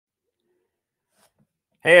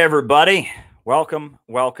Hey, everybody. Welcome,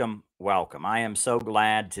 welcome, welcome. I am so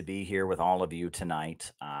glad to be here with all of you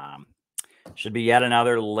tonight. Should be yet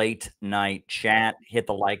another late night chat. Hit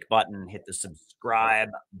the like button, hit the subscribe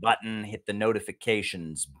button, hit the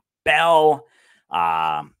notifications bell.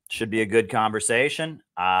 Should be a good conversation.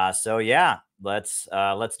 So yeah, let's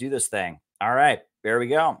do this thing. All right, there we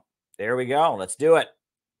go. There we go. Let's do it.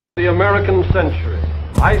 The American century.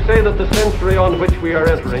 I say that the century on which we are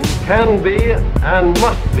entering can be and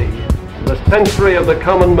must be the century of the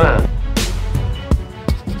common man.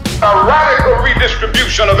 A radical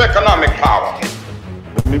redistribution of economic power.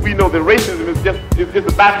 I mean, we know that racism is just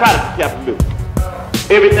a byproduct of capitalism.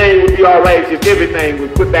 Everything would be all right if everything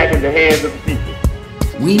was put back in the hands of the people.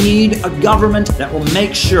 We need a government that will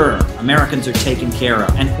make sure Americans are taken care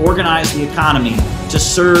of and organize the economy to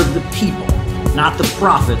serve the people, not the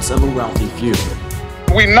profits of a wealthy few.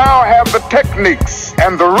 We now have the techniques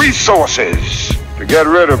and the resources to get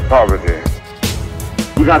rid of poverty.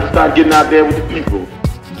 We got to start getting out there with the people.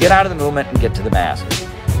 Get out of the movement and get to the masses.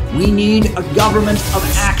 We need a government of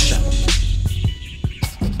action.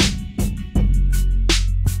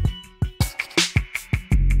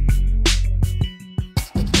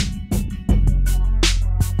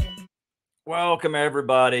 Welcome,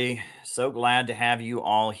 everybody. So glad to have you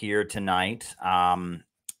all here tonight.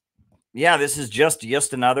 Yeah, this is just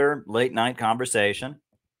another late night conversation.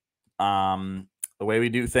 The way we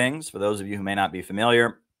do things, for those of you who may not be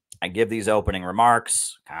familiar, I give these opening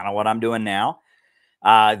remarks, kind of what I'm doing now.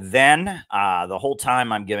 Then the whole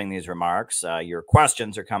time I'm giving these remarks, your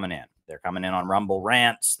questions are coming in. They're coming in on Rumble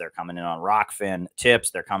Rants. They're coming in on Rockfin Tips.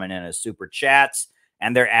 They're coming in as super chats,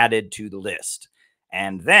 and they're added to the list.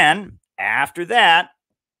 And then after that,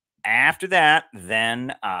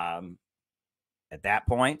 then at that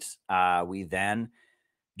point, we then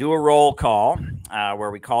do a roll call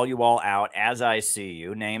where we call you all out as I see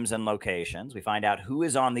you, names and locations. We find out who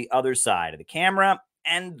is on the other side of the camera.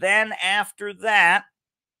 And then after that,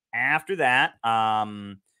 I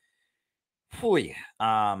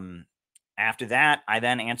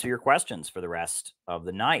then answer your questions for the rest of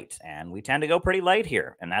the night. And we tend to go pretty late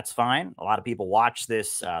here, and that's fine. A lot of people watch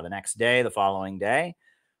this the next day, the following day.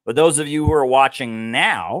 But those of you who are watching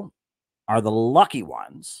now are the lucky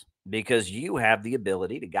ones, because you have the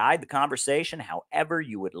ability to guide the conversation however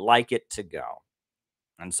you would like it to go.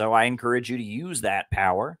 And so I encourage you to use that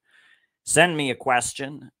power. Send me a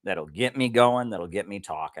question that'll get me going, that'll get me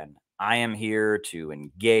talking. I am here to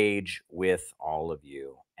engage with all of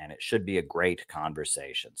you, and it should be a great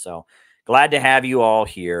conversation. So glad to have you all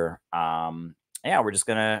here. Yeah, we're just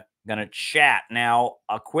gonna chat. Now,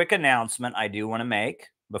 a quick announcement I do want to make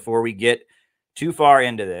before we get too far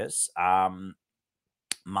into this. My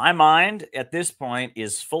mind at this point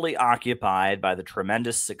is fully occupied by the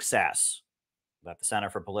tremendous success that the Center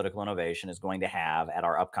for Political Innovation is going to have at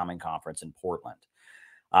our upcoming conference in Portland.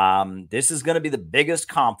 This is going to be the biggest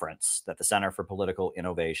conference that the Center for Political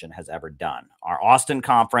Innovation has ever done. Our Austin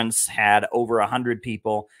conference had over 100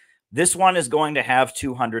 people. This one is going to have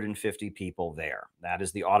 250 people there. That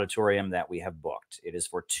is the auditorium that we have booked. It is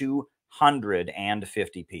for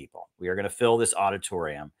 250 people. We are going to fill this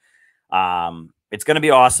auditorium. It's going to be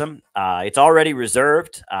awesome. It's already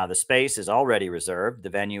reserved. The space is already reserved. The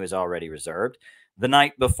venue is already reserved. The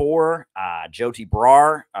night before, Jyoti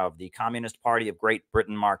Brar of the Communist Party of Great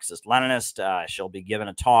Britain, Marxist-Leninist, she'll be giving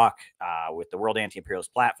a talk with the World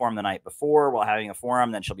Anti-Imperialist Platform the night before while having a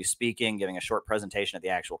forum. Then she'll be speaking, giving a short presentation at the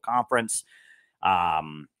actual conference.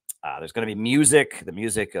 There's going to be music. The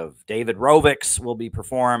music of David Rovics will be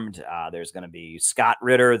performed. There's going to be Scott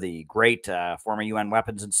Ritter, the great former UN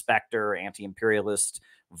weapons inspector, anti-imperialist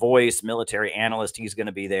voice, military analyst. He's going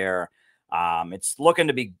to be there. It's looking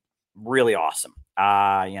to be really awesome.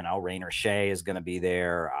 Rainer Shea is going to be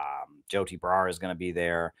there. Jyoti Brar is going to be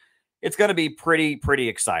there. It's going to be pretty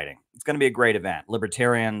exciting. It's going to be a great event.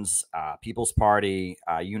 Libertarians, People's Party,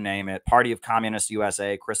 you name it. Party of Communists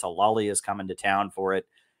USA. Chris Lully is coming to town for it.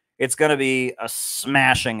 It's going to be a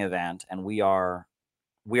smashing event, and we are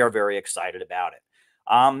very excited about it.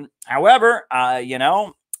 However,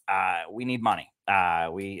 we need money.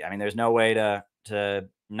 There's no way to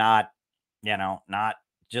not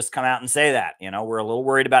just come out and say that. We're a little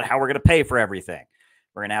worried about how we're going to pay for everything.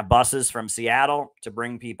 We're going to have buses from Seattle to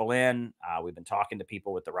bring people in. We've been talking to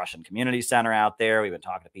people with the Russian Community Center out there. We've been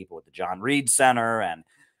talking to people with the John Reed Center and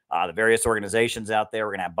the various organizations out there.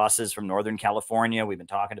 We're going to have buses from Northern California. We've been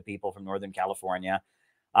talking to people from Northern California.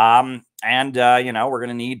 You know, we're going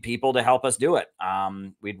to need people to help us do it.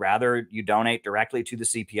 We'd rather you donate directly to the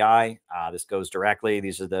CPI. This goes directly.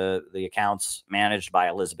 These are the accounts managed by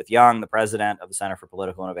Elizabeth Young, the president of the Center for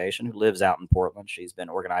Political Innovation, who lives out in Portland. She's been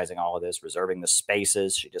organizing all of this, reserving the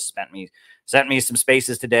spaces. She just sent me some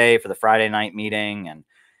spaces today for the Friday night meeting. And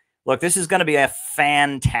look, this is going to be a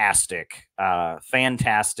fantastic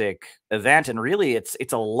event. And really,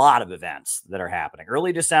 it's a lot of events that are happening.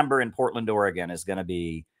 Early December in Portland, Oregon is going to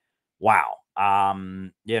be, wow.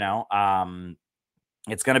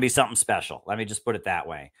 It's going to be something special. Let me just put it that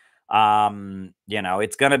way. You know,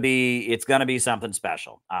 it's going to be something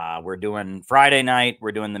special. We're doing Friday night.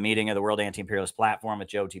 We're doing the meeting of the World Anti-Imperialist Platform with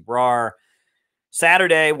Joe T. Brar.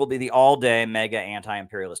 Saturday will be the all-day mega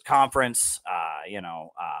anti-imperialist conference.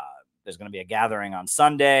 There's going to be a gathering on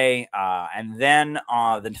Sunday. And then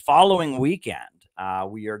the following weekend,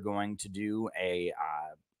 we are going to do a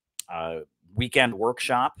weekend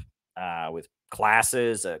workshop with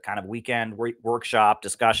classes, a kind of weekend workshop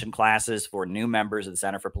discussion classes for new members of the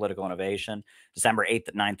Center for Political Innovation, December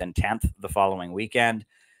 8th, 9th, and 10th, the following weekend.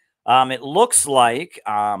 It looks like,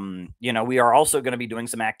 we are also going to be doing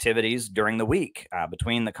some activities during the week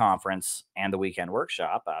between the conference and the weekend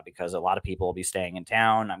workshop because a lot of people will be staying in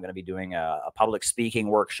town. I'm going to be doing a public speaking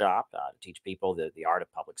workshop to teach people the art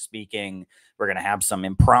of public speaking. We're going to have some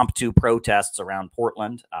impromptu protests around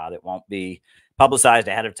Portland that won't be publicized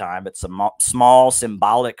ahead of time, but some small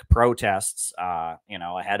symbolic protests,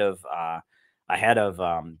 ahead of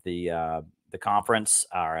the conference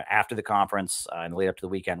or after the conference and the lead up to the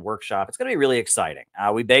weekend workshop. It's going to be really exciting.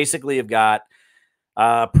 We basically have got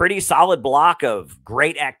a pretty solid block of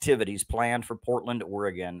great activities planned for Portland,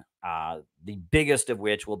 Oregon, the biggest of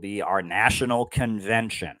which will be our national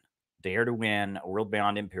convention, Dare to Win, World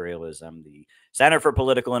Beyond Imperialism, the Center for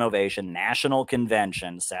Political Innovation National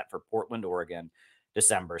Convention set for Portland, Oregon,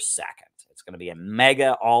 December 2nd. It's going to be a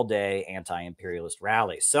mega all-day anti-imperialist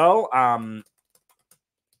rally. So,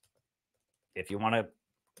 if you want to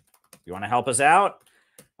help us out,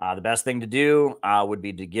 the best thing to do would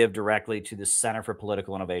be to give directly to the Center for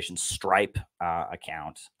Political Innovation Stripe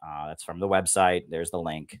account. That's from the website. There's the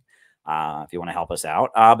link if you want to help us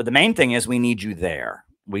out. But the main thing is we need you there.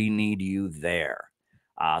 We need you there.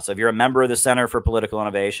 So if you're a member of the Center for Political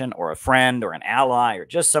Innovation or a friend or an ally or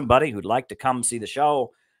just somebody who'd like to come see the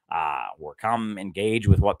show, or come engage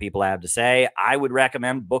with what people have to say, I would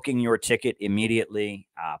recommend booking your ticket immediately.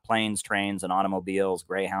 Planes, trains, and automobiles,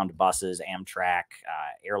 Greyhound buses, Amtrak,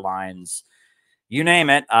 airlines, you name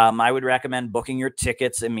it. I would recommend booking your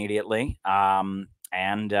tickets immediately. We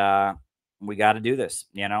got to do this.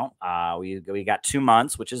 We got 2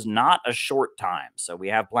 months, which is not a short time. So we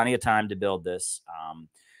have plenty of time to build this.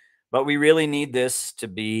 But we really need this to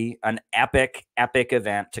be an epic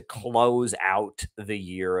event to close out the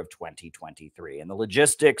year of 2023. And the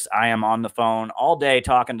logistics, I am on the phone all day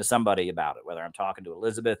talking to somebody about it, whether I'm talking to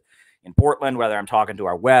Elizabeth in Portland, whether I'm talking to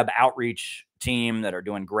our web outreach team that are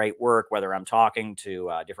doing great work, whether I'm talking to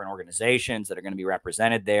different organizations that are going to be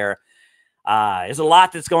represented there. There's a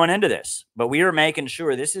lot that's going into this, but we are making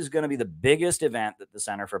sure this is going to be the biggest event that the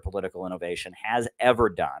Center for Political Innovation has ever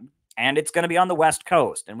done. And it's going to be on the West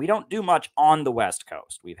Coast. And we don't do much on the West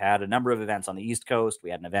Coast. We've had a number of events on the East Coast. We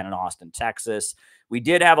had an event in Austin, Texas. We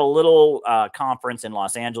did have a little conference in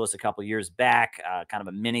Los Angeles a couple years back, kind of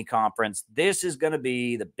a mini conference. This is going to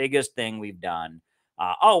be the biggest thing we've done.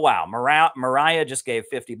 Oh, wow. Mariah just gave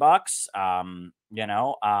 $50, and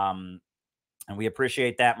we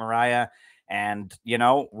appreciate that, Mariah. And,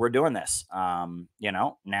 we're doing this,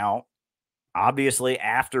 now. Obviously,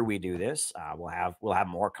 after we do this, we'll have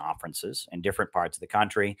more conferences in different parts of the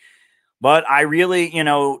country. But I really,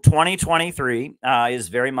 2023 is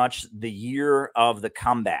very much the year of the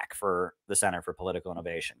comeback for the Center for Political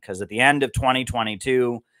Innovation, because at the end of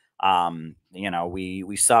 2022,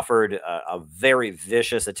 we suffered a very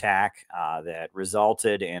vicious attack that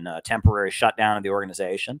resulted in a temporary shutdown of the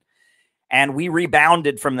organization, and we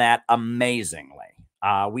rebounded from that amazingly.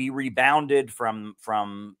 We rebounded from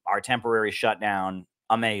our temporary shutdown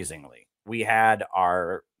amazingly. We had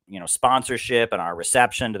our, sponsorship and our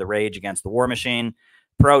reception to the Rage Against the War Machine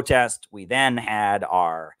protest. We then had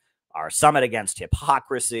our summit against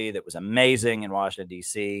hypocrisy that was amazing in Washington,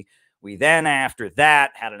 D.C. We then, after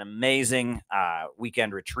that, had an amazing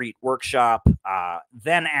weekend retreat workshop.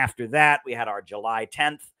 Then after that, we had our July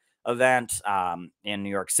 10th event in New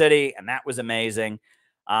York City, and that was amazing.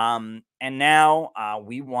 And now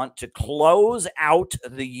we want to close out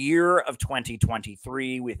the year of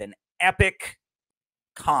 2023 with an epic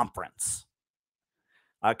conference,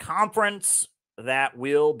 a conference that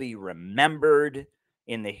will be remembered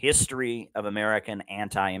in the history of American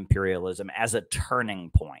anti-imperialism as a turning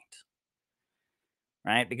point,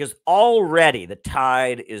 right? Because already the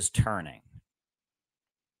tide is turning.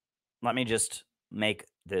 Let me just make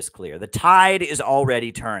this clear. The tide is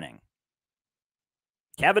already turning.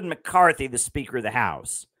 Kevin McCarthy, the Speaker of the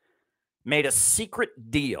House, made a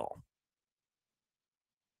secret deal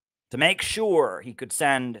to make sure he could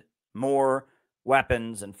send more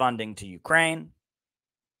weapons and funding to Ukraine.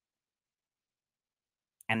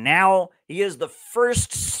 And now he is the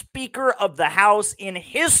first Speaker of the House in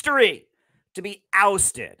history to be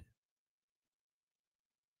ousted.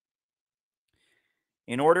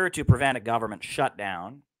 In order to prevent a government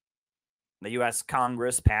shutdown, the U.S.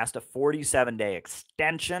 Congress passed a 47-day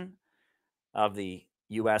extension of the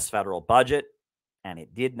U.S. federal budget, and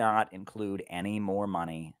it did not include any more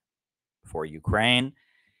money for Ukraine.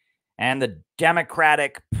 And the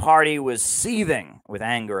Democratic Party was seething with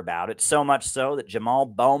anger about it, so much so that Jamal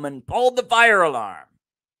Bowman pulled the fire alarm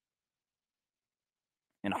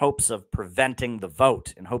in hopes of preventing the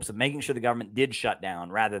vote, in hopes of making sure the government did shut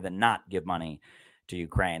down rather than not give money to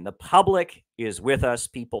Ukraine. The public is with us.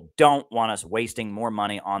 People don't want us wasting more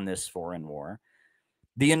money on this foreign war.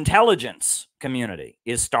 The intelligence community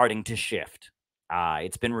is starting to shift.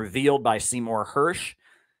 It's been revealed by Seymour Hersh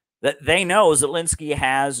that they know Zelensky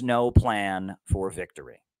has no plan for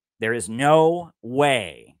victory. There is no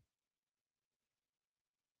way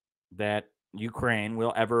that Ukraine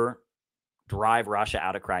will ever drive Russia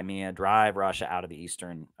out of Crimea, drive Russia out of the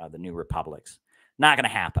eastern, the new republics. Not going to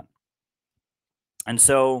happen. And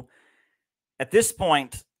so at this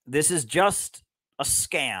point, this is just a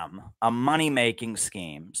scam, a money-making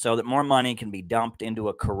scheme, so that more money can be dumped into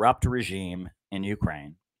a corrupt regime in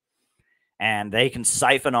Ukraine. And they can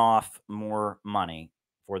siphon off more money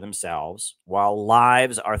for themselves while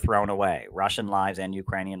lives are thrown away. Russian lives and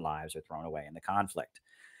Ukrainian lives are thrown away in the conflict.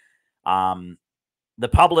 The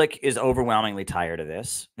public is overwhelmingly tired of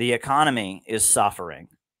this. The economy is suffering.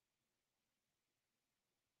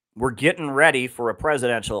 We're getting ready for a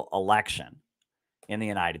presidential election in the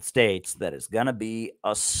United States that is going to be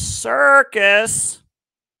a circus.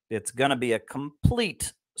 It's going to be a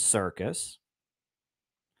complete circus.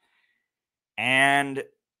 And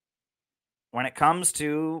when it comes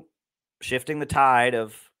to shifting the tide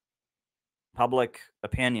of public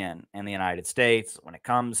opinion in the United States, when it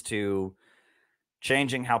comes to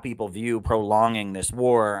changing how people view prolonging this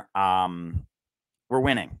war, we're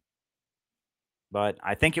winning. But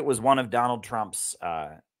I think it was one of Donald Trump's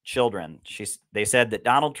children. They said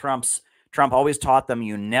that Trump always taught them,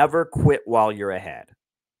 you never quit while you're ahead.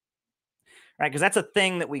 Right? Because that's a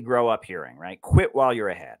thing that we grow up hearing, right? Quit while you're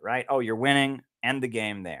ahead, right? Oh, you're winning, end the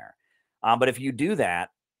game there. But if you do that,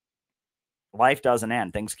 life doesn't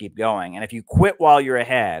end. Things keep going. And if you quit while you're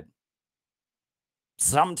ahead,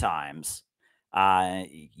 sometimes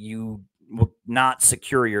you will not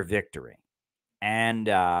secure your victory. And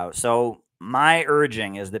so my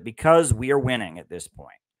urging is that because we are winning at this point,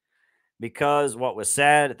 because what was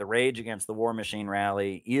said at the Rage Against the War Machine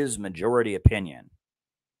rally is majority opinion,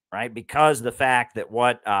 right? Because the fact that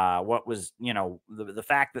what was, the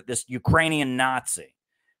fact that this Ukrainian Nazi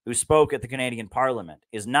who spoke at the Canadian Parliament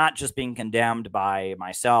is not just being condemned by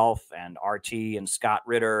myself and RT and Scott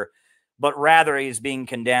Ritter, but rather he's being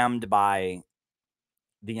condemned by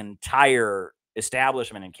the entire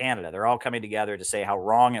establishment in Canada. They're all coming together to say how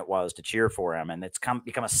wrong it was to cheer for him. And it's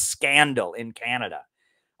become a scandal in Canada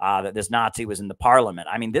that this Nazi was in the Parliament.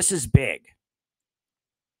 I mean, this is big.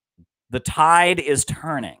 The tide is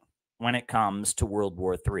turning when it comes to World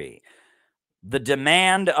War III. The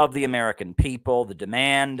demand of the American people, the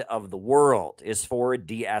demand of the world is for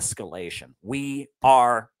de-escalation. We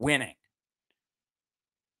are winning.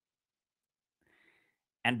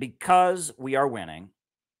 And because we are winning,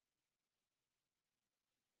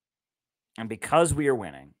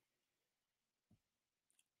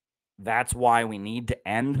 that's why we need to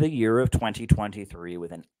end the year of 2023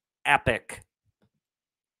 with an epic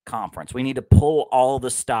conference. We need to pull all the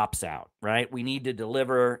stops out, right? We need to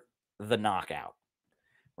deliver the knockout,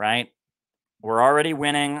 right? We're already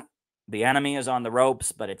winning. The enemy is on the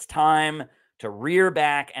ropes, but it's time to rear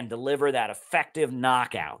back and deliver that effective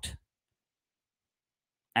knockout.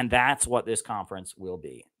 And that's what this conference will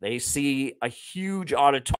be. They see a huge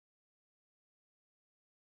auditorium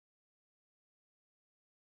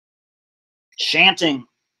chanting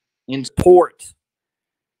in support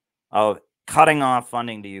of cutting off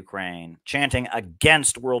funding to Ukraine, chanting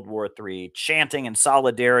against World War III, chanting in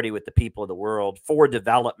solidarity with the people of the world for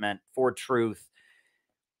development, for truth.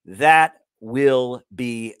 That will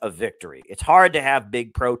be a victory. It's hard to have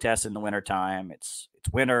big protests in the wintertime. It's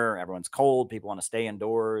winter, everyone's cold, people want to stay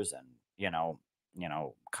indoors and,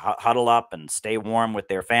 huddle up and stay warm with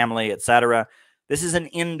their family, etc. This is an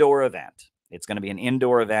indoor event. It's going to be an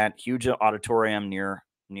indoor event, huge auditorium near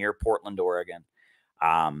Portland, Oregon.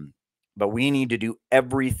 But we need to do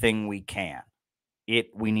everything we can.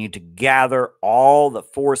 We need to gather all the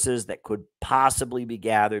forces that could possibly be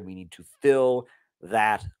gathered. We need to fill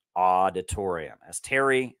that auditorium. As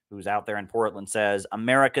Terry, who's out there in Portland, says,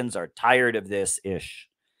 Americans are tired of this ish.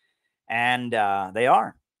 And they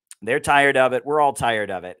are. They're tired of it. We're all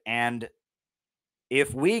tired of it. And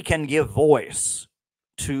if we can give voice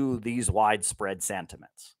to these widespread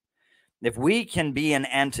sentiments, if we can be an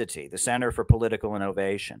entity, the Center for Political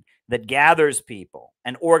Innovation, that gathers people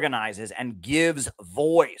and organizes and gives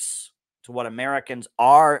voice to what Americans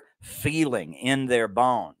are feeling in their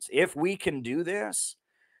bones, if we can do this,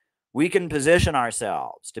 we can position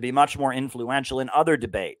ourselves to be much more influential in other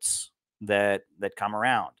debates that come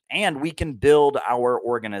around. And we can build our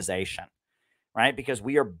organization, right? Because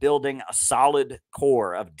we are building a solid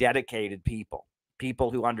core of dedicated people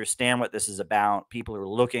who understand what this is about, people who are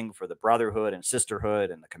looking for the brotherhood and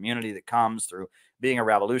sisterhood and the community that comes through being a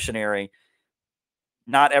revolutionary.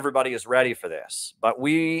 Not everybody is ready for this, but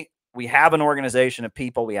we have an organization of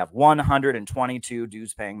people. We have 122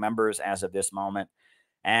 dues-paying members as of this moment.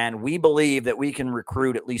 And we believe that we can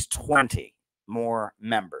recruit at least 20 more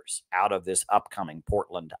members out of this upcoming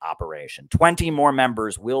Portland operation. 20 more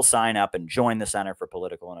members will sign up and join the Center for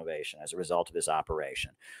Political Innovation as a result of this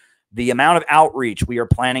operation. The amount of outreach we are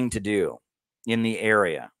planning to do in the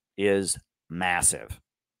area is massive.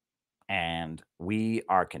 And we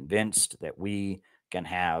are convinced that we can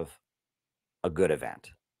have a good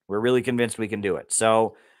event. We're really convinced we can do it.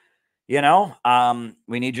 So,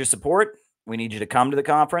 we need your support. We need you to come to the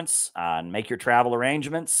conference and make your travel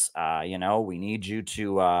arrangements. We need you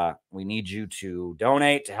to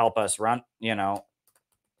donate to help us run,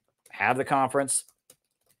 have the conference.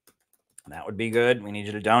 That would be good. We need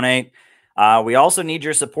you to donate. We also need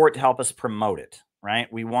your support to help us promote it,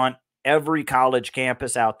 right? We want every college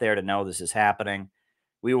campus out there to know this is happening.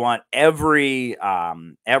 We want every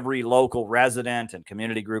local resident and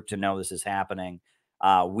community group to know this is happening.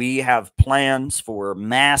 We have plans for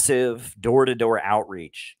massive door-to-door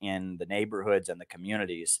outreach in the neighborhoods and the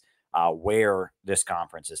communities where this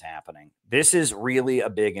conference is happening. This is really a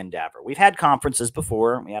big endeavor. We've had conferences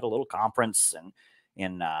before. We had a little conference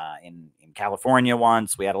in California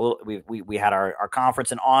once. We had we had our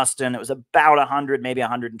conference in Austin. It was about 100, maybe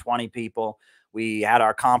 120 people. We had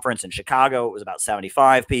our conference in Chicago. It was about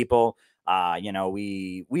 75 people.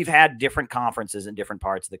 We've had different conferences in different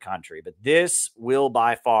parts of the country, but this will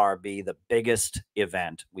by far be the biggest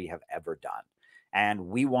event we have ever done. And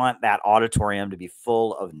we want that auditorium to be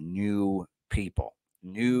full of new people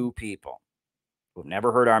who've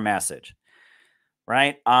never heard our message,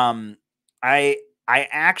 right? I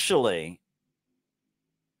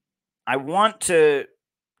want to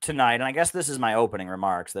tonight, and I guess this is my opening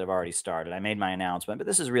remarks that have already started. I made my announcement, but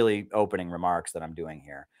this is really opening remarks that I'm doing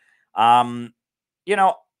here. I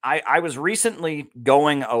was recently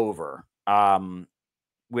going over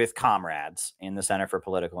with comrades in the Center for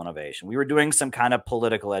Political Innovation. We were doing some kind of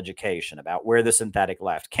political education about where the synthetic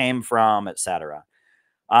left came from, et cetera.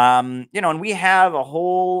 And we have a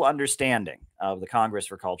whole understanding of the Congress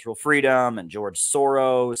for Cultural Freedom and George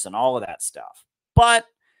Soros and all of that stuff. But,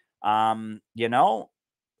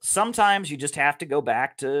 sometimes you just have to go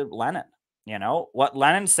back to Lenin. What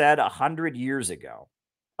Lenin said 100 years ago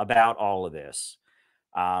about all of this,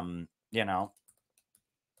 what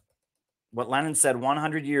Lenin said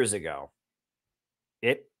 100 years ago,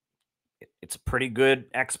 it's a pretty good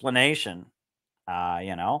explanation,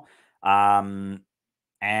 and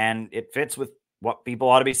it fits with what people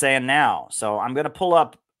ought to be saying now. So I'm going to pull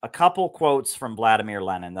up a couple quotes from Vladimir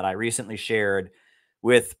Lenin that I recently shared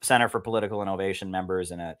with Center for Political Innovation members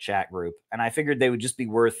in a chat group, and I figured they would just be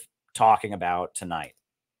worth talking about tonight.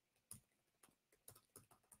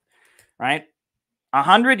 Right?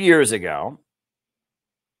 100 years ago,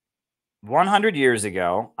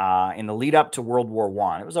 in the lead up to World War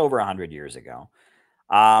I, it was over 100 years ago,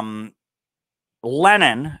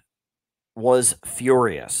 Lenin was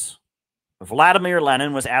furious. Vladimir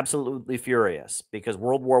Lenin was absolutely furious because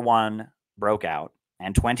World War I broke out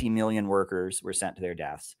and 20 million workers were sent to their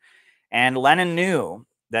deaths. And Lenin knew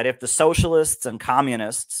that if the socialists and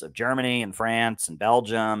communists of Germany and France and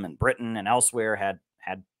Belgium and Britain and elsewhere had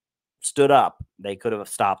stood up, they could have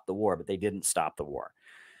stopped the war, but they didn't stop the war.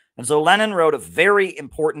 And so Lenin wrote a very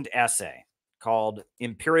important essay called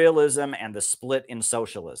Imperialism and the Split in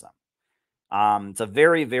Socialism. It's a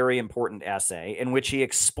very, very important essay in which he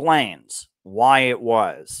explains why it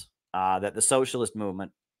was that the socialist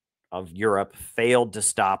movement of Europe failed to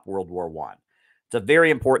stop World War I. It's a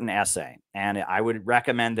very important essay, and I would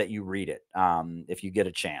recommend that you read it if you get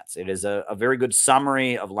a chance. It is a very good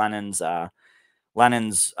summary of Lenin's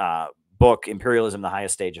book, Imperialism, the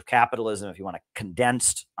Highest Stage of Capitalism, if you want a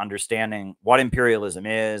condensed understanding what imperialism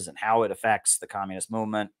is and how it affects the communist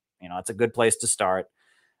movement. It's a good place to start.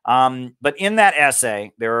 But in that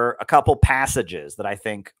essay, there are a couple passages that I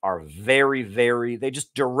think are very, very, they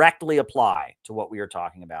just directly apply to what we are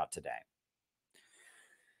talking about today.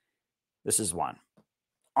 This is one.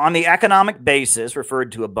 On the economic basis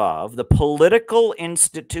referred to above, the political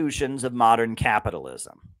institutions of modern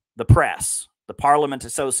capitalism, the press, the parliament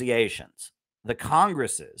associations, the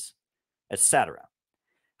congresses, etc.,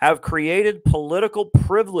 have created political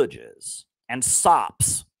privileges and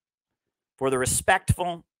sops for the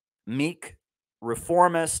respectful, meek,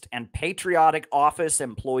 reformist, and patriotic office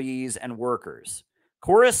employees and workers,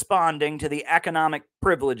 corresponding to the economic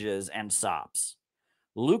privileges and sops.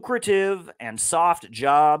 Lucrative and soft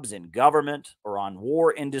jobs in government or on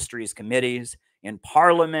war industries committees, in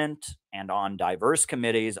parliament, and on diverse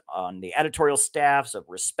committees, on the editorial staffs of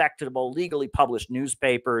respectable, legally published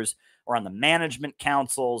newspapers, or on the management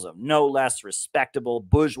councils of no less respectable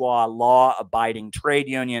bourgeois law-abiding trade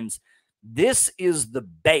unions. This is the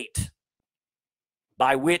bait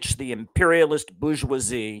by which the imperialist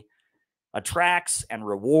bourgeoisie attracts and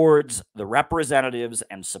rewards the representatives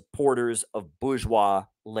and supporters of bourgeois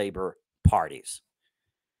labor parties.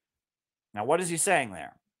 Now, what is he saying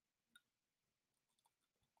there?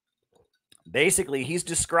 Basically, he's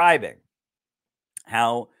describing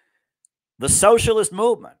how the socialist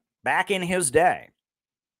movement back in his day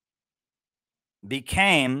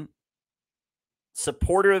became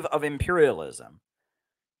supportive of imperialism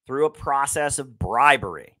through a process of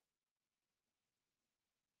bribery.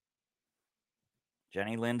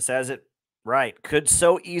 Jenny Lynn says it right. Could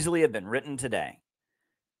so easily have been written today.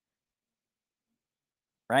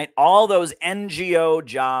 Right? All those NGO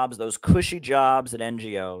jobs, those cushy jobs at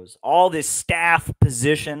NGOs, all these staff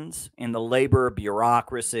positions in the labor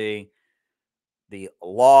bureaucracy, the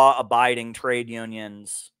law-abiding trade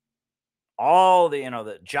unions, all the,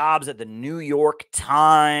 the jobs at the New York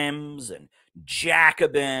Times and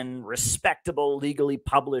Jacobin, respectable, legally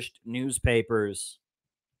published newspapers.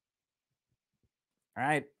 All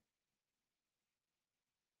right.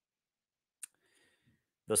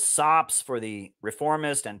 The sops for the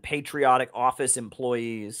reformist and patriotic office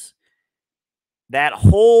employees, that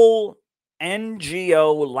whole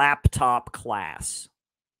NGO laptop class.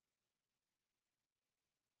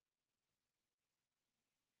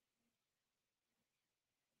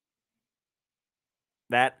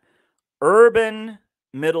 That urban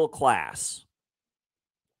middle class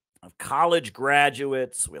of college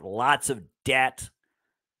graduates with lots of debt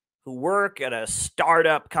who work at a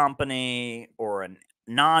startup company or a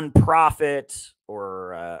nonprofit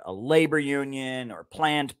or a labor union or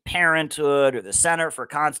Planned Parenthood or the Center for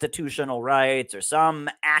Constitutional Rights or some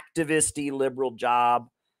activist-y liberal job,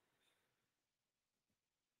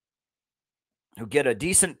 who get a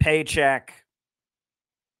decent paycheck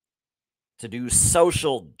to do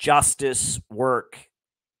social justice work.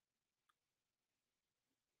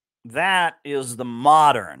 That is the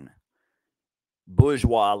modern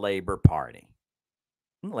bourgeois labor party.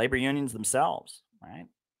 Labor unions themselves, right?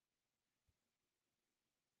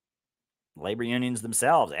 Labor unions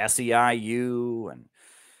themselves, SEIU and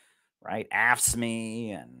right,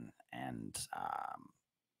 AFSCME and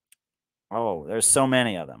there's so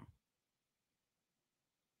many of them.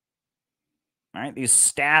 All right, these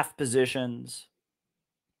staff positions.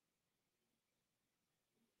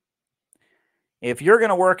 If you're going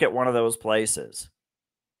to work at one of those places,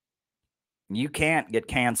 you can't get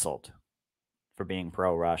canceled for being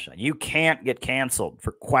pro-Russia. You can't get canceled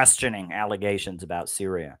for questioning allegations about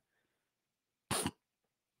Syria.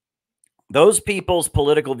 Those people's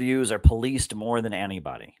political views are policed more than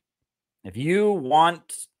anybody. If you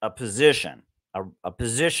want a position, a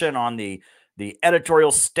position on the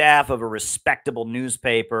editorial staff of a respectable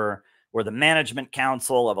newspaper or the management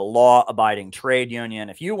council of a law-abiding trade union,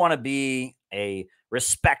 if you want to be a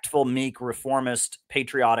respectful, meek, reformist,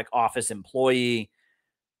 patriotic office employee,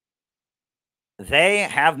 they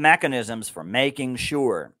have mechanisms for making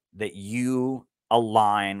sure that you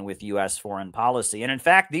align with U.S. foreign policy. And in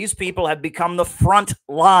fact, these people have become the front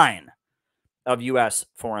line of U.S.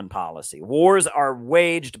 foreign policy. Wars are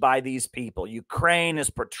waged by these people. Ukraine is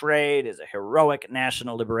portrayed as a heroic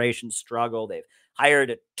national liberation struggle. They've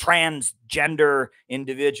hired a transgender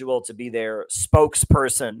individual to be their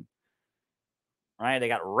spokesperson. right? They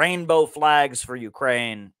got rainbow flags for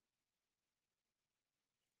Ukraine.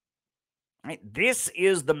 Right? This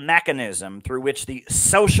is the mechanism through which the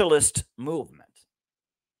socialist movement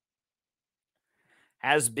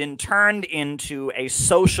has been turned into a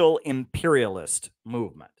social imperialist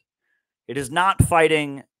movement. It is not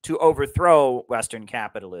fighting to overthrow Western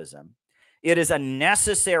capitalism. It is a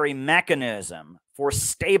necessary mechanism for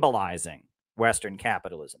stabilizing Western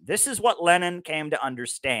capitalism. This is what Lenin came to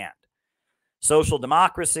understand. Social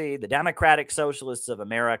democracy, the democratic socialists of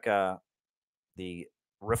America, the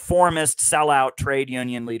reformist sellout trade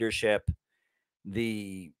union leadership,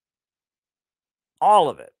 all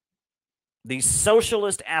of it, the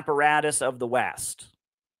socialist apparatus of the West,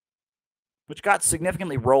 which got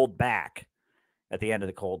significantly rolled back at the end of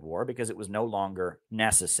the Cold War because it was no longer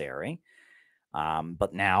necessary.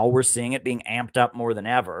 But now we're seeing it being amped up more than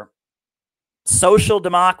ever. Social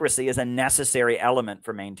democracy is a necessary element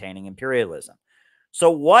for maintaining imperialism.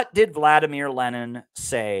 So what did Vladimir Lenin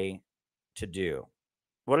say to do?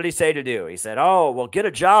 What did he say to do? He said, oh, well, get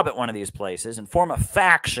a job at one of these places and form a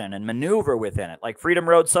faction and maneuver within it, like Freedom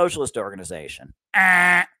Road Socialist Organization.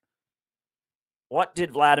 What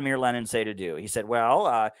did Vladimir Lenin say to do? He said,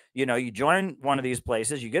 well, you join one of these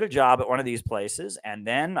places, you get a job at one of these places, and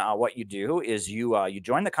then what you do is you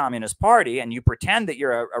join the Communist Party and you pretend that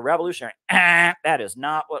you're a revolutionary. That is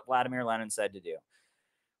not what Vladimir Lenin said to do.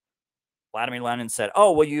 Vladimir Lenin said,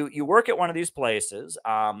 oh, well, you work at one of these places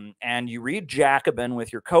and you read Jacobin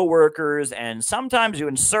with your coworkers, and sometimes you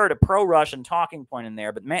insert a pro-Russian talking point in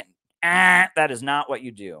there, but man, that is not what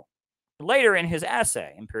you do. Later in his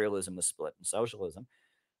essay, Imperialism, the Split, and Socialism,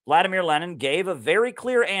 Vladimir Lenin gave a very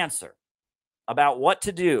clear answer about what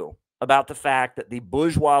to do about the fact that the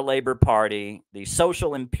bourgeois Labor Party, the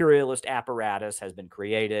social imperialist apparatus, has been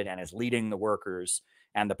created and is leading the workers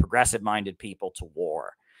and the progressive-minded people to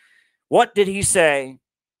war. What did he say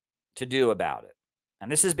to do about it?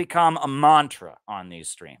 And this has become a mantra on these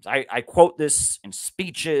streams. I quote this in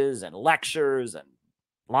speeches and lectures and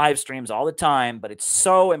live streams all the time, but it's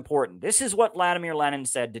so important. This is what Vladimir Lenin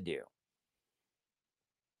said to do.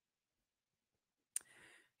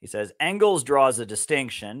 He says, Engels draws a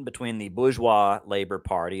distinction between the bourgeois Labor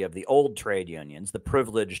Party of the old trade unions, the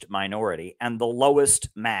privileged minority, and the lowest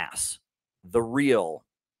mass, the real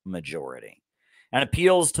majority, and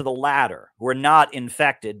appeals to the latter, who are not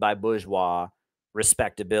infected by bourgeois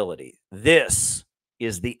respectability. This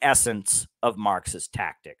is the essence of Marxist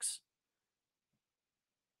tactics.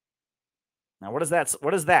 Now, what is that?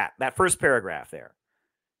 What is that? That first paragraph there.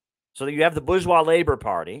 So you have the bourgeois Labor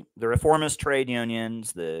Party, the reformist trade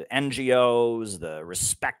unions, the NGOs, the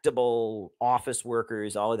respectable office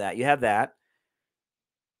workers, all of that. You have that.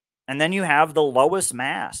 And then you have the lowest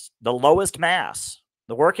mass, the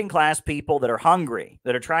working class people that are hungry,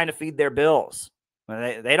 that are trying to feed their bills.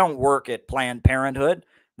 They don't work at Planned Parenthood.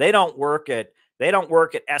 They don't work at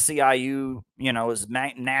SEIU, as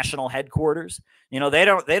national headquarters. They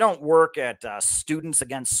don't work at Students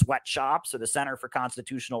Against Sweatshops or the Center for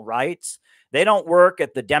Constitutional Rights. They don't work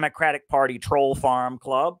at the Democratic Party Troll Farm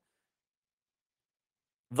Club.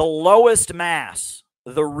 The lowest mass,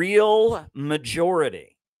 the real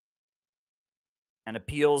majority, and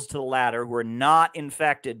appeals to the latter, who are not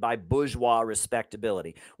infected by bourgeois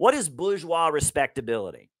respectability. What is bourgeois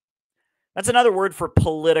respectability? That's another word for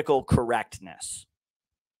political correctness.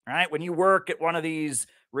 All right? When you work at one of these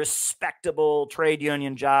respectable trade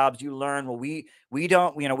union jobs, you learn, well, we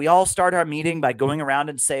don't, we all start our meeting by going around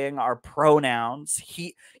and saying our pronouns,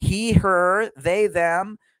 he, her, they,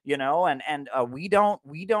 them, and we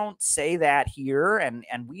don't say that here, and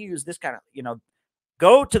we use this kind of,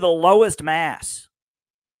 go to the lowest mass.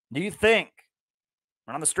 Do you think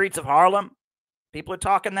on the streets of Harlem, people are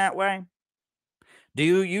talking that way? Do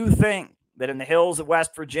you think that in the hills of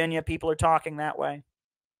West Virginia, people are talking that way?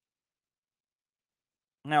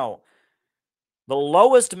 No. The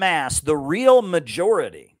lowest mass, the real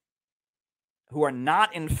majority, who are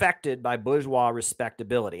not infected by bourgeois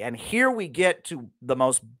respectability. And here we get to one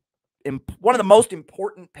of the most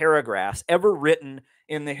important paragraphs ever written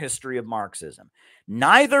in the history of Marxism.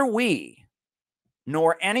 Neither we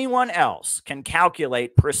nor anyone else can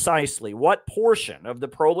calculate precisely what portion of the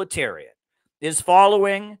proletariat is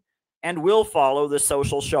following and will follow the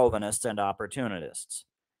social chauvinists and opportunists.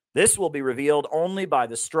 This will be revealed only by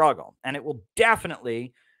the struggle, and it will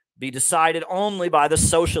definitely be decided only by the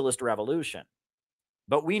socialist revolution.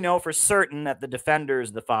 But we know for certain that the defenders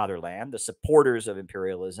of the fatherland, the supporters of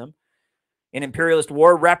imperialism, in imperialist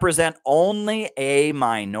war represent only a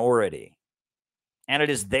minority. And it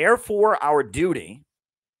is therefore our duty,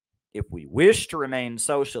 if we wish to remain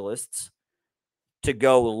socialists, to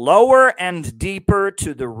go lower and deeper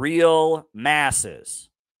to the real masses.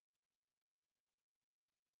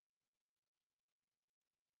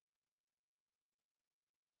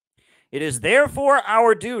 It is therefore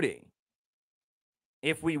our duty,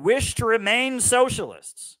 if we wish to remain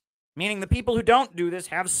socialists, meaning the people who don't do this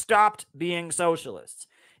have stopped being socialists.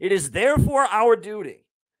 It is therefore our duty,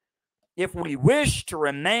 if we wish to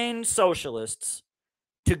remain socialists,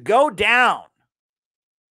 to go down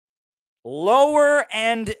lower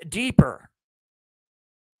and deeper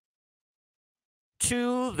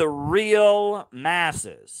to the real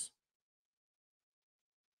masses.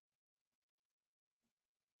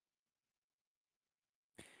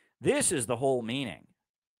 This is the whole meaning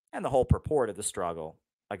and the whole purport of the struggle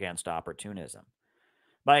against opportunism.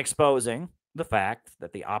 By exposing the fact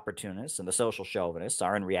that the opportunists and the social chauvinists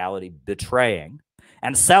are in reality betraying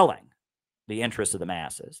and selling the interests of the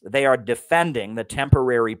masses, that they are defending the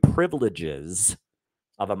temporary privileges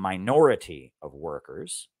of a minority of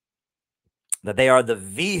workers, that they are the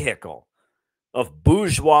vehicle of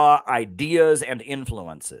bourgeois ideas and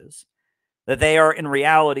influences, that they are in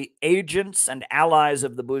reality agents and allies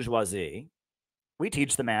of the bourgeoisie, we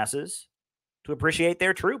teach the masses to appreciate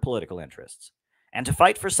their true political interests and to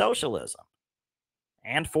fight for socialism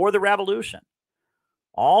and for the revolution,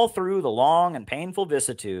 all through the long and painful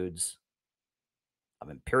vicissitudes of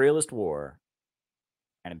imperialist war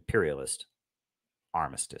and imperialist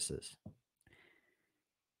armistices.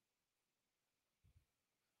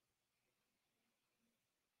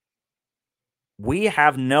 We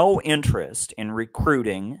have no interest in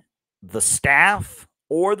recruiting the staff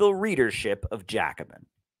or the readership of Jacobin.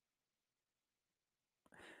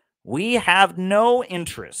 We have no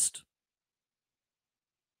interest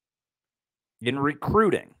in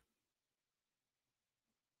recruiting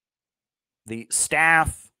the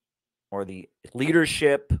staff or the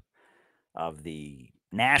leadership of the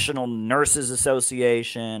National Nurses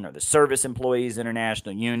Association or the Service Employees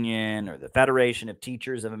International Union or the Federation of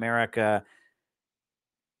Teachers of America.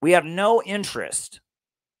 We have no interest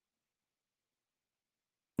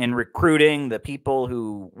in recruiting the people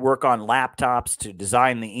who work on laptops to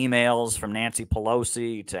design the emails from Nancy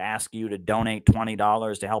Pelosi to ask you to donate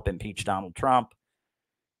 $20 to help impeach Donald Trump.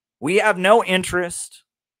 We have no interest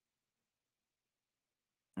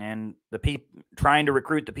in the people trying to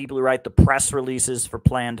recruit the people who write the press releases for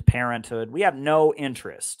Planned Parenthood. We have no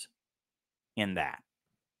interest in that.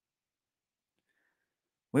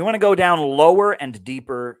 We want to go down lower and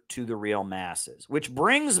deeper to the real masses, which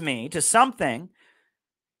brings me to something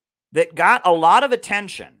that got a lot of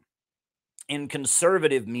attention in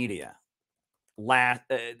conservative media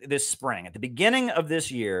this spring. At the beginning of this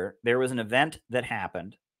year, there was an event that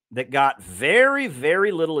happened that got very,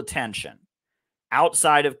 very little attention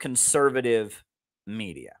outside of conservative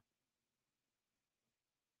media.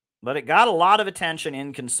 But it got a lot of attention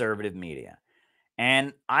in conservative media.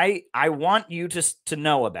 And I want you to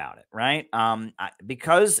know about it, right?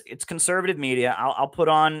 Because it's conservative media, I'll put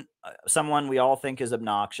on someone we all think is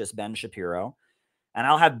obnoxious, Ben Shapiro, and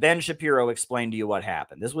I'll have Ben Shapiro explain to you what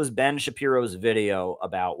happened. This was Ben Shapiro's video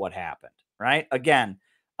about what happened, right? Again,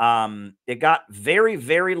 it got very,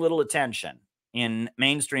 very little attention in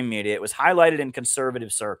mainstream media. It was highlighted in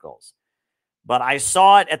conservative circles. But I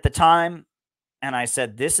saw it at the time, and I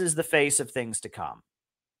said, this is the face of things to come.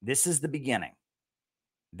 This is the beginning.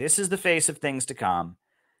 This is the face of things to come.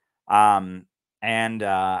 I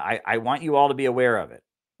want you all to be aware of it.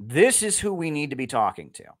 This is who we need to be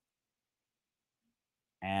talking to.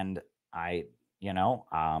 And I'm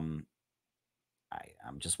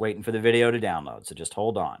just waiting for the video to download. So just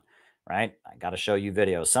hold on, right? I got to show you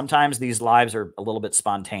videos. Sometimes these lives are a little bit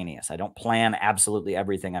spontaneous. I don't plan absolutely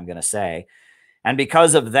everything I'm going to say. And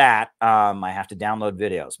because of that, I have to download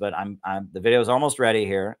videos, but the video is almost ready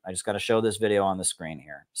here. I just got to show this video on the screen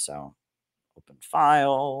here. So open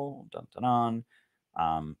file,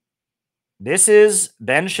 this is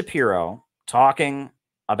Ben Shapiro talking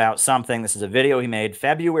about something. This is a video he made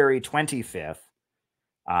February 25th,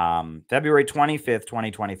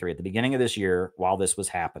 2023, at the beginning of this year while this was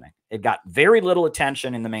happening. It got very little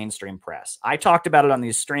attention in the mainstream press. I talked about it on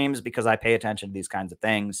these streams because I pay attention to these kinds of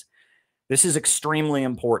things. This is extremely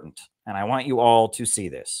important, and I want you all to see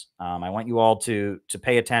this. I want you all to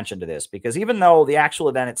pay attention to this, because even though the actual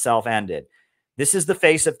event itself ended, this is the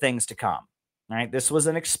face of things to come, right? This was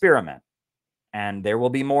an experiment, and there will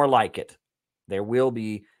be more like it. There will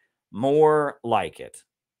be more like it.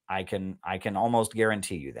 I can almost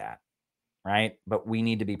guarantee you that, right? But we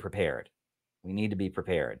need to be prepared. We need to be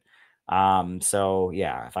prepared. So,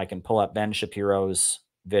 yeah, if I can pull up Ben Shapiro's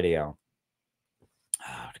video.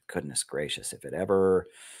 Oh, goodness gracious, if it ever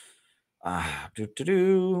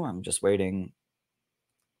I'm just waiting.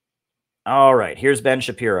 All right, here's Ben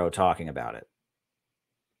Shapiro talking about it.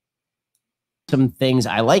 Some things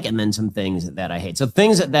I like and then some things that I hate. So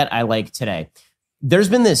things that I like today. There's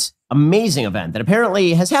been this amazing event that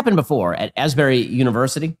apparently has happened before at Asbury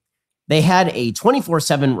University. They had a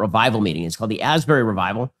 24/7 revival meeting. It's called the Asbury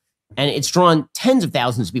Revival. And it's drawn tens of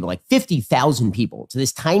thousands of people, like 50,000 people, to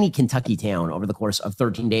this tiny Kentucky town over the course of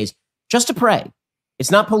 13 days just to pray.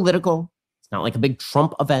 It's not political. It's not like a big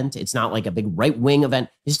Trump event. It's not like a big right-wing event.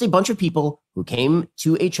 It's just a bunch of people who came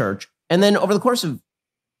to a church. And then over the course of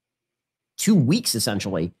 2 weeks,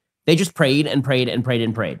 essentially, they just prayed and prayed and prayed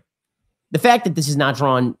and prayed. The fact that this is not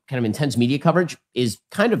drawn kind of intense media coverage is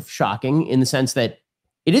kind of shocking in the sense that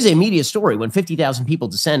it is a media story when 50,000 people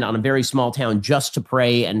descend on a very small town just to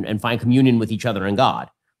pray and find communion with each other and God.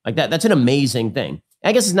 Like that's an amazing thing.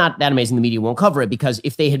 I guess it's not that amazing the media won't cover it, because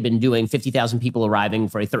if they had been doing 50,000 people arriving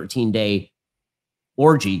for a 13-day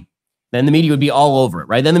orgy, then the media would be all over it,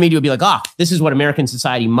 right? Then the media would be like, this is what American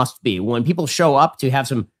society must be. When people show up to have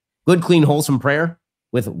some good, clean, wholesome prayer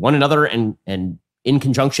with one another and in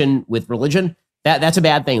conjunction with religion, that's a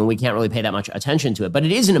bad thing, and we can't really pay that much attention to it. But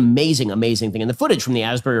it is an amazing, amazing thing. And the footage from the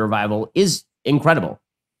Asbury Revival is incredible.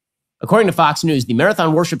 According to Fox News, the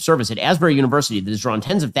marathon worship service at Asbury University that has drawn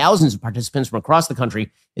tens of thousands of participants from across the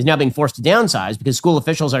country is now being forced to downsize because school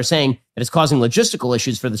officials are saying that it's causing logistical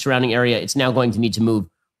issues for the surrounding area. It's now going to need to move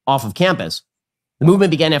off of campus. The movement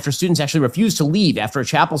began after students actually refused to leave after a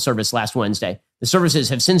chapel service last Wednesday. The services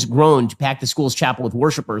have since grown to pack the school's chapel with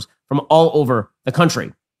worshipers from all over the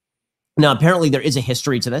country. Now, apparently there is a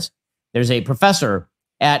history to this. There's a professor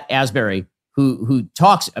at Asbury who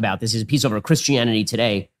talks about this. Is a piece over Christianity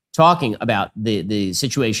Today talking about the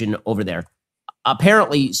situation over there.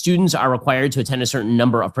 Apparently, students are required to attend a certain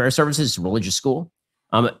number of prayer services. It's a religious school.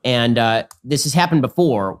 And this has happened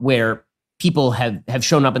before where people have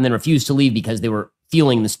shown up and then refused to leave because they were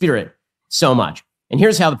feeling the Spirit so much. And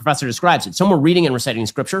here's how the professor describes it. Some were reading and reciting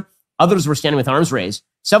scripture. Others were standing with arms raised.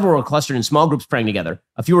 Several were clustered in small groups praying together.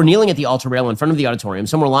 A few were kneeling at the altar rail in front of the auditorium.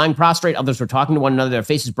 Some were lying prostrate. Others were talking to one another, their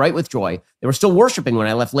faces bright with joy. They were still worshiping when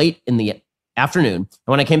I left late in the afternoon. And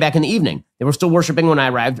when I came back in the evening, they were still worshiping when I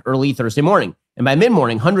arrived early Thursday morning. And by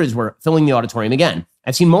mid-morning, hundreds were filling the auditorium again.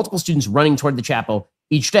 I've seen multiple students running toward the chapel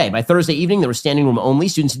each day. By Thursday evening, there was standing room only.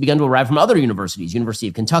 Students had begun to arrive from other universities: University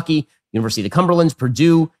of Kentucky, University of the Cumberlands,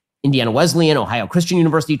 Purdue, Indiana Wesleyan, Ohio Christian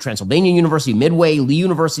University, Transylvania University, Midway, Lee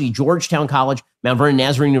University, Georgetown College, Mount Vernon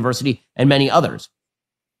Nazarene University, and many others.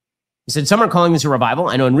 He said, some are calling this a revival.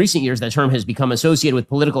 I know in recent years that term has become associated with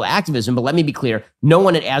political activism, but let me be clear, no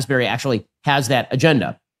one at Asbury actually has that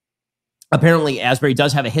agenda. Apparently, Asbury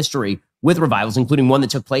does have a history with revivals, including one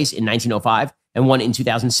that took place in 1905 and one in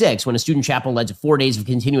 2006, when a student chapel led to 4 days of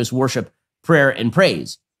continuous worship, prayer, and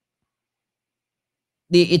praise.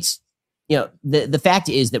 The fact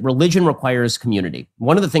is that religion requires community.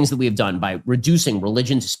 One of the things that we have done by reducing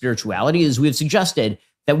religion to spirituality is we have suggested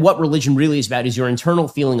that what religion really is about is your internal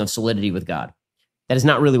feeling of solidity with God. That is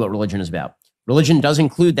not really what religion is about. Religion does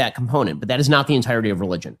include that component, but that is not the entirety of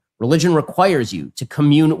religion. Religion requires you to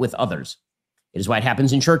commune with others. It is why it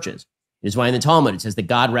happens in churches. It is why in the Talmud it says that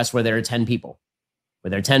God rests where there are 10 people,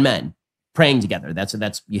 where there are 10 men praying together.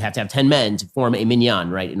 That's you have to have 10 men to form a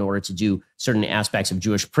minyan, right, in order to do certain aspects of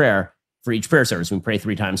Jewish prayer. For each prayer service, we pray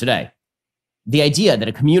 3 times a day. The idea that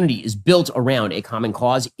a community is built around a common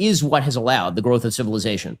cause is what has allowed the growth of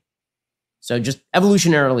civilization. So just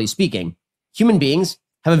evolutionarily speaking, human beings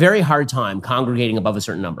have a very hard time congregating above a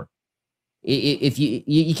certain number. If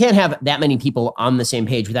you can't have that many people on the same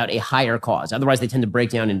page without a higher cause. Otherwise, they tend to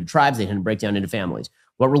break down into tribes. They tend to break down into families.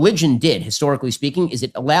 What religion did, historically speaking, is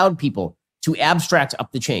it allowed people to abstract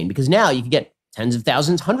up the chain, because now you can get tens of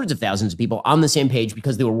thousands, hundreds of thousands of people on the same page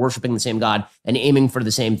because they were worshiping the same God and aiming for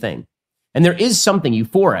the same thing. And there is something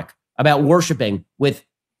euphoric about worshiping with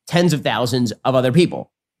tens of thousands of other people.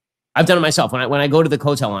 I've done it myself. When I go to the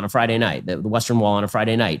Kotel on a Friday night, the Western Wall on a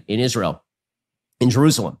Friday night in Israel, in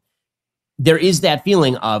Jerusalem, there is that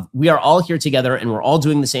feeling of we are all here together and we're all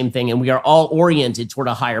doing the same thing and we are all oriented toward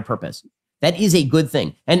a higher purpose. That is a good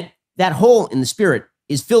thing. And that hole in the spirit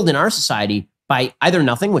is filled in our society by either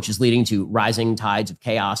nothing, which is leading to rising tides of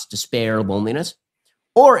chaos, despair, loneliness,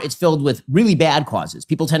 or it's filled with really bad causes.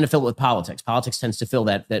 People tend to fill it with politics. Politics tends to fill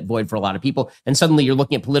that void for a lot of people. And suddenly you're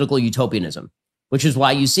looking at political utopianism, which is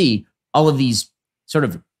why you see all of these sort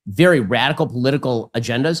of very radical political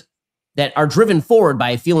agendas that are driven forward by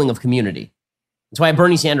a feeling of community. That's why a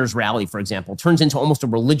Bernie Sanders rally, for example, turns into almost a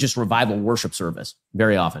religious revival worship service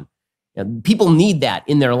very often. People need that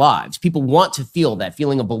in their lives. People want to feel that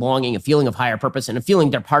feeling of belonging, a feeling of higher purpose, and a feeling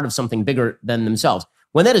they're part of something bigger than themselves.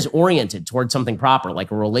 when that is oriented towards something proper,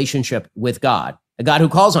 like a relationship with God, a God who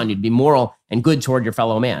calls on you to be moral and good toward your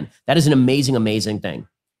fellow man, that is an amazing, amazing thing.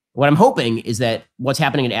 What I'm hoping is that what's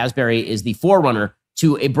happening in Asbury is the forerunner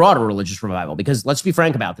to a broader religious revival, because let's be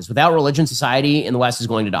frank about this. Without religion, society in the West is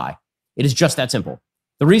going to die. It is just that simple.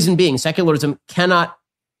 The reason being, secularism cannot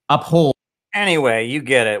uphold. Anyway, you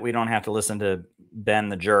get it. We don't have to listen to Ben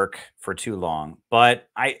the jerk for too long, but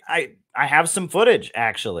I have some footage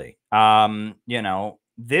actually. You know,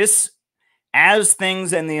 this, as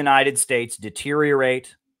things in the United States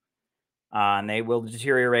deteriorate, and they will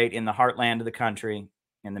deteriorate in the heartland of the country,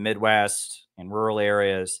 in the Midwest, in rural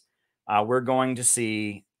areas, we're going to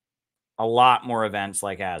see a lot more events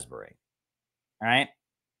like Asbury, right?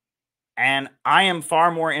 And I am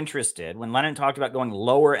far more interested when Lenin talked about going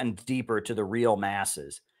lower and deeper to the real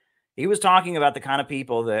masses. He was talking about the kind of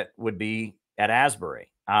people that would be at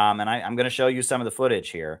Asbury. And I'm going to show you some of the footage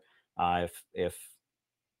here. If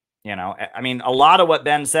you know, I mean, a lot of what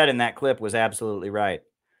Ben said in that clip was absolutely right.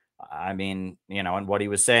 I mean, you know, and what he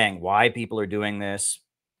was saying, why people are doing this.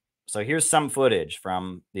 So here's some footage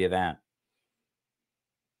from the event.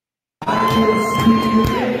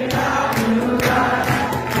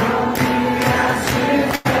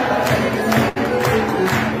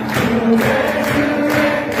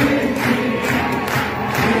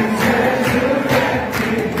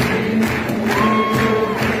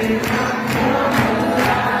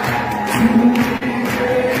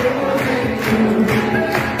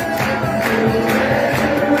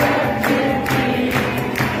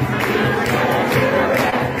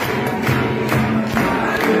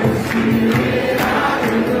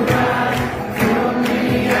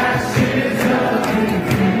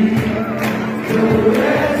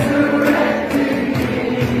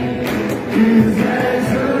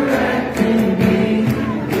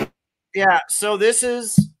 Yeah, so this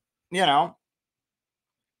is, you know,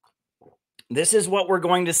 this is what we're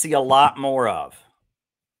going to see a lot more of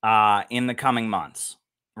in the coming months,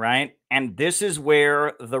 right? And this is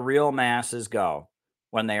where the real masses go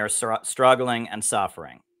when they are struggling and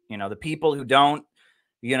suffering. You know, the people who don't,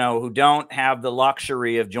 you know, who don't have the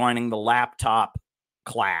luxury of joining the laptop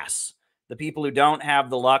class, the people who don't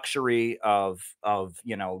have the luxury of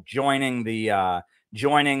you know, joining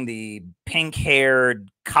the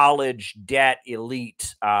pink-haired college debt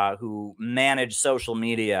elite who manage social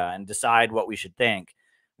media and decide what we should think.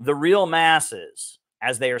 The real masses,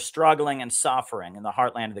 as they are struggling and suffering in the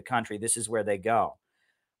heartland of the country, this is where they go.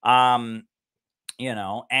 You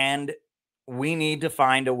know, and we need to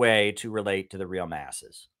find a way to relate to the real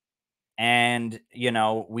masses. And, you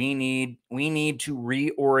know, we need to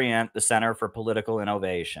reorient the Center for Political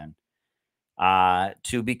Innovation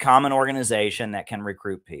to become an organization that can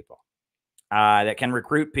recruit people,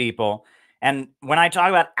 And when I talk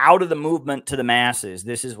about out of the movement to the masses,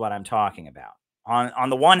 this is what I'm talking about. On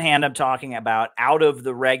the one hand, I'm talking about out of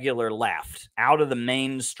the regular left, out of the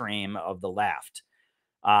mainstream of the left.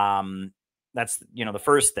 That's, you know, the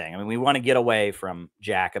first thing. I mean, we want to get away from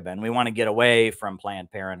Jacobin. We want to get away from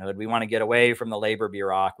Planned Parenthood. We want to get away from the labor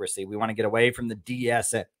bureaucracy. We want to get away from the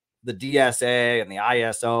DSA and the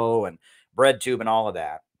ISO and BreadTube and all of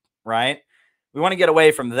that, right? We want to get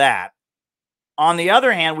away from that. On the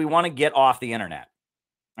other hand, we want to get off the internet,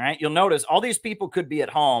 right? You'll notice all these people could be at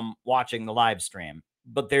home watching the live stream,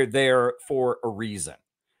 but they're there for a reason,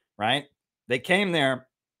 right? They came there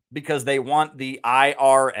because they want the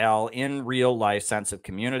IRL, in real life, sense of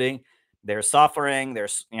community. They're suffering.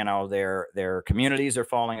 You know, their communities are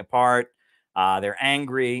falling apart. They're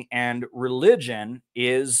angry, and religion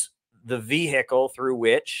is the vehicle through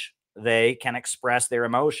which they can express their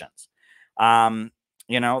emotions.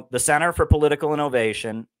 You know, the Center for Political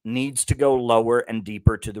Innovation needs to go lower and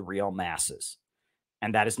deeper to the real masses.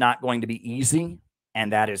 And that is not going to be easy.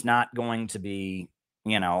 And that is not going to be,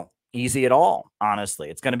 you know, easy at all. Honestly,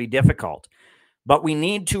 it's going to be difficult. But we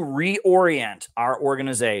need to reorient our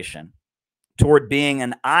organization toward being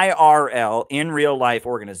an IRL, in real life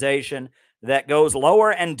organization that goes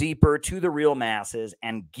lower and deeper to the real masses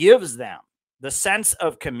and gives them the sense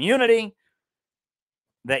of community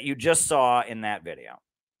that you just saw in that video.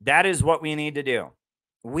 That is what we need to do.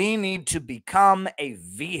 We need to become a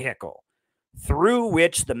vehicle through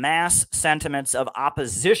which the mass sentiments of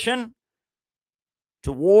opposition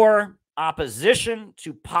to war, opposition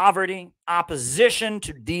to poverty, opposition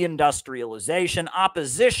to deindustrialization,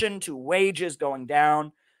 opposition to wages going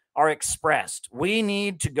down are expressed. We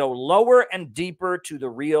need to go lower and deeper to the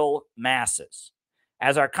real masses.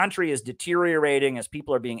 As our country is deteriorating, as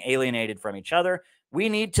people are being alienated from each other, we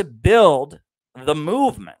need to build the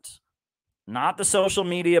movement, not the social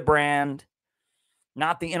media brand,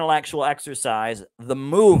 not the intellectual exercise, the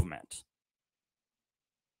movement.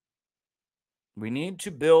 We need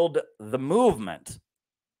to build the movement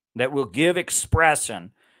that will give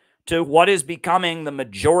expression to what is becoming the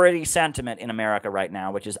majority sentiment in America right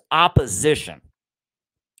now, which is opposition.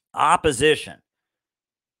 Opposition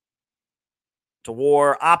to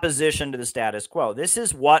war, opposition to the status quo. This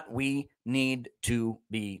is what we need to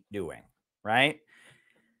be doing, right?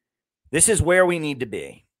 This is where we need to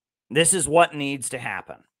be. This is what needs to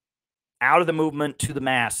happen. Out of the movement to the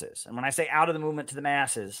masses. And when I say out of the movement to the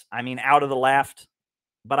masses, I mean out of the left,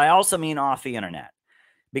 but I also mean off the internet,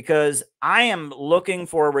 because I am looking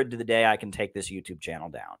forward to the day I can take this YouTube channel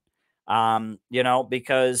down. You know,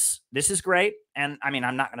 because this is great. And I mean,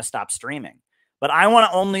 I'm not going to stop streaming, but I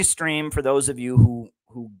want to only stream for those of you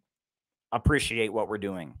who appreciate what we're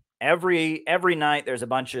doing. Every night there's a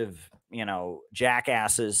bunch of, you know,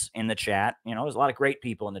 jackasses in the chat. You know, there's a lot of great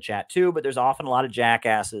people in the chat too, but there's often a lot of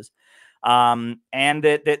jackasses. And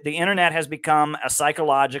that the internet has become a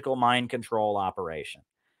psychological mind control operation.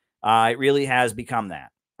 It really has become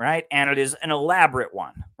that, right? And it is an elaborate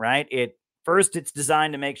one, right? First, it's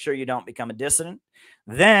designed to make sure you don't become a dissident.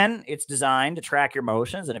 Then it's designed to track your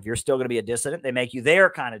motions. And if you're still going to be a dissident, they make you their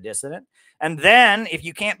kind of dissident. And then if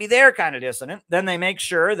you can't be their kind of dissident, then they make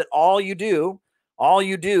sure that all you do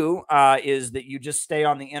is that you just stay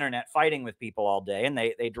on the internet fighting with people all day, and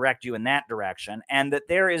they direct you in that direction. And that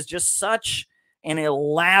there is just such an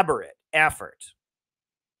elaborate effort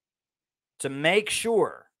to make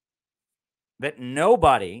sure that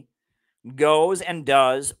nobody goes and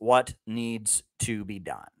does what needs to be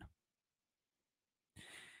done.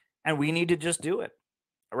 And we need to just do it,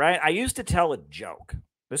 right? I used to tell a joke.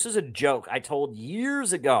 This is a joke I told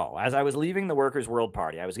years ago as I was leaving the Workers' World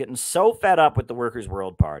Party. I was getting so fed up with the Workers'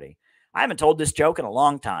 World Party. I haven't told this joke in a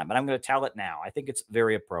long time, but I'm going to tell it now. I think it's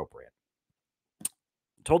very appropriate.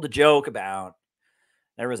 I told the joke about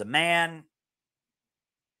there was a man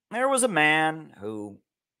who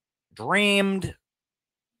dreamed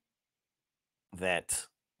that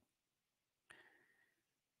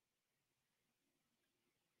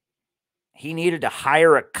he needed to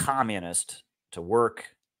hire a communist to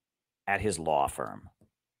work at his law firm.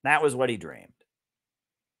 That was what he dreamed.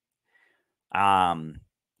 And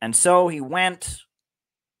so he went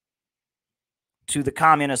to the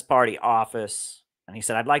Communist Party office and he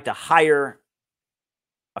said, I'd like to hire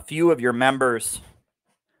a few of your members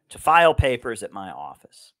to file papers at my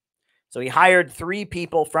office. So he hired 3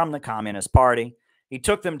 people from the Communist Party. He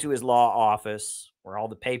took them to his law office where all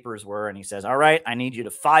the papers were, and he says, all right, I need you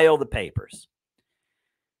to file the papers.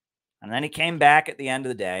 And then he came back at the end of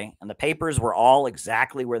the day, and the papers were all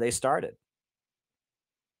exactly where they started.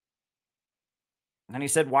 And he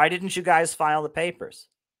said, why didn't you guys file the papers?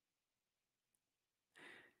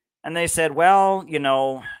 And they said, well, you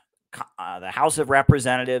know, the House of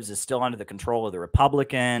Representatives is still under the control of the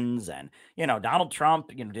Republicans. And, you know, Donald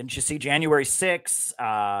Trump, you know, didn't you see January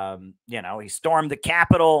 6th? You know, he stormed the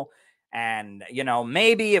Capitol. And, you know,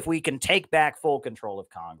 maybe if we can take back full control of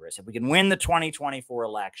Congress, if we can win the 2024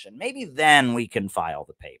 election, maybe then we can file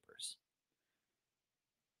the papers.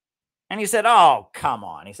 And he said, oh, come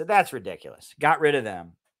on. He said, that's ridiculous. Got rid of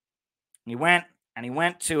them. And he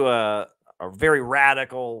went to a very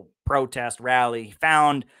radical protest rally. He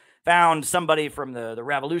found somebody from the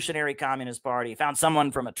Revolutionary Communist Party, found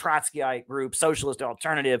someone from a Trotskyite group, Socialist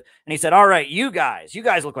Alternative, and he said, all right, you guys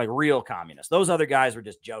look like real communists. Those other guys were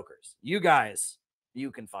just jokers. You guys,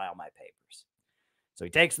 you can file my papers. So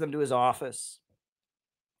he takes them to his office,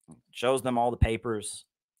 shows them all the papers.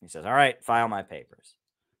 He says, all right, file my papers.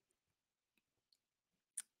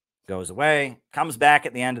 Goes away, comes back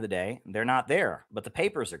at the end of the day. They're not there, but the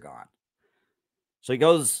papers are gone. So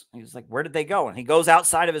he's like, where did they go? And he goes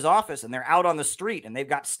outside of his office and they're out on the street and they've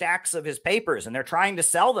got stacks of his papers and they're trying to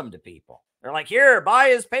sell them to people. They're like, here, buy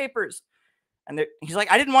his papers. And he's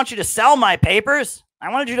like, I didn't want you to sell my papers.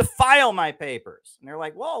 I wanted you to file my papers. And they're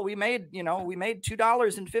like, well, we made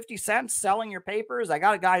 $2.50 selling your papers. I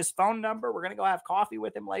got a guy's phone number. We're going to go have coffee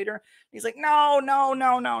with him later. He's like, no.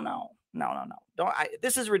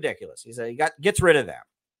 This is ridiculous. He said he gets rid of them.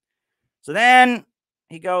 So then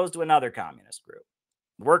he goes to another communist group.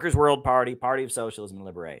 Workers' World Party, Party of Socialism and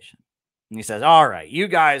Liberation. And he says, all right, you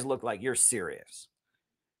guys look like you're serious.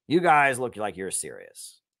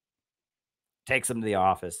 Takes them to the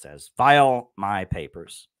office, says, file my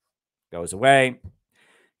papers. Goes away.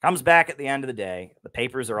 Comes back at the end of the day. The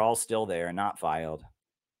papers are all still there, not filed.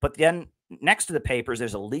 But then next to the papers,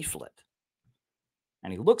 there's a leaflet.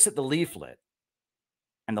 And he looks at the leaflet.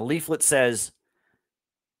 And the leaflet says,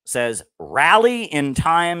 rally in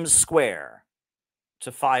Times Square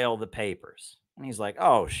to file the papers. And he's like,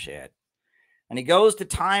 oh, shit. And he goes to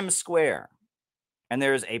Times Square, and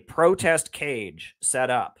there's a protest cage set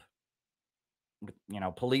up. You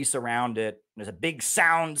know, police around it. There's a big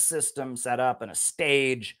sound system set up and a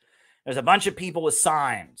stage. There's a bunch of people with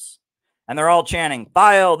signs, and they're all chanting,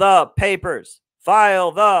 file the papers,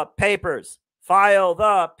 file the papers, file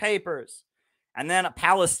the papers. And then a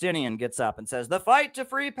Palestinian gets up and says, the fight to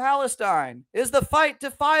free Palestine is the fight to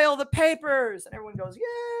file the papers. And everyone goes, yay.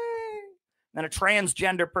 Then a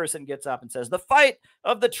transgender person gets up and says, the fight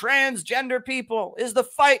of the transgender people is the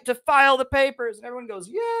fight to file the papers. And everyone goes,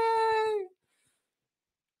 yay.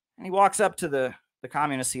 And he walks up to the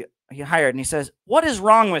communists he hired and he says, what is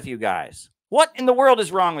wrong with you guys? What in the world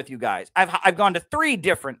is wrong with you guys? I've gone to 3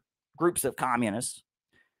 different groups of communists.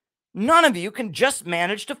 None of you can just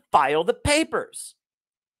manage to file the papers.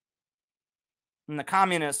 And the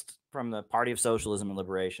communist from the Party of Socialism and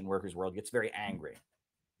Liberation, Workers' World, gets very angry.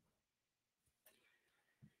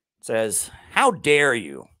 Says, how dare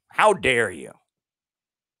you? How dare you?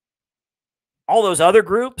 All those other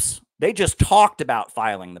groups, they just talked about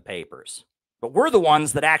filing the papers. But we're the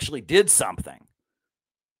ones that actually did something.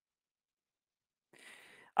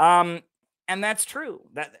 And that's true.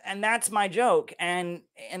 And that's my joke. And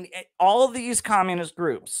all of these communist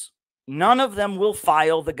groups, none of them will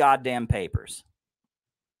file the goddamn papers.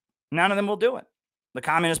 None of them will do it. The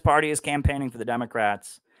Communist Party is campaigning for the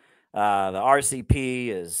Democrats. The RCP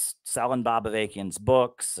is selling Bob Avakian's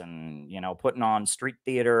books and, you know, putting on street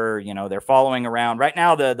theater. You know, they're following around. Right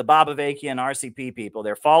now, the Bob Avakian RCP people,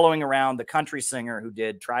 they're following around the country singer who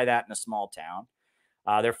did Try That in a Small Town.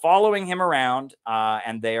 They're following him around,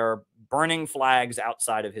 and they are burning flags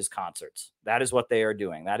outside of his concerts. That is what they are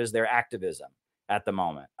doing. That is their activism at the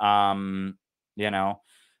moment.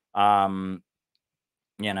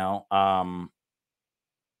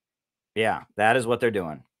 Yeah, that is what they're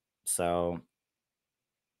doing. So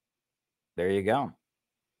there you go.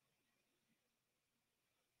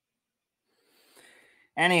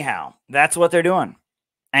 Anyhow, that's what they're doing.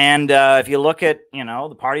 And if you look at, you know,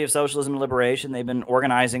 the Party of Socialism and Liberation, they've been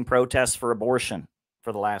organizing protests for abortion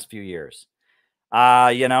for the last few years.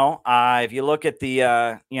 If you look at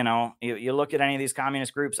the, you look at any of these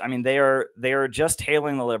communist groups, I mean, they are just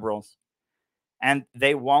hailing the liberals, and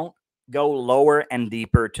they won't go lower and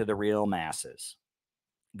deeper to the real masses.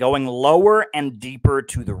 Going lower and deeper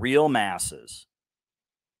to the real masses.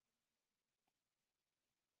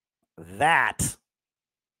 That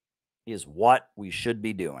is what we should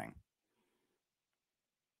be doing.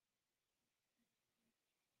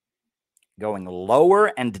 Going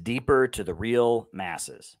lower and deeper to the real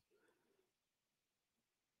masses.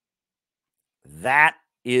 That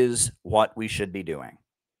is what we should be doing.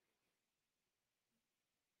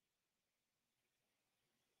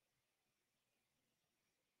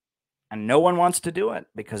 And no one wants to do it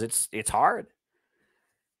because it's hard.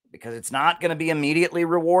 Because it's not going to be immediately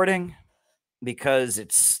rewarding. Because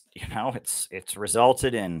it's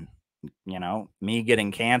resulted in, me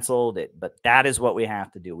getting canceled. But that is what we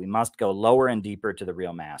have to do. We must go lower and deeper to the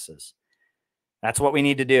real masses. That's what we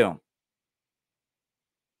need to do.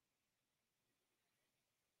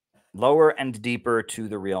 Lower and deeper to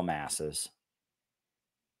the real masses.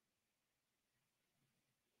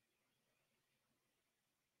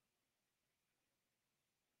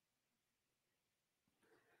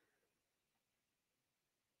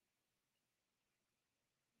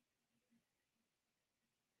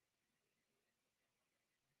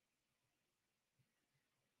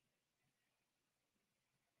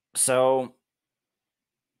 So,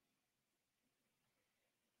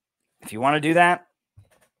 if you want to do that,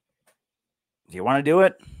 if you want to do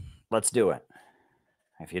it, let's do it.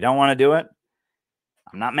 If you don't want to do it,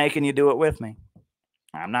 I'm not making you do it with me.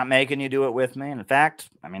 I'm not making you do it with me. And in fact,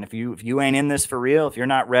 I mean, if you ain't in this for real, if you're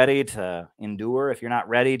not ready to endure, if you're not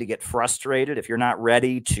ready to get frustrated, if you're not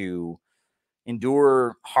ready to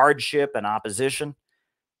endure hardship and opposition,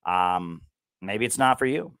 maybe it's not for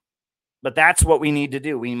you. But that's what we need to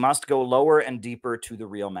do. We must go lower and deeper to the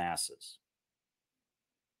real masses.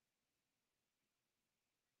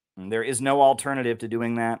 And there is no alternative to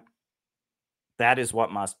doing that. That is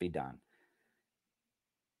what must be done.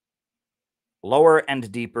 Lower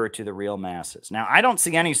and deeper to the real masses. Now, I don't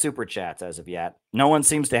see any super chats as of yet. No one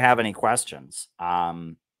seems to have any questions.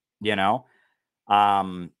 I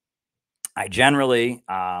generally,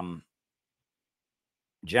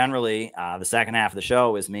 the second half of the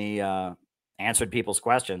show is me answered people's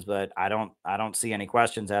questions, but I don't see any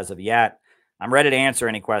questions as of yet. I'm ready to answer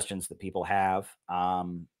any questions that people have.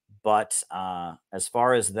 But as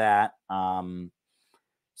far as that's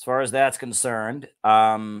concerned,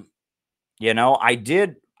 I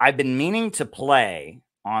I've been meaning to play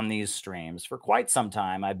on these streams for quite some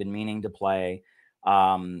time. I've been meaning to play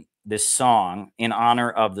this song in honor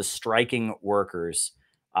of the striking workers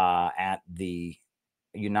at the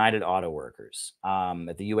United Auto Workers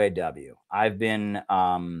at the UAW. I've been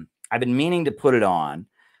meaning to put it on.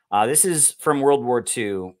 This is from World War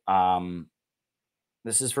II.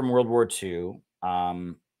 This is from World War II,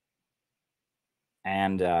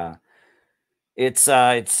 and it's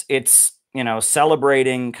you know,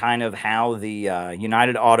 celebrating kind of how the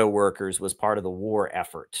United Auto Workers was part of the war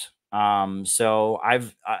effort. So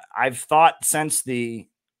I've thought, since the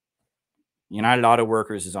United Auto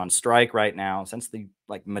Workers is on strike right now, since the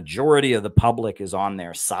majority of the public is on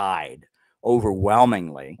their side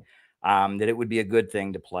overwhelmingly, that it would be a good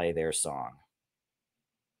thing to play their song.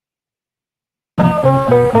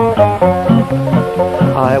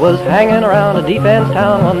 I was hanging around a defense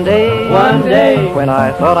town one day, when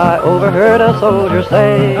I thought I overheard a soldier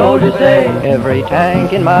say, every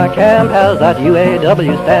tank in my camp has that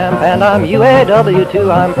UAW stamp, and I'm UAW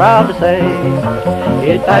too, I'm proud to say.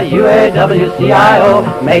 It's that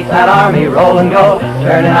UAW-CIO makes that army roll and go,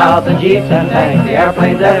 turning out the jeeps and tanks, the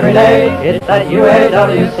airplanes every day. It's that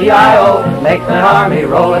UAW-CIO makes that army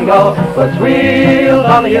roll and go, puts wheels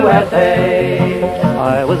on the USA.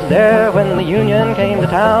 I was there when the Union came to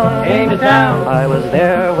town. I was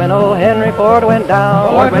there when old Henry Ford went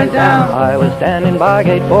down. I was standing by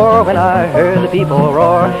gate 4 when I heard the people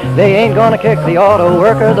roar, they ain't gonna kick the auto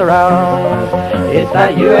workers around. It's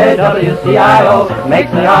that UAW-CIO makes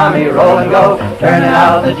the army roll and go, turning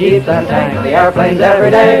out the jeeps and tanks, the airplanes every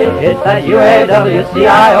day. It's that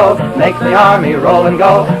UAW-CIO makes the army roll and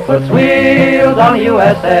go, puts wheels on the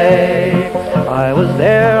USA. I was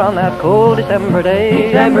there on that cold December day,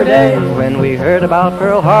 when we heard about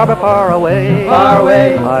Pearl Harbor far away.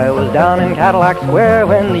 I was down in Cadillac Square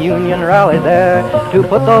when the Union rallied there to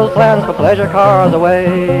put those plans for pleasure cars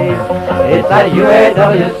away. It's that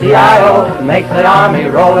UAW-CIO makes the army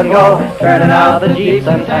roll and go, turning out the jeeps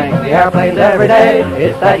and tanks, the airplanes every day.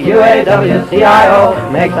 It's that UAW-CIO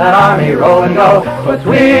makes that army roll and go, puts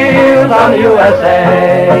wheels on the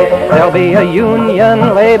USA. There'll be a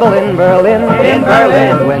Union label in Berlin,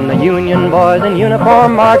 when the Union boys in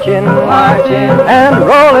uniform march in, and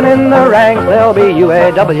rolling in the ranks there'll be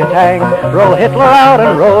UAW tanks. Roll Hitler out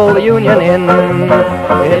and roll the Union in.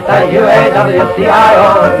 It's that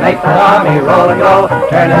UAW-CIO makes that army roll and go,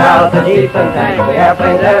 turning out the jeeps and tanks, the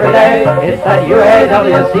airplanes every day. It's that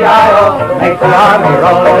UAW-CIO makes the army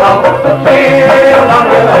roll and go, the field on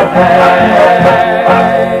USA.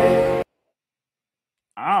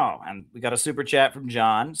 Oh, and we got a super chat from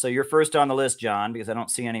John. So you're first on the list, John, because I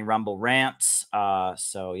don't see any Rumble rants.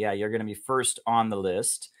 So yeah, you're going to be first on the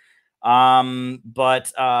list. You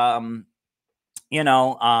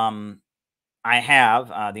know, I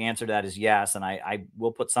have, the answer to that is yes. And I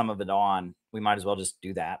will put some of it on. We might as well just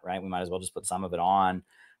do that, right? We might as well just put some of it on,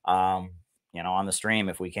 you know, on the stream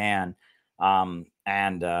if we can,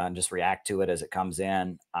 and just react to it as it comes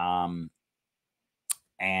in.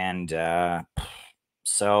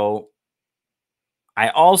 So I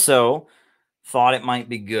also thought it might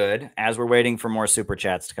be good, as we're waiting for more super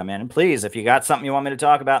chats to come in. And please, if you got something you want me to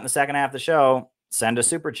talk about in the second half of the show, send a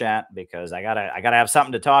super chat, because I gotta have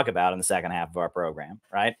something to talk about in the second half of our program,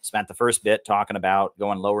 right? Spent the first bit talking about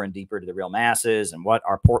going lower and deeper to the real masses and what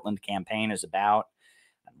our Portland campaign is about,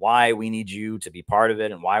 and why we need you to be part of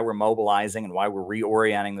it, and why we're mobilizing, and why we're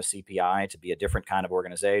reorienting the CPI to be a different kind of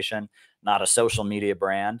organization, not a social media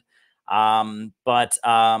brand.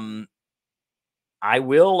 I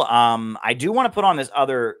will, I do want to put on this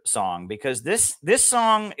other song, because this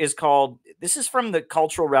song is called, this is from the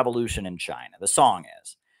Cultural Revolution in China. The song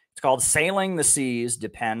is, it's called Sailing the Seas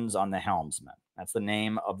Depends on the Helmsman. That's the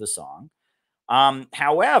name of the song.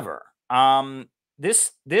 However,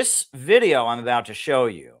 this video I'm about to show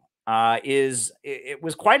you, it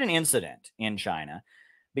was quite an incident in China,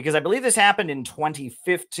 because I believe this happened in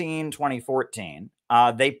 2015, 2014.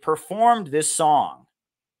 They performed this song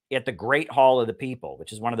at the Great Hall of the People,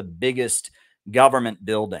 which is one of the biggest government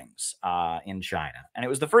buildings in China. And it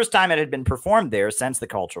was the first time it had been performed there since the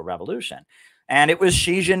Cultural Revolution. And it was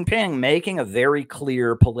Xi Jinping making a very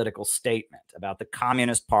clear political statement about the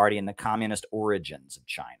Communist Party and the communist origins of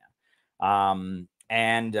China.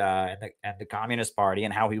 And the Communist Party,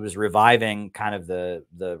 and how he was reviving kind of the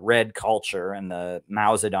red culture and the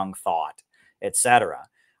Mao Zedong thought, etc.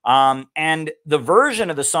 And the version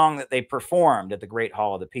of the song that they performed at the Great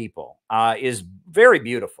Hall of the People is very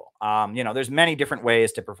beautiful. You know, there's many different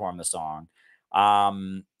ways to perform the song,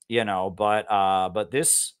 you know, but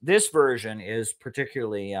this version is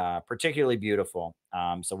particularly beautiful.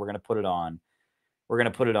 So we're going to put it on we're going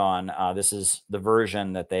to put it on. This is the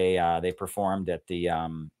version that they performed at the,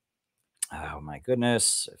 oh my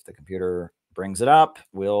goodness, if the computer brings it up,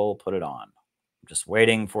 we'll put it on. I'm just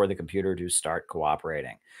waiting for the computer to start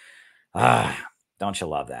cooperating. Don't you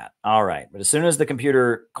love that? All right. But as soon as the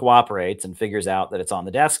computer cooperates and figures out that it's on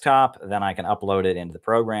the desktop, then I can upload it into the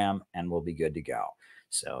program and we'll be good to go.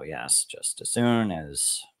 So yes, just as soon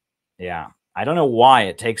as, yeah, I don't know why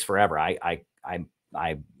it takes forever.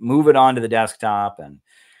 I move it onto the desktop and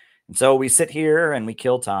so we sit here and we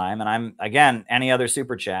kill time. And I'm, again, any other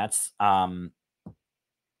super chats? Oh,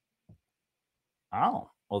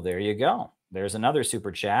 well, there you go. There's another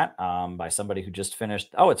super chat by somebody who just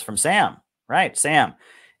finished. Oh, it's from Sam. Right, Sam.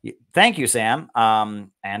 Thank you, Sam.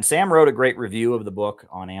 And Sam wrote a great review of the book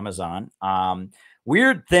on Amazon.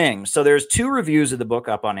 Weird thing. So there's 2 reviews of the book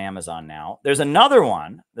up on Amazon now. There's another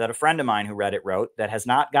one that a friend of mine who read it wrote that has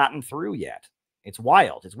not gotten through yet. It's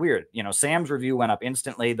wild. It's weird. You know, Sam's review went up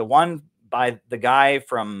instantly. The one by the guy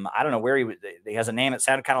from, I don't know where he was. He has a name. It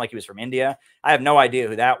sounded kind of like he was from India. I have no idea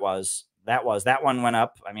who that was. That one went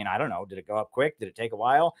up. I mean, I don't know. Did it go up quick? Did it take a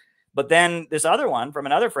while? But then this other one from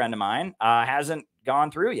another friend of mine hasn't gone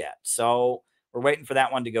through yet. So we're waiting for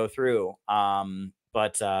that one to go through.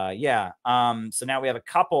 Yeah. So now we have a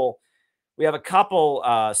couple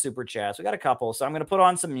super chats. We got a couple. So I'm going to put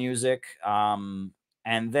on some music.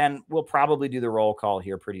 And then we'll probably do the roll call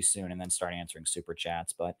here pretty soon and then start answering super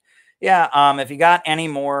chats. But yeah, if you got any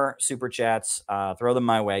more super chats, throw them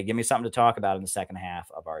my way. Give me something to talk about in the second half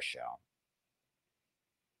of our show.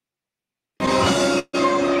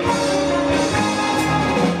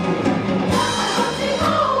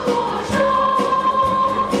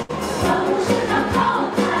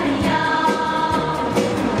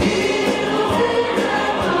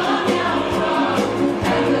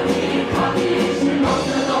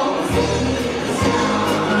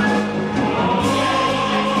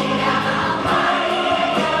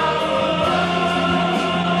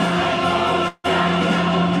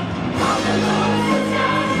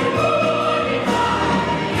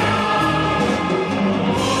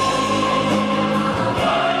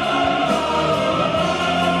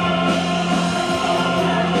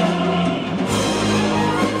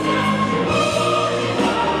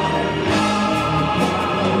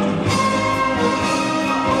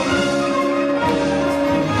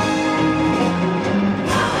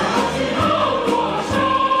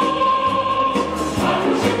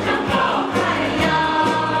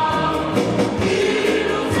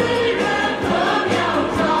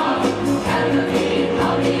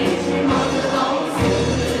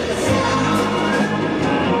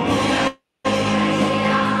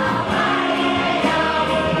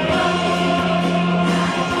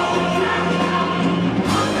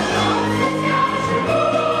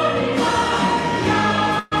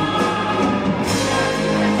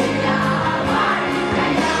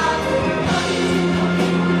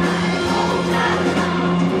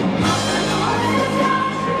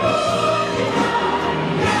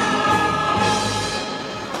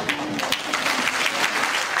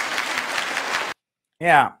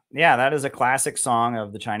 Yeah, that is a classic song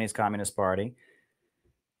of the Chinese Communist Party.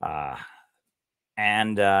 Yeah,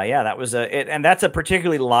 that was and that's a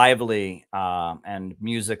particularly lively and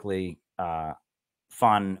musically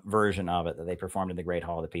fun version of it that they performed in the Great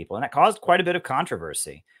Hall of the People, and it caused quite a bit of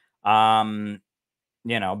controversy. You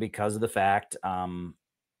know, because of the fact, right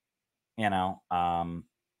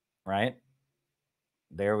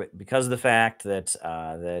there, because of the fact that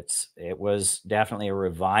that it was definitely a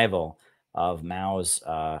revival of Mao's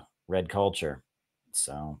red culture.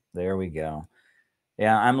 So there we go.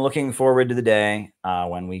 Yeah, I'm looking forward to the day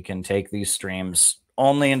when we can take these streams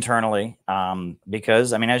only internally,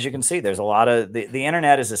 because, I mean, as you can see, there's a lot of the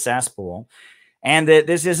internet is a cesspool, and that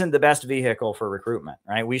this isn't the best vehicle for recruitment,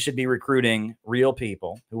 right? We should be recruiting real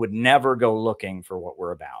people who would never go looking for what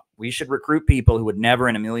we're about. We should recruit people who would never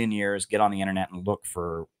in a million years get on the internet and look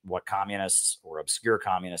for what communists or obscure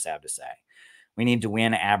communists have to say. We need to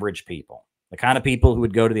win average people. The kind of people who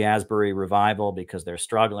would go to the Asbury revival because they're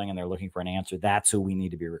struggling and they're looking for an answer. That's who we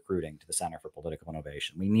need to be recruiting to the Center for Political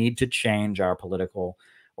Innovation. We need to change our political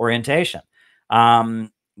orientation,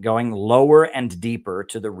 going lower and deeper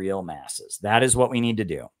to the real masses. That is what we need to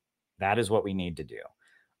do. That is what we need to do.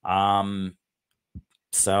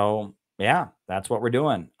 So yeah, that's what we're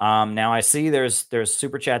doing. Now I see there's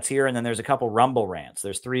super chats here, and then there's a couple Rumble rants.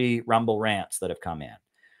 There's 3 Rumble rants that have come in.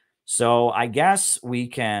 So I guess we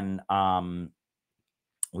can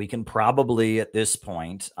probably at this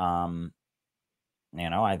point, I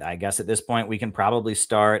guess at this point we can probably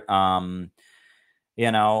start, we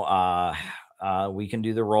can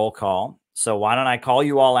do the roll call. So why don't I call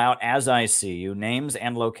you all out as I see you? Names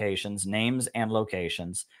and locations, names and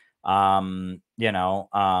locations. Names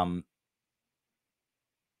and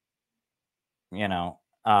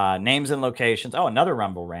locations. Oh, another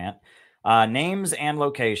Rumble rant. Names and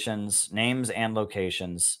locations, names and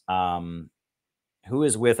locations. Who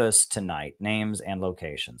is with us tonight? Names and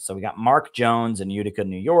locations. So we got Mark Jones in Utica,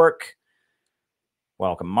 New York.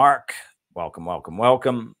 Welcome, Mark. Welcome, welcome,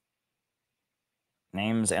 welcome.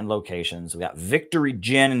 Names and locations. We got Victory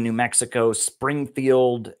Gin in New Mexico,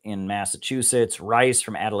 Springfield in Massachusetts, Rice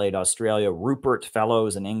from Adelaide, Australia, Rupert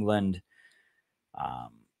Fellows in England,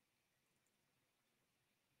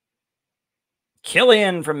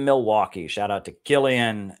 Killian from Milwaukee. Shout out to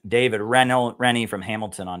Killian. David Rennie from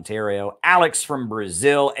Hamilton, Ontario, Alex from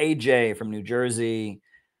Brazil, AJ from New Jersey,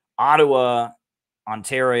 Ottawa,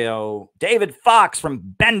 Ontario, David Fox from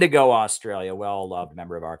Bendigo, Australia, well-loved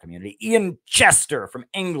member of our community, Ian Chester from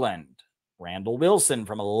England, Randall Wilson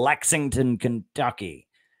from Lexington, Kentucky,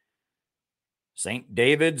 St.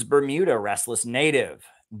 David's, Bermuda, Restless Native,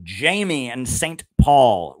 Jamie and St.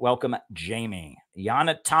 Paul, welcome, Jamie,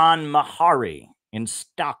 Jonathan Mahari in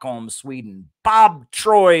Stockholm, Sweden, Bob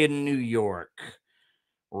Troy in New York,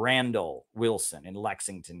 Randall Wilson in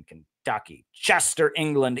Lexington, Kentucky, Chester,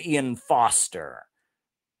 England, Ian Foster.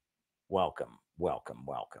 Welcome, welcome,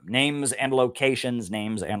 welcome. Names and locations,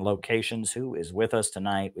 names and locations. Who is with us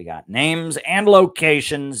tonight? We got names and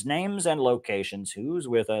locations, names and locations. Who's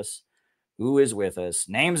with us? Who is with us?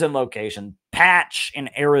 Names and location. Patch in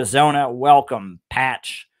Arizona. Welcome,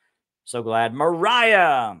 Patch. So glad.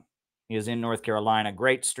 Mariah is in North Carolina.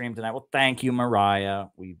 Great stream tonight. Well, thank you, Mariah.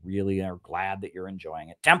 We really are glad that you're enjoying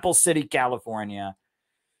it. Temple City, California.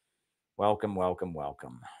 Welcome, welcome,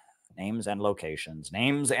 welcome. Names and locations.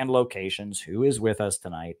 Names and locations. Who is with us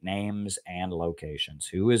tonight? Names and locations.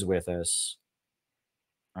 Who is with us?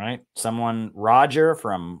 All right. Someone, Roger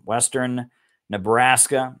from Western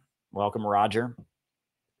Nebraska. Welcome, Roger.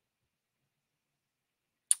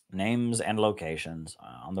 Names and locations.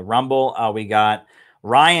 On the Rumble, we got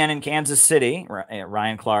Ryan in Kansas City.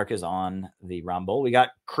 Ryan Clark is on the Rumble. We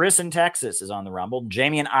got Chris in Texas is on the Rumble.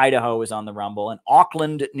 Jamie in Idaho is on the Rumble. And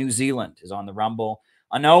Auckland, New Zealand is on the Rumble.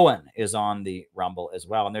 Anoan is on the Rumble as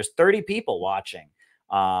well. And there's 30 people watching.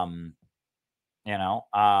 There's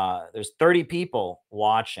 30 people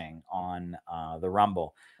watching on the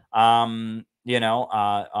Rumble. Right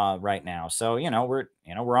now. So,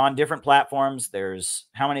 we're on different platforms. There's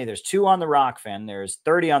how many? There's 2 on the Rockfin. There's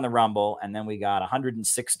 30 on the Rumble. And then we got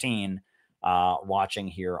 116 watching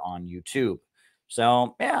here on YouTube.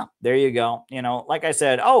 So, yeah, there you go. Like I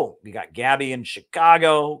said, we got Gabby in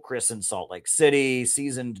Chicago, Chris in Salt Lake City,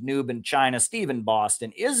 Seasoned Noob in China, Steve in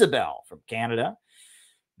Boston, Isabel from Canada,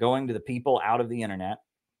 going to the people out of the internet.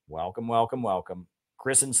 Welcome, welcome, welcome.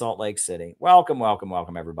 Chris in Salt Lake City. Welcome, welcome,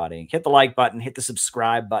 welcome, everybody. Hit the like button, hit the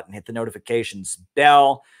subscribe button, hit the notifications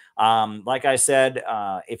bell. Like I said,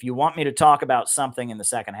 if you want me to talk about something in the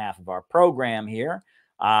second half of our program here,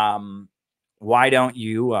 why don't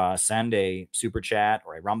you send a super chat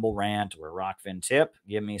or a Rumble rant or a Rockfin tip?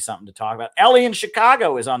 Give me something to talk about. Ellie in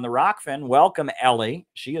Chicago is on the Rockfin. Welcome, Ellie.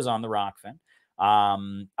 She is on the Rockfin.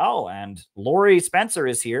 And Lori Spencer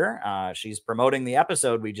is here. She's promoting the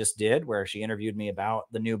episode we just did where she interviewed me about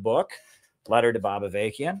the new book, Letter to Bob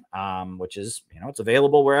Avakian, which is, it's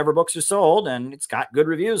available wherever books are sold, and it's got good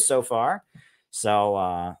reviews so far.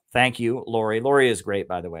 So thank you, Lori. Lori is great,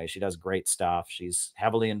 by the way. She does great stuff. She's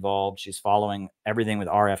heavily involved. She's following everything with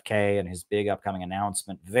RFK and his big upcoming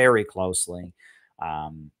announcement very closely.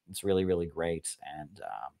 It's really, really great. And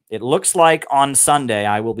it looks like on Sunday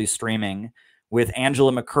I will be streaming with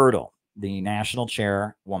Angela McCurdle, the national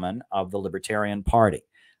chairwoman of the Libertarian Party.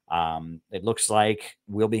 It looks like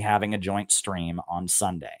we'll be having a joint stream on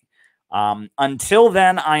Sunday. Until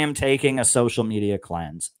then, I am taking a social media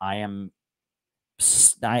cleanse. The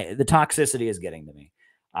toxicity is getting to me.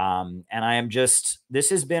 And I am this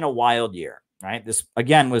has been a wild year, right? This,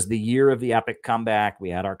 again, was the year of the epic comeback.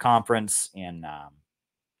 We had our conference in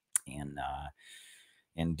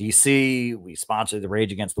DC. We sponsored the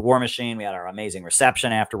Rage Against the War Machine. We had our amazing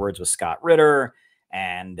reception afterwards with Scott Ritter.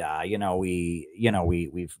 And,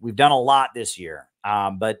 we've done a lot this year.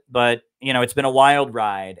 But it's been a wild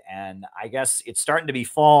ride, and I guess it's starting to be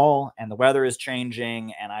fall and the weather is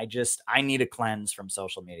changing. And I need a cleanse from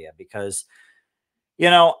social media because,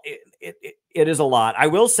 it is a lot. I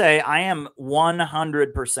will say I am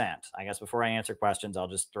 100%. I guess before I answer questions, I'll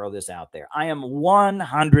just throw this out there. I am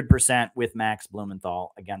 100% with Max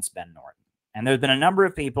Blumenthal against Ben Norton. And there's been a number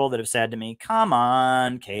of people that have said to me, come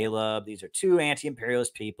on, Caleb, these are 2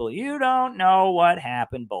 anti-imperialist people. You don't know what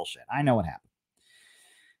happened. Bullshit. I know what happened.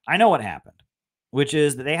 I know what happened, which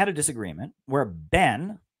is that they had a disagreement where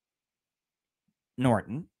Ben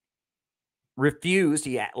Norton refused,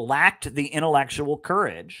 he lacked the intellectual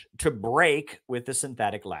courage to break with the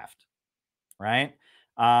synthetic left, right?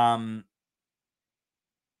 You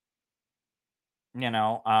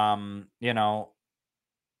know,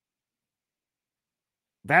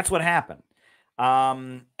 that's what happened.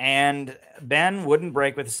 And Ben wouldn't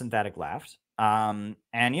break with the synthetic left. And,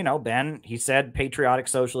 Ben, he said patriotic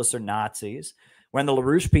socialists are Nazis. When the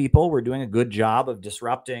LaRouche people were doing a good job of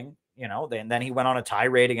disrupting, then he went on a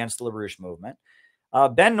tirade against the LaRouche movement.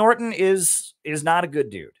 Ben Norton is not a good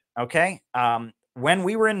dude, okay? When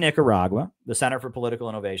we were in Nicaragua, the Center for Political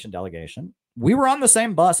Innovation delegation, we were on the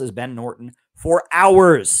same bus as Ben Norton for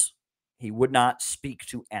hours. He would not speak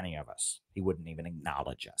to any of us. He wouldn't even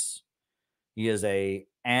acknowledge us.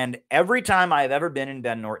 And every time I've ever been in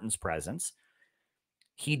Ben Norton's presence,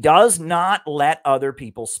 he does not let other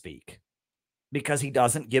people speak because he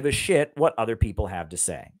doesn't give a shit what other people have to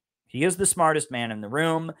say. He is the smartest man in the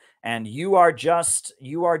room, and you are just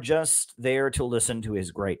there to listen to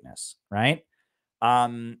his greatness, right?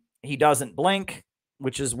 He doesn't blink,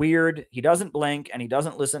 which is weird. He doesn't blink, and he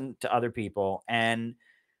doesn't listen to other people. And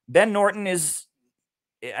Ben Norton is,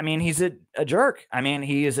 he's a jerk.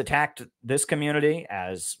 He has attacked this community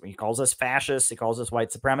as he calls us fascists. He calls us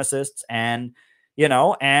white supremacists. And,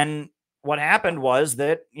 and what happened was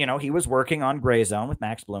that, he was working on Gray Zone with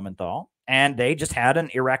Max Blumenthal, and they just had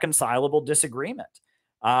an irreconcilable disagreement.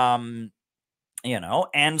 And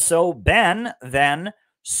so Ben then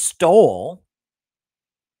stole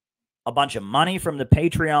a bunch of money from the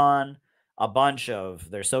Patreon, a bunch of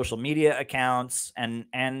their social media accounts, and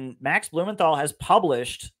Max Blumenthal has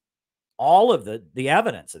published all of the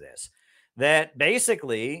evidence of this, that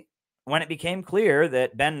basically when it became clear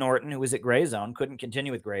that Ben Norton, who was at Gray Zone, couldn't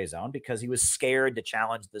continue with Gray Zone because he was scared to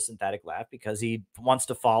challenge the synthetic left because he wants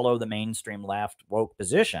to follow the mainstream left woke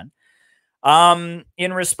position. In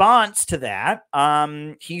response to that,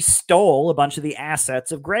 he stole a bunch of the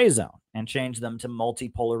assets of Gray Zone and changed them to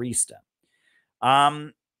Multipolarista.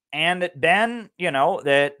 And Ben,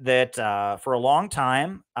 that for a long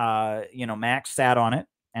time, Max sat on it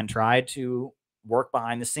and tried to work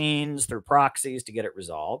behind the scenes through proxies to get it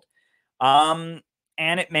resolved. And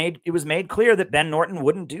it was made clear that Ben Norton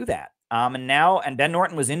wouldn't do that. And Ben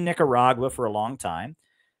Norton was in Nicaragua for a long time.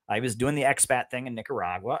 He was doing the expat thing in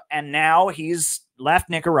Nicaragua, and now he's left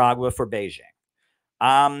Nicaragua for Beijing.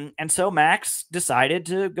 And so Max decided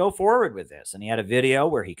to go forward with this, and he had a video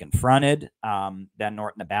where he confronted Ben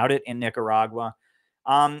Norton about it in Nicaragua.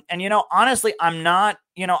 And, honestly,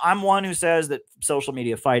 I'm one who says that social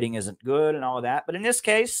media fighting isn't good and all of that. But in this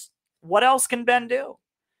case, what else can Ben do?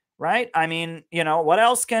 Right? What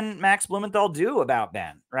else can Max Blumenthal do about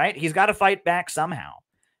Ben? Right? He's got to fight back somehow.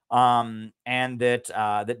 And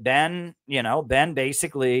that Ben, Ben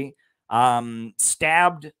basically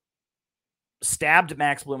stabbed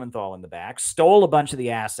Max Blumenthal in the back, stole a bunch of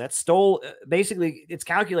the assets, basically it's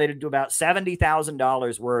calculated to about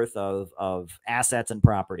 $70,000 worth of assets and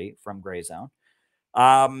property from Gray Zone.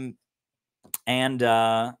 And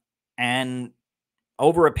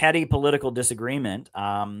over a petty political disagreement,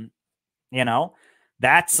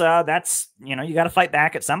 that's you got to fight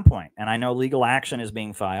back at some point. And I know legal action is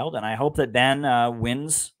being filed, and I hope that Ben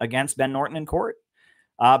wins against Ben Norton in court.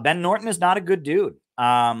 Ben Norton is not a good dude.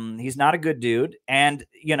 He's not a good dude. And,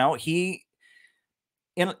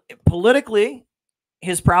 politically,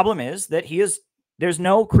 his problem is that there's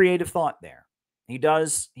no creative thought there.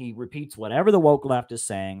 He repeats whatever the woke left is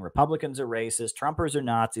saying. Republicans are racist, Trumpers are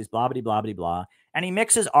Nazis, blah, blah, blah, blah, blah. And he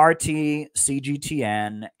mixes RT,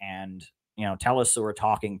 CGTN, and, Telesur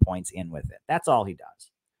talking points in with it. That's all he does.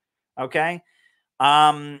 Okay.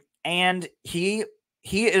 And he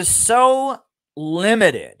is so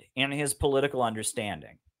limited in his political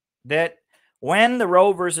understanding that when the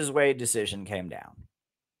Roe versus Wade decision came down,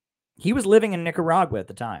 he was living in Nicaragua at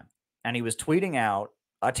the time, and he was tweeting out,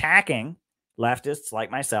 attacking leftists like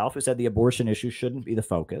myself who said the abortion issue shouldn't be the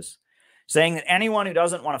focus, saying that anyone who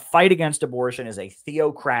doesn't want to fight against abortion is a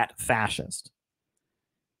theocrat fascist.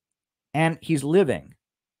 And he's living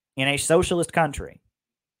in a socialist country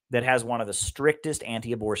that has one of the strictest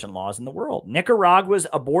anti-abortion laws in the world. Nicaragua's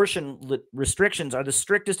abortion restrictions are the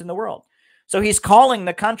strictest in the world. So he's calling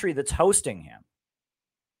the country that's hosting him,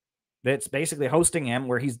 that's basically hosting him,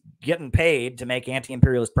 where he's getting paid to make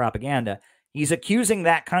anti-imperialist propaganda. He's accusing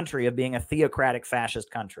that country of being a theocratic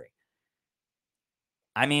fascist country.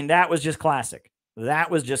 That was just classic.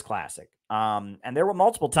 And there were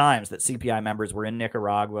multiple times that CPI members were in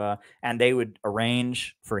Nicaragua, and they would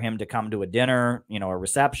arrange for him to come to a dinner, a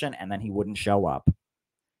reception, and then he wouldn't show up.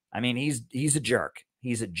 I mean, he's a jerk.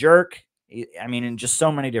 He's a jerk. I mean, in just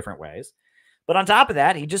so many different ways. But on top of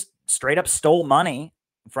that, he just straight up stole money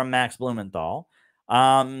from Max Blumenthal.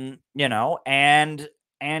 You know, and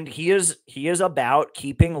he is about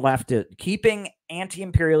keeping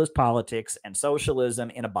anti-imperialist politics and socialism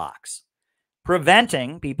in a box,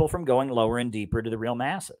 preventing people from going lower and deeper to the real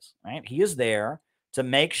masses, right? He is there to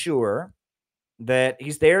make sure that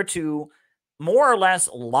he's there to more or less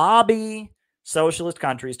lobby socialist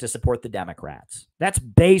countries to support the Democrats. That's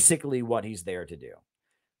basically what he's there to do,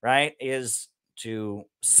 right? Is to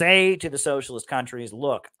say to the socialist countries,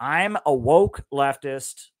 look, I'm a woke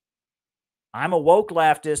leftist. I'm a woke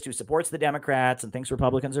leftist who supports the Democrats and thinks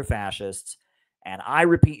Republicans are fascists. And I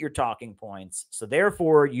repeat your talking points. So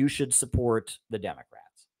therefore, you should support the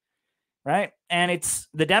Democrats, right? And it's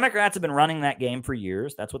the Democrats have been running that game for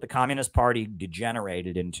years. That's what the Communist Party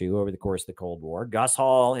degenerated into over the course of the Cold War. Gus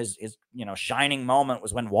Hall, his shining moment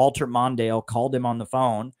was when Walter Mondale called him on the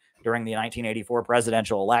phone during the 1984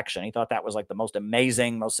 presidential election. He thought that was like the most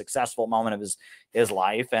amazing, most successful moment of his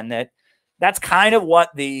life, and that's kind of what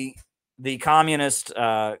the communist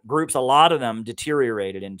groups, a lot of them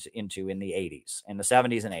deteriorated into in the 80s, in the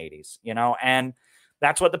 70s and 80s, and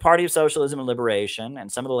that's what the Party of Socialism and Liberation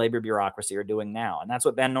and some of the labor bureaucracy are doing now. And that's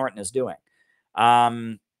what Ben Norton is doing.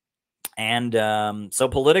 So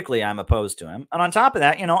politically, I'm opposed to him. And on top of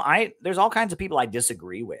that, there's all kinds of people I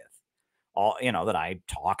disagree with, that I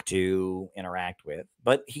talk to, interact with,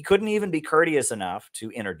 but he couldn't even be courteous enough to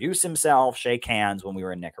introduce himself, shake hands when we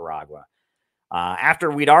were in Nicaragua. After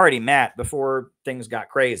we'd already met before things got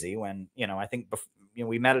crazy, when, I think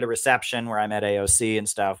we met at a reception where I met AOC and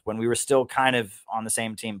stuff when we were still kind of on the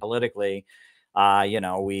same team politically,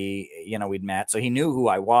 we'd met. So he knew who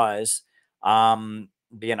I was,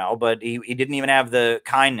 but he didn't even have the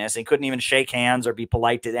kindness. He couldn't even shake hands or be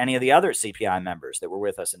polite to any of the other CPI members that were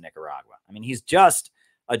with us in Nicaragua. I mean, he's just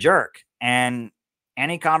a jerk. And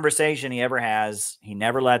any conversation he ever has, he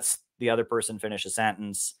never lets the other person finish a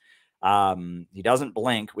sentence. He doesn't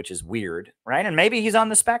blink, which is weird, right? And maybe he's on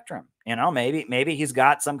the spectrum, maybe he's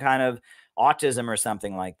got some kind of autism or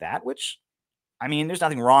something like that, which, I mean, there's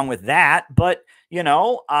nothing wrong with that, but,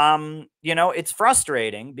 it's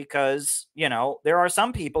frustrating because, there are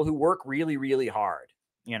some people who work really, really hard,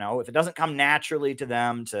 if it doesn't come naturally to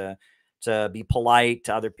them to be polite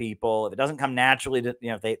to other people, if it doesn't come naturally to,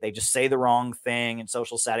 they just say the wrong thing in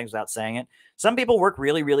social settings without saying it. Some people work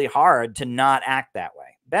really, really hard to not act that way.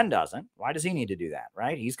 Ben doesn't. Why does he need to do that,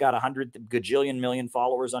 right? He's got 100 gajillion million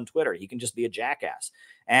followers on Twitter. He can just be a jackass.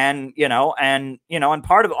 And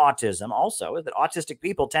part of autism also is that autistic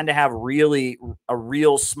people tend to have a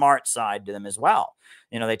real smart side to them as well.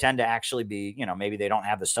 They tend to actually be, maybe they don't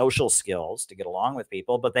have the social skills to get along with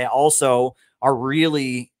people, but they also are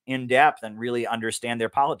really in depth and really understand their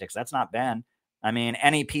politics. That's not Ben. I mean,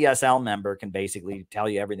 any PSL member can basically tell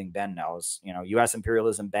you everything Ben knows. U.S.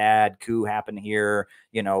 imperialism bad, coup happened here,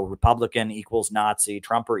 Republican equals Nazi,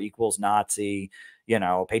 Trumper equals Nazi,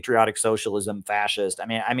 patriotic socialism, fascist. I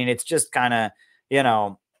mean, it's just kind of,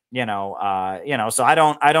 so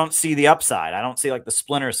I don't see the upside. I don't see like the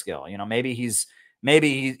splinter skill. Maybe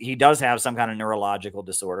he does have some kind of neurological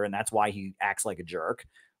disorder and that's why he acts like a jerk,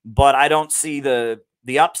 but I don't see the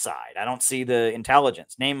upside. I don't see the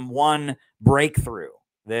intelligence. Name one breakthrough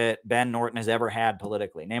that Ben Norton has ever had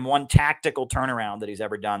politically. Name one tactical turnaround that he's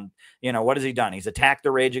ever done. What has he done? He's attacked the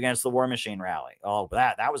Rage Against the War Machine rally. Oh,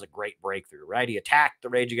 that was a great breakthrough, right? He attacked the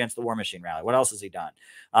Rage Against the War Machine rally. What else has he done?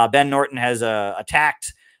 Ben Norton has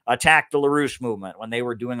attacked the LaRouche movement when they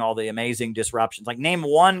were doing all the amazing disruptions. Like, name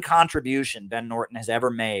one contribution Ben Norton has ever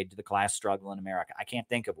made to the class struggle in America. I can't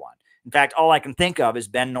think of one. In fact, all I can think of is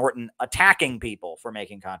Ben Norton attacking people for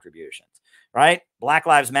making contributions, right? Black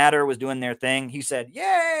Lives Matter was doing their thing. He said,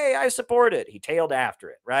 yay, I support it. He tailed after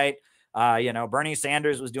it, right? Bernie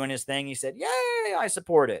Sanders was doing his thing. He said, yay, I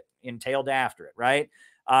support it, and tailed after it, right?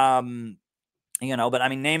 But I mean,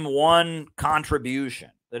 name one contribution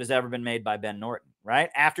that has ever been made by Ben Norton, right?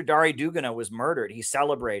 After Dari Dugina was murdered, he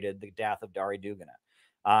celebrated the death of Dari Dugina.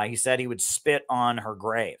 He said he would spit on her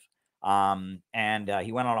grave. He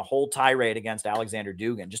went on a whole tirade against Alexander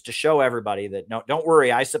Dugin just to show everybody that, no, don't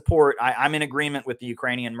worry, I'm in agreement with the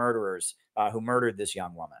Ukrainian murderers who murdered this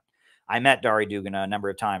young woman. I met Dari Dugina a number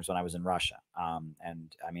of times when I was in Russia.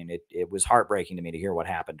 And I mean, it was heartbreaking to me to hear what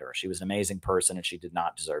happened to her. She was an amazing person and she did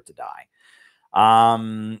not deserve to die. As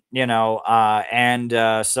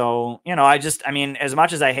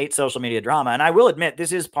much as I hate social media drama, and I will admit,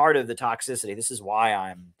 this is part of the toxicity. This is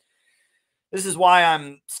why this is why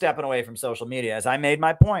I'm stepping away from social media. As I made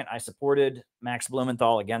my point, I supported Max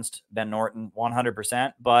Blumenthal against Ben Norton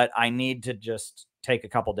 100%, but I need to just take a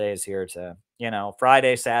couple days here to,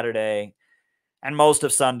 Friday, Saturday, and most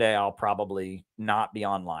of Sunday, I'll probably not be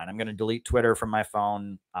online. I'm going to delete Twitter from my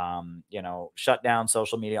phone, shut down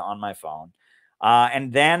social media on my phone.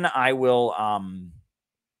 And then I will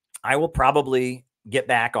probably get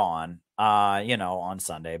back on, on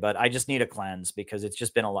Sunday, but I just need a cleanse because it's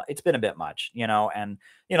just been a lot. It's been a bit much, and,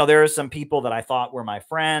 there are some people that I thought were my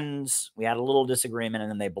friends. We had a little disagreement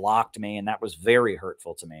and then they blocked me, and that was very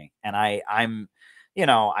hurtful to me. And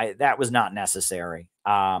that was not necessary.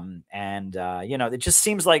 It just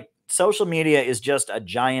seems like social media is just a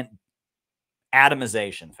giant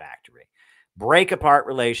atomization factory. Break apart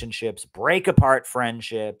relationships, break apart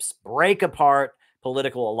friendships, break apart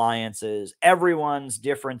political alliances, everyone's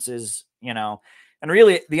differences, and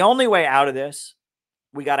really the only way out of this,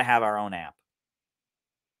 we got to have our own app,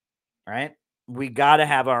 right? We got to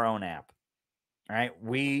have our own app, right?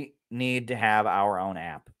 We need to have our own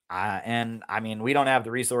app. And I mean, we don't have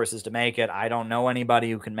the resources to make it. I don't know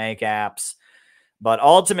anybody who can make apps, but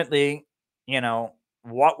ultimately,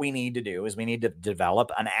 what we need to do is we need to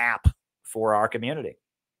develop an app for our community.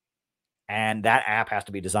 And that app has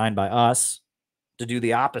to be designed by us to do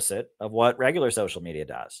the opposite of what regular social media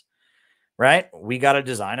does, right? We got to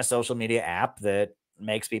design a social media app that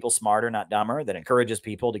makes people smarter, not dumber, that encourages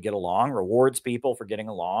people to get along, rewards people for getting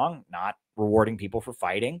along, not rewarding people for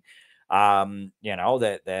fighting,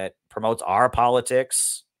 that promotes our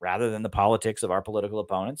politics rather than the politics of our political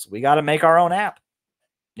opponents. We got to make our own app,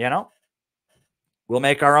 we'll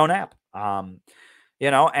make our own app.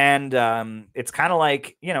 It's kind of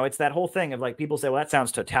like, it's that whole thing of like, people say, well, that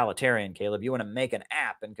sounds totalitarian, Caleb. You want to make an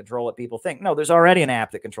app and control what people think. No, there's already an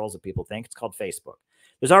app that controls what people think. It's called Facebook.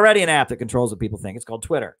 There's already an app that controls what people think. It's called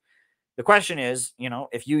Twitter. The question is,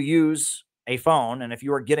 if you use a phone and if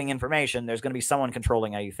you are getting information, there's going to be someone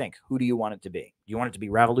controlling how you think. Who do you want it to be? Do you want it to be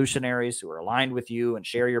revolutionaries who are aligned with you and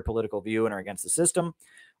share your political view and are against the system?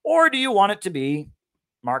 Or do you want it to be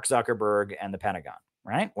Mark Zuckerberg and the Pentagon?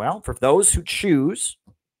 Right? Well, for those who choose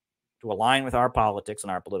to align with our politics and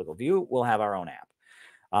our political view, we'll have our own app.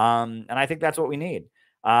 And I think that's what we need.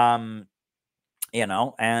 I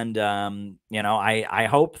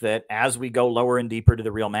hope that as we go lower and deeper to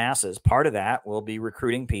the real masses, part of that will be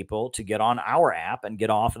recruiting people to get on our app and get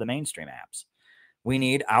off of the mainstream apps. We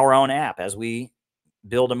need our own app as we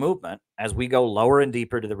build a movement, as we go lower and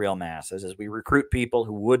deeper to the real masses, as we recruit people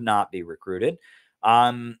who would not be recruited.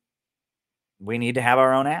 We need to have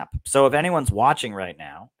our own app. So if anyone's watching right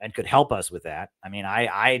now and could help us with that, I mean,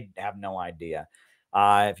 I have no idea.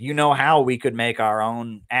 If you know how we could make our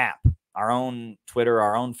own app, our own Twitter,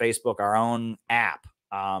 our own Facebook, our own app,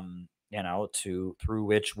 through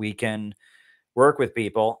which we can work with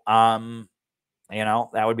people, that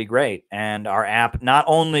would be great. And our app, not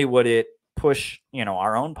only would it push,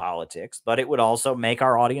 our own politics, but it would also make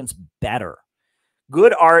our audience better.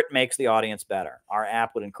 Good art makes the audience better. Our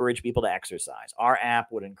app would encourage people to exercise. Our app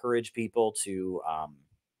would encourage people to,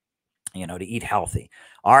 to eat healthy.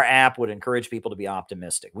 Our app would encourage people to be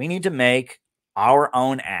optimistic. We need to make our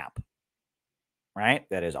own app, right?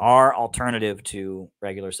 That is our alternative to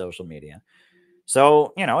regular social media.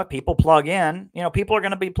 So, if people plug in, people are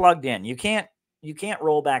going to be plugged in. You can't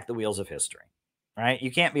roll back the wheels of history, right? You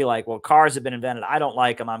can't be like, well, cars have been invented. I don't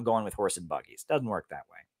like them. I'm going with horse and buggies. Doesn't work that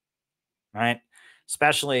way, right?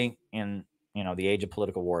 Especially in, the age of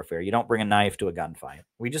political warfare. You don't bring a knife to a gunfight.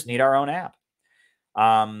 We just need our own app.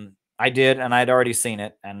 I did, and I'd already seen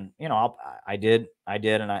it. And, I did.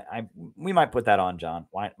 And we might put that on, John.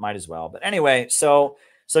 Might as well. But anyway, so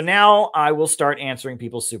now I will start answering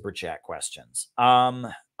people's super chat questions. But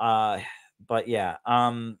yeah,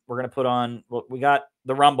 we're going to put on, we got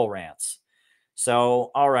the Rumble rants. So,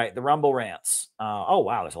 all right, the Rumble rants. Oh,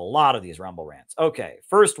 wow. There's a lot of these Rumble rants. Okay.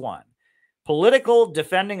 First one. Political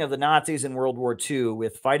defending of the Nazis in World War II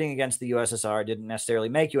with fighting against the USSR didn't necessarily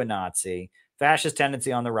make you a Nazi. Fascist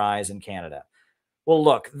tendency on the rise in Canada. Well,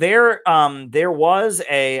 look, there was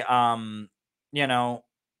a,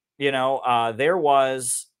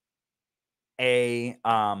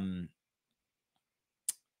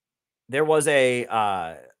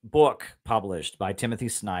 book published by Timothy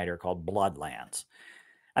Snyder called Bloodlands.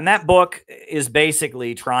 And that book is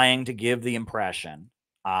basically trying to give the impression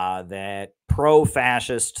that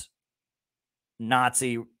pro-fascist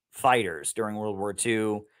Nazi fighters during World War II,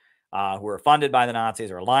 who were funded by the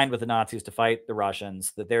Nazis or aligned with the Nazis to fight the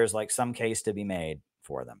Russians, that there's like some case to be made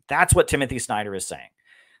for them. That's what Timothy Snyder is saying.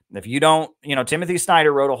 If you don't, Timothy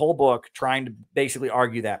Snyder wrote a whole book trying to basically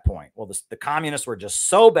argue that point. Well, the communists were just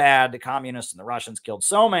so bad. The communists and the Russians killed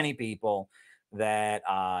so many people that,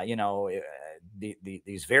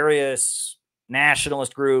 these various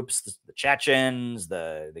nationalist groups, the Chechens,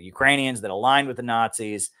 the Ukrainians that aligned with the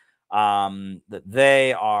Nazis, that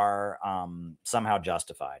they are somehow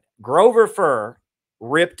justified. Grover Furr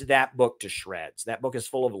ripped that book to shreds. That book is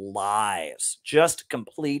full of lies, just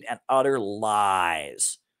complete and utter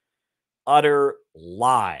lies. Utter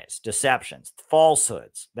lies, deceptions,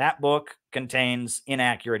 falsehoods. That book contains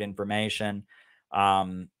inaccurate information,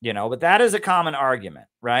 but that is a common argument,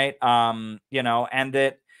 right? And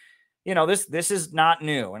that, this is not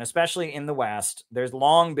new. And especially in the West, there's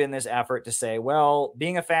long been this effort to say, well,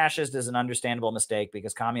 being a fascist is an understandable mistake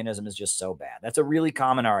because communism is just so bad. That's a really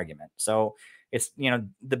common argument. So it's,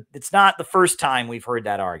 it's not the first time we've heard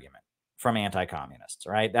that argument from anti-communists,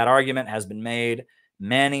 right? That argument has been made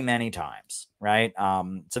many, many times, right?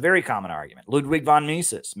 It's a very common argument. Ludwig von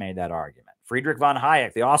Mises made that argument. Friedrich von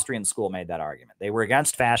Hayek, the Austrian school, made that argument. They were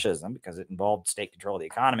against fascism because it involved state control of the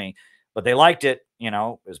economy, but they liked it. It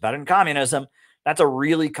was better than communism. That's a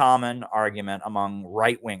really common argument among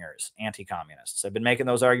right-wingers, anti-communists. I've been making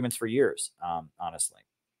those arguments for years, honestly.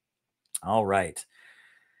 All right.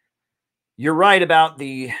 You're right about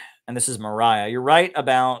and this is Mariah, you're right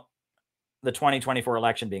about the 2024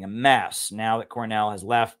 election being a mess now that Cornell has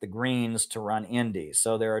left the Greens to run Indy.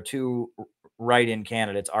 So there are two write-in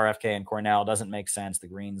candidates, RFK and Cornell. Doesn't make sense. The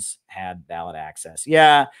Greens had ballot access.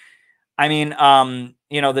 Yeah. I mean,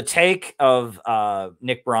 the take of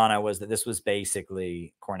Nick Brana was that this was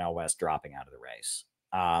basically Cornel West dropping out of the race.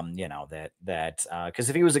 Because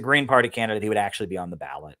if he was a Green Party candidate, he would actually be on the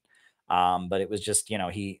ballot. But it was just,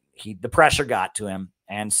 the pressure got to him.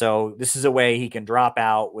 And so this is a way he can drop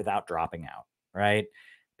out without dropping out, right?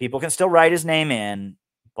 People can still write his name in,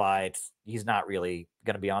 but he's not really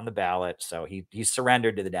going to be on the ballot. So he's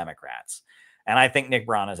surrendered to the Democrats. And I think Nick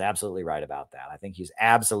Brana is absolutely right about that. I think he's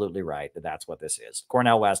absolutely right that that's what this is.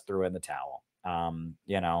 Cornel West threw in the towel.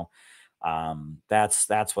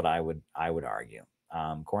 That's what I would argue.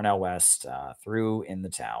 Cornel West threw in the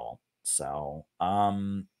towel. So,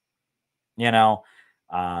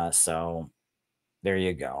 so there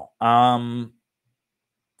you go. I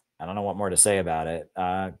don't know what more to say about it.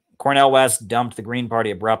 Cornel West dumped the Green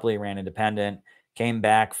Party abruptly, ran independent, came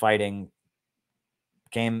back fighting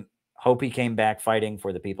for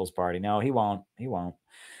the People's Party. No, he won't. In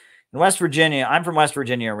West Virginia, I'm from West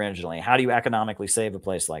Virginia originally. How do you economically save a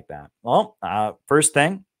place like that? Well, first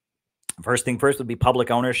thing first would be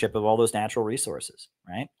public ownership of all those natural resources,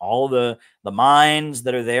 right? All the mines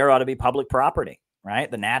that are there ought to be public property,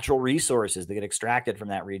 right? The natural resources that get extracted from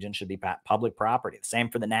that region should be public property. The same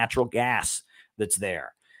for the natural gas that's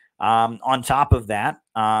there. On top of that,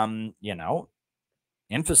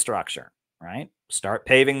 infrastructure, right? Start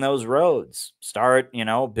paving those roads, start,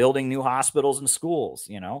 building new hospitals and schools,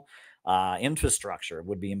 infrastructure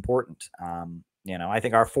would be important. I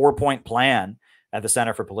think our 4-point plan at the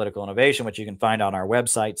Center for Political Innovation, which you can find on our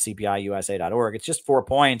website, cpiusa.org. It's just 4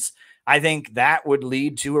 points. I think that would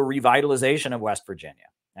lead to a revitalization of West Virginia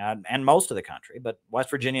and most of the country, but West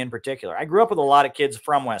Virginia in particular. I grew up with a lot of kids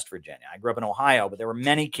from West Virginia. I grew up in Ohio, but there were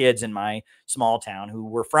many kids in my small town who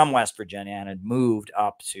were from West Virginia and had moved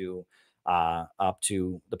up to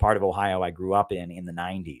the part of Ohio I grew up in the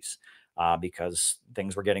 90s. Because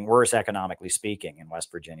things were getting worse economically speaking in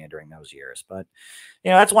West Virginia during those years. But,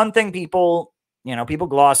 that's one thing people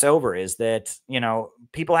gloss over is that,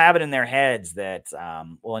 people have it in their heads that,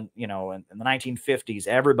 in the 1950s,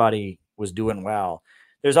 everybody was doing well.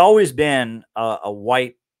 There's always been a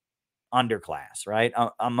white underclass, right?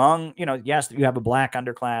 Among, yes, you have a black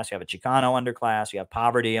underclass, you have a Chicano underclass, you have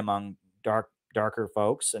poverty among darker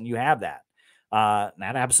folks, and you have that.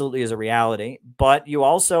 That absolutely is a reality, but you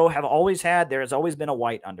also have there's always been a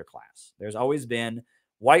white underclass. There's always been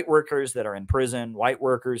white workers that are in prison, white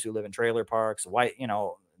workers who live in trailer parks,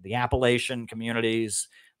 the Appalachian communities.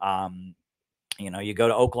 You go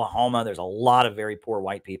to Oklahoma, there's a lot of very poor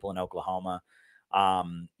white people in Oklahoma.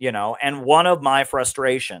 And one of my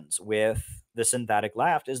frustrations with the synthetic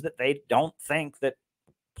left is that they don't think that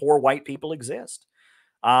poor white people exist.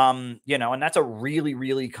 And that's a really,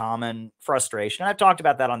 really common frustration. I've talked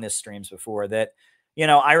about that on this streams before that,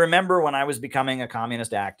 I remember when I was becoming a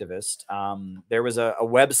communist activist, there was a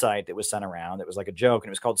website that was sent around that was like a joke, and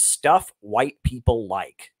it was called Stuff White People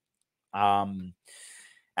Like. And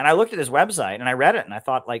I looked at this website and I read it and I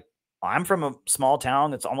thought, like, I'm from a small town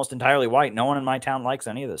that's almost entirely white. No one in my town likes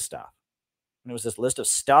any of this stuff. And it was this list of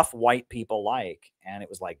stuff white people like. And it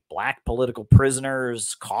was like black political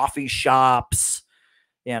prisoners, coffee shops,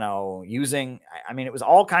 you know, using, I mean, it was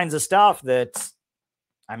all kinds of stuff that,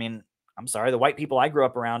 I mean, I'm sorry, the white people I grew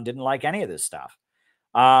up around didn't like any of this stuff.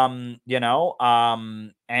 You know,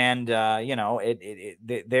 you know,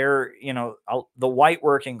 they're, you know, the white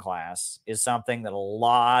working class is something that a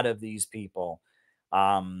lot of these people,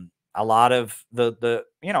 a lot of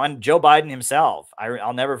you know, and Joe Biden himself,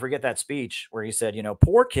 I'll never forget that speech where he said, you know,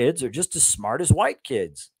 poor kids are just as smart as white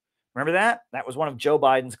kids. Remember that? That was one of Joe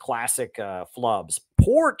Biden's classic flubs.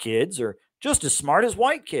 Poor kids are just as smart as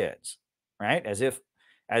white kids, right? As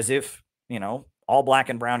if, you know, all black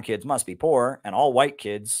and brown kids must be poor and all white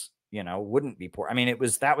kids, you know, wouldn't be poor. I mean,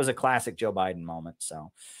 that was a classic Joe Biden moment.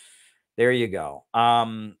 So there you go.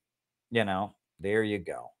 You know, there you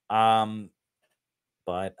go. All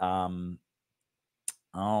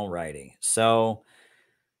righty. So,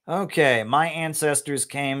 okay. My ancestors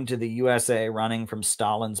came to the USA running from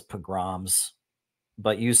Stalin's pogroms,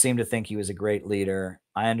 but you seem to think he was a great leader.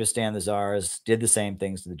 I understand the czars did the same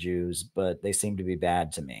things to the Jews, but they seem to be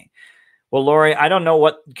bad to me. Well, Lori, I don't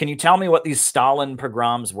know can you tell me what these Stalin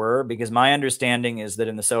pogroms were? Because my understanding is that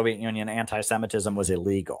in the Soviet Union, anti-Semitism was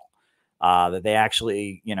illegal, that they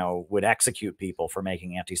actually, you know, would execute people for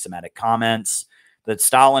making anti-Semitic comments, that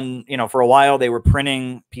Stalin, you know, for a while they were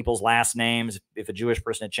printing people's last names. If a Jewish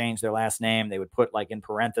person had changed their last name, they would put like in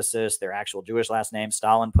parenthesis their actual Jewish last name.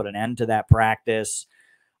 Stalin put an end to that practice.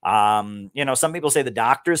 You know, some people say the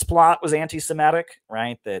doctor's plot was anti-Semitic,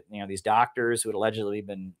 right? That, you know, these doctors who had allegedly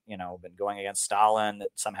been, you know, been going against Stalin, that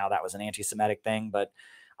somehow that was an anti-Semitic thing. But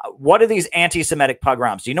what are these anti-Semitic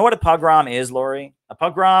pogroms? Do you know what a pogrom is, Lori? A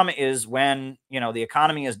pogrom is when, you know, the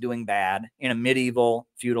economy is doing bad in a medieval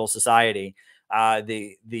feudal society.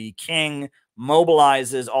 The king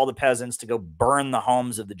mobilizes all the peasants to go burn the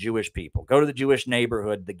homes of the Jewish people, go to the Jewish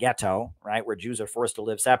neighborhood, the ghetto, right, where Jews are forced to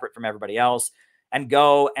live separate from everybody else, and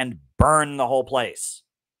go and burn the whole place.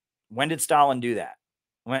 When did Stalin do that?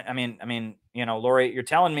 I mean, you know, Lori, you're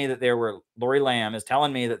telling me that Lori Lamb is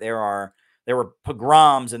telling me that there were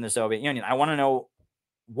pogroms in the Soviet Union. I want to know,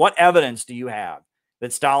 what evidence do you have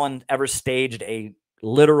that Stalin ever staged a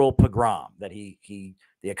literal pogrom, that the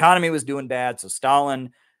economy was doing bad, so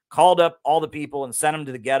Stalin called up all the people and sent them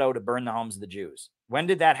to the ghetto to burn the homes of the Jews? When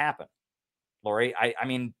did that happen, Lori? I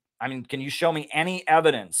mean, can you show me any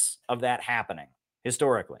evidence of that happening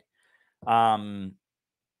historically? You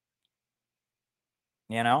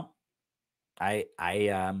know, I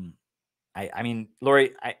mean,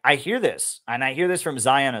 Lori, I hear this, and I hear this from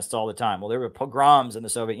Zionists all the time. Well, there were pogroms in the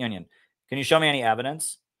Soviet Union. Can you show me any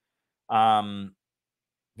evidence?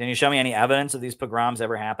 Can you show me any evidence of these pogroms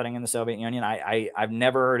ever happening in the Soviet Union? I've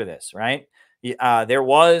never heard of this, right? There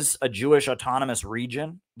was a Jewish autonomous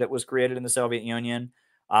region that was created in the Soviet Union.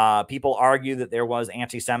 People argue that there was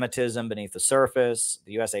anti-Semitism beneath the surface.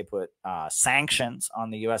 The USA put sanctions on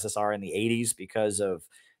the USSR in the 80s because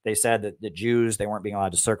they said that the Jews, they weren't being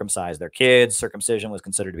allowed to circumcise their kids. Circumcision was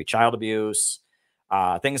considered to be child abuse,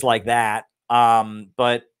 things like that.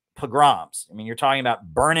 But pogroms, I mean, you're talking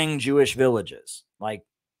about burning Jewish villages. Like,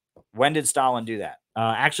 when did Stalin do that?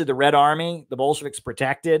 Actually, the Red Army, the Bolsheviks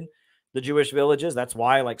protected the Jewish villages. That's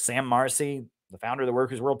why, like, Sam Marcy, the founder of the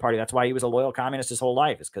Workers' World Party, that's why he was a loyal communist his whole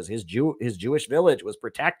life, is because his Jewish village was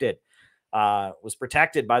protected by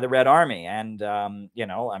the Red Army. And, you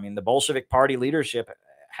know, I mean, the Bolshevik party leadership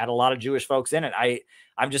had a lot of Jewish folks in it.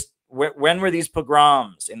 When were these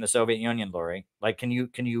pogroms in the Soviet Union, Lori? Like, can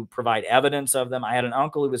you provide evidence of them? I had an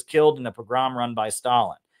uncle who was killed in a pogrom run by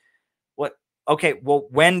Stalin. Okay, well,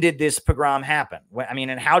 when did this pogrom happen?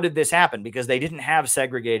 And how did this happen? Because they didn't have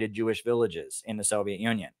segregated Jewish villages in the Soviet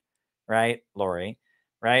Union, right, Lori?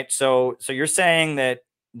 Right? So you're saying that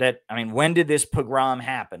when did this pogrom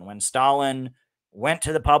happen? When Stalin went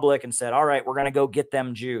to the public and said, "All right, we're going to go get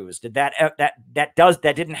them Jews." Did that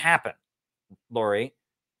didn't happen, Lori?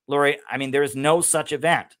 Lori, I mean, there is no such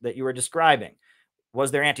event that you were describing. Was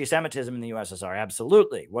there anti-Semitism in the USSR?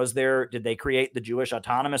 Absolutely. Did they create the Jewish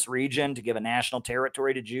autonomous region to give a national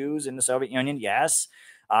territory to Jews in the Soviet Union? Yes.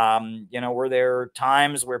 You know, were there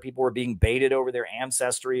times where people were being baited over their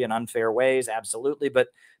ancestry in unfair ways? Absolutely. But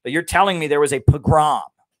you're telling me there was a pogrom,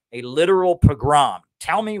 a literal pogrom.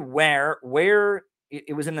 Tell me where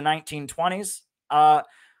it was in the 1920s.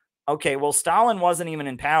 Okay. Well, Stalin wasn't even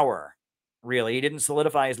in power. Really, he didn't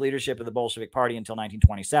solidify his leadership of the Bolshevik Party until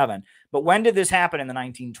 1927. But when did this happen in the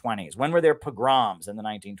 1920s? When were there pogroms in the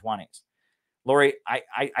 1920s? Lori,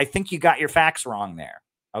 I think you got your facts wrong there,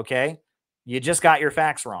 okay? You just got your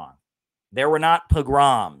facts wrong. There were not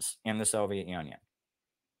pogroms in the Soviet Union,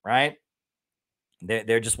 right?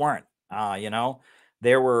 There just weren't. You know,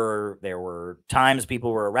 there were times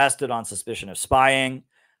people were arrested on suspicion of spying.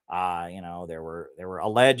 There were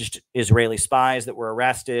alleged Israeli spies that were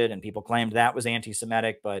arrested, and people claimed that was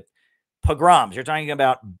anti-Semitic. But pogroms, you're talking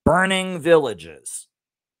about burning villages,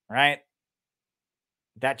 right?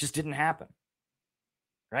 That just didn't happen,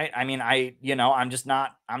 right? I mean, I'm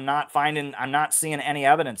not seeing any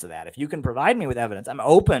evidence of that. If you can provide me with evidence, I'm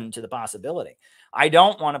open to the possibility. I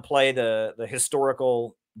don't want to play the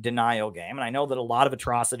historical denial game. And I know that a lot of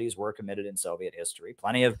atrocities were committed in Soviet history.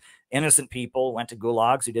 Plenty of innocent people went to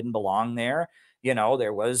gulags who didn't belong there.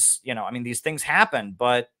 There was, I mean, these things happen,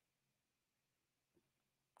 but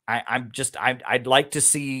I'd like to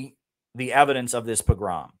see the evidence of this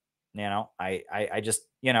pogrom. There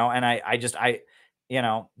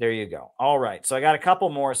you go. All right. So I got a couple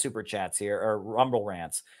more super chats here, or Rumble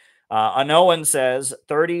rants. Anoan says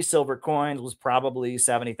 30 silver coins was probably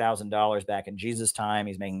 $70,000 back in Jesus' time.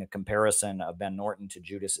 He's making a comparison of Ben Norton to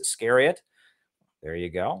Judas Iscariot. There you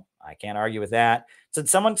go. I can't argue with that.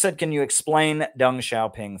 Someone said, can you explain Deng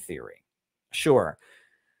Xiaoping theory? Sure.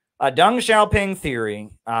 Deng Xiaoping theory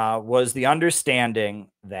was the understanding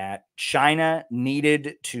that China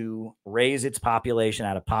needed to raise its population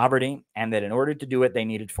out of poverty, and that in order to do it, they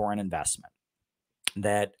needed foreign investment.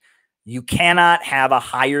 That you cannot have a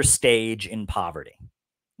higher stage in poverty.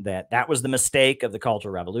 That was the mistake of the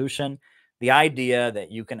Cultural Revolution. The idea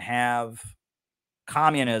that you can have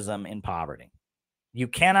communism in poverty. You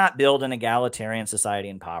cannot build an egalitarian society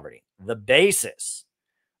in poverty. The basis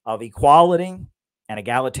of equality and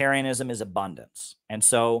egalitarianism is abundance. And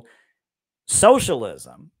so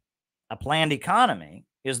socialism, a planned economy,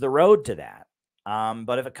 is the road to that.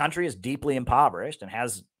 But if a country is deeply impoverished and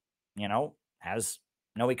has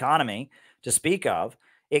no economy to speak of,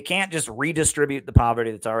 it can't just redistribute the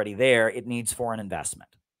poverty that's already there. It needs foreign investment.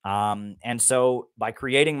 And so by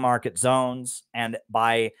creating market zones and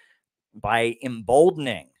by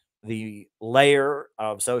emboldening the layer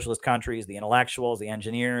of socialist countries, the intellectuals, the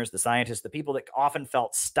engineers, the scientists, the people that often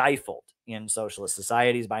felt stifled in socialist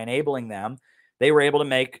societies, by enabling them, they were able to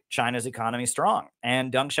make China's economy strong.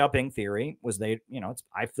 And Deng Xiaoping theory was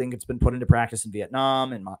I think it's been put into practice in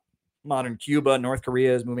Vietnam and modern Cuba. North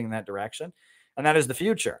Korea is moving in that direction. And that is the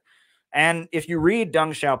future. And if you read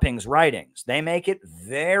Deng Xiaoping's writings, they make it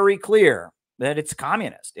very clear that it's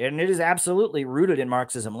communist. And it is absolutely rooted in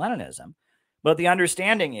Marxism-Leninism. But the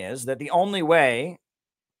understanding is that the only way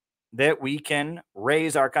that we can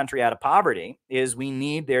raise our country out of poverty is we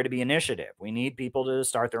need there to be initiative. We need people to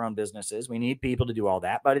start their own businesses. We need people to do all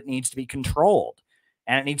that, but it needs to be controlled.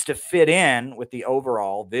 And it needs to fit in with the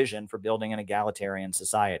overall vision for building an egalitarian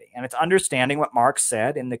society. And it's understanding what Marx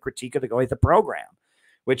said in the Critique of the Goethe Program,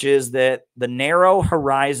 which is that the narrow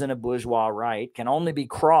horizon of bourgeois right can only be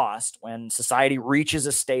crossed when society reaches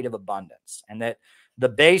a state of abundance, and that the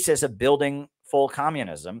basis of building full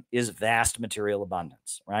communism is vast material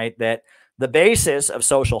abundance, right? That the basis of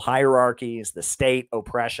social hierarchies, the state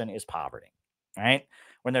oppression, is poverty, right?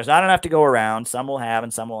 When there's not enough to go around, some will have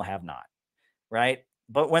and some will have not, right?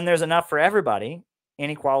 But when there's enough for everybody,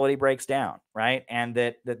 inequality breaks down, right? And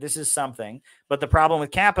that this is something. But the problem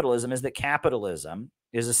with capitalism is that capitalism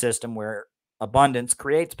is a system where abundance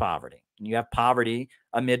creates poverty. And you have poverty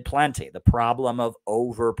amid plenty, the problem of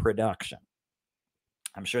overproduction.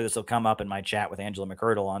 I'm sure this will come up in my chat with Angela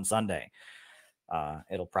McCurdle on Sunday.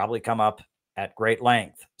 It'll probably come up at great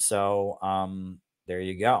length. So there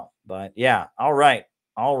you go. But yeah, all right.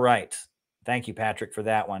 All right. Thank you, Patrick, for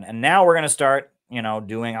that one. And now we're going to start,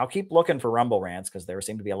 I'll keep looking for Rumble rants because there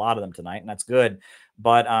seem to be a lot of them tonight, and that's good.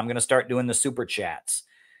 But I'm going to start doing the super chats.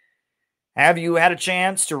 Have you had a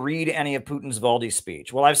chance to read any of Putin's Valdi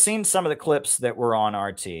speech? Well, I've seen some of the clips that were on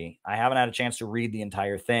RT. I haven't had a chance to read the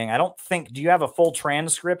entire thing. Do you have a full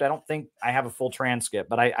transcript? I don't think I have a full transcript,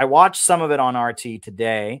 but I watched some of it on RT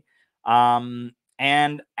today.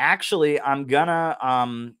 And actually I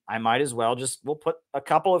might as well we'll put a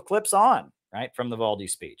couple of clips on, right, from the Valdi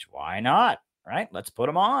speech. Why not? Right? Let's put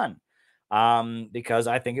them on. Because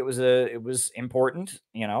I think it was important.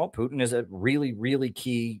 Putin is a really, really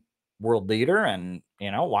key world leader, and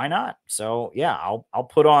why not? So yeah, I'll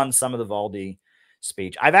put on some of the Valdi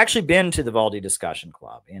speech. I've actually been to the Valdi Discussion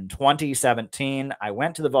Club in 2017. I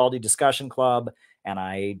went to the Valdi Discussion Club and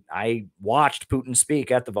I watched Putin speak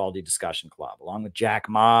at the Valdi Discussion Club along with Jack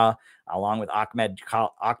Ma, along with Ahmed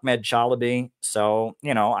Chalabi. So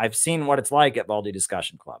I've seen what it's like at Valdi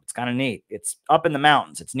Discussion Club. It's kind of neat. It's up in the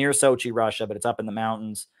mountains. It's near Sochi, Russia, but it's up in the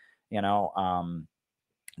mountains.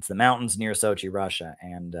 It's the mountains near Sochi, Russia.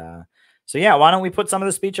 And so, yeah, why don't we put some of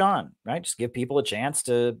the speech on, right? Just give people a chance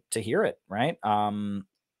to hear it, right?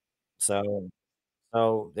 So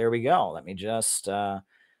there we go. Let me just,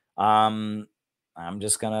 I'm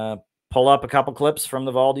just going to pull up a couple clips from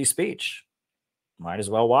the Valdi speech. Might as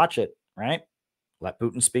well watch it, right? Let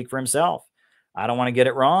Putin speak for himself. I don't want to get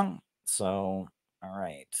it wrong. So, all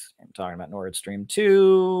right. I'm talking about Nord Stream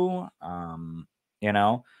 2, talking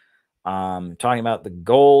about the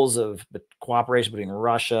goals of the cooperation between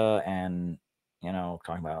Russia and,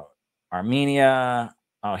 talking about Armenia.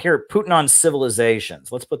 Oh, here, Putin on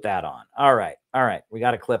civilizations. Let's put that on. All right. We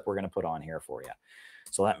got a clip we're going to put on here for you.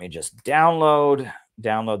 So let me just download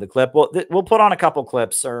the clip. We'll put on a couple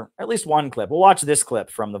clips, or at least one clip. We'll watch this clip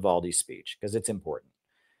from the Valdi speech because it's important.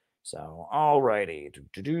 So, all righty.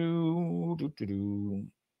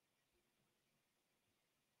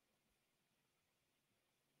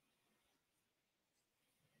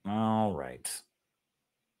 All right.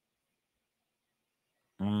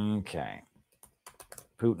 Okay.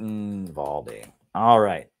 Putin, Valdi. All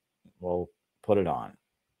right. We'll put it on.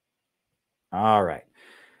 All right.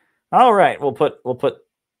 We'll put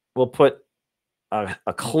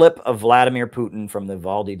a clip of Vladimir Putin from the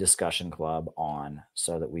Valdi discussion club on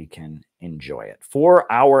so that we can enjoy it for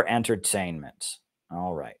our entertainment.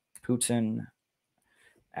 All right. Putin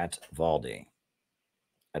at Valdi.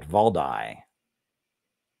 At Valdi.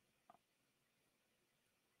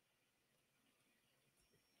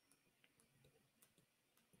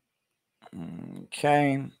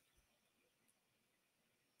 Okay.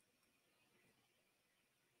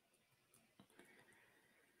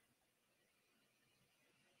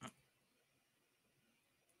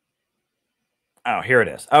 Oh, here it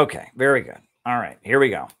is. Okay, very good. All right, here we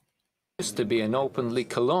go. Used to be an openly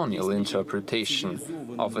colonial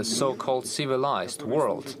interpretation of a so-called civilized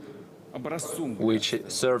world, which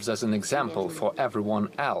serves as an example for everyone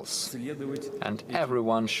else, and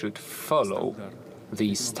everyone should follow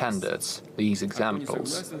these standards, these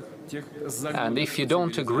examples. And if you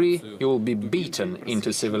don't agree, you will be beaten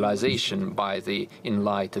into civilization by the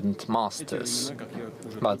enlightened masters.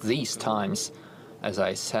 But these times, as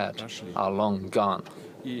I said, are long gone.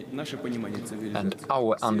 And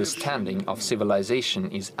our understanding of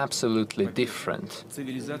civilization is absolutely different.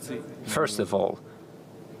 First of all,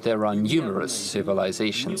 there are numerous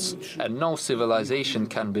civilizations, and no civilization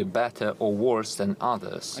can be better or worse than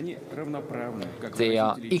others. They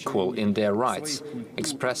are equal in their rights,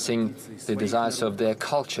 expressing the desires of their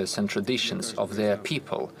cultures and traditions of their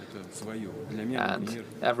people. And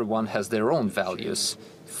everyone has their own values.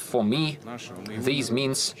 For me, these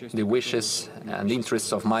means the wishes and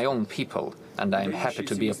interests of my own people, and I am happy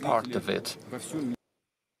to be a part of it.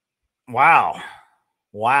 Wow.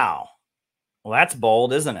 Well, that's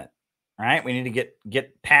bold, isn't it? Right? We need to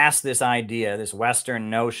get past this idea, this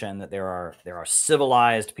Western notion that there are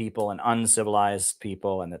civilized people and uncivilized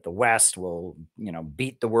people, and that the West will,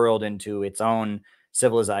 beat the world into its own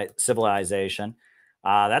civilization.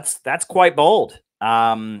 That's quite bold.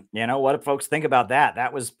 What do folks think about that?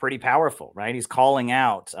 That was pretty powerful, right? He's calling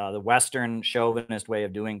out the Western chauvinist way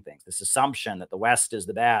of doing things, this assumption that the West is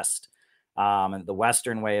the best. And the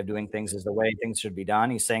Western way of doing things is the way things should be done.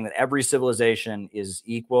 He's saying that every civilization is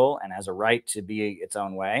equal and has a right to be its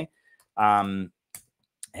own way. Yeah,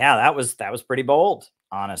 that was pretty bold.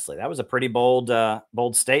 Honestly, that was a pretty bold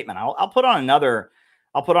statement. I'll put on another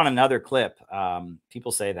clip.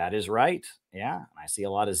 People say that is right. Yeah, I see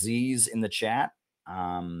a lot of Z's in the chat.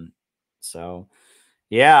 So.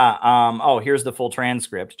 Yeah. Oh, here's the full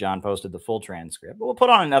transcript. John posted the full transcript. But we'll put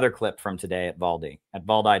on another clip from today at Valdi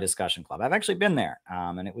Discussion Club. I've actually been there,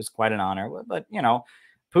 and it was quite an honor. But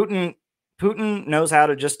Putin knows how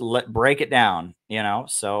to just break it down.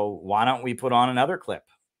 So why don't we put on another clip?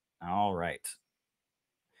 All right.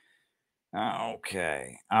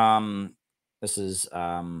 Okay. This is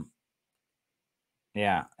yeah.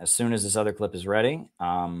 As soon as this other clip is ready,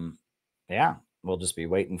 yeah. We'll just be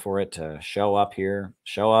waiting for it to show up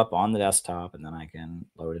on the desktop, and then I can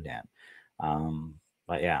load it in.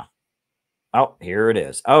 But yeah. Oh, here it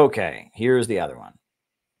is. Okay, here's the other one.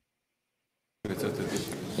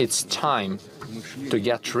 It's time to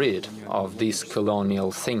get rid of this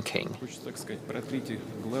colonial thinking.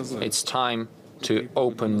 It's time to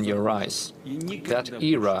open your eyes. That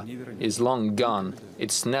era is long gone.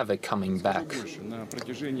 It's never coming back.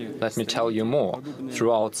 Let me tell you more.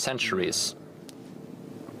 Throughout centuries,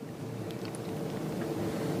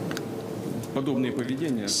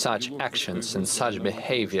 such actions and such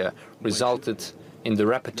behavior resulted in the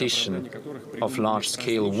repetition of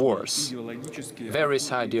large-scale wars.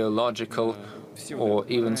 Various ideological or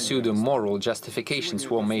even pseudo-moral justifications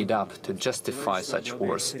were made up to justify such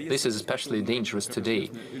wars. This is especially dangerous today.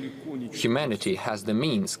 Humanity has the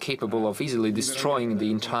means capable of easily destroying the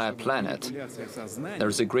entire planet. There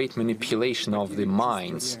is a great manipulation of the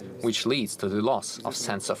minds, which leads to the loss of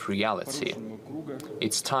sense of reality.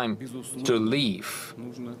 It's time to leave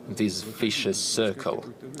this vicious circle.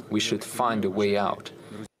 We should find a way out.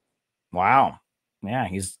 Wow. Yeah,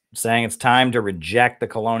 he's saying it's time to reject the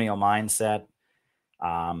colonial mindset.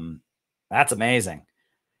 That's amazing.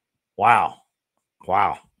 Wow.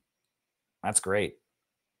 Wow. That's great.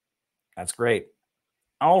 That's great.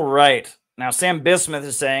 All right. Now, Sam Bismuth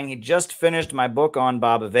is saying he just finished my book on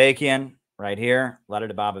Bob Avakian right here, Letter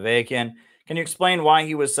to Bob Avakian. Can you explain why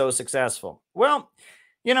he was so successful? Well,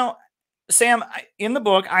 you know, Sam, in the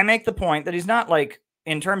book, I make the point that he's not like,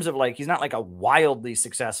 in terms of like, he's not like a wildly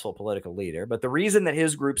successful political leader, but the reason that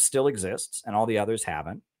his group still exists and all the others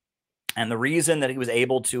haven't, and the reason that he was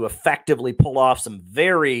able to effectively pull off some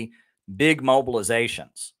very big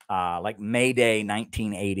mobilizations, like May Day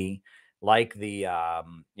 1980, like the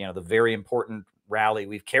the very important rally,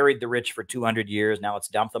 "We've carried the rich for 200 years, now let's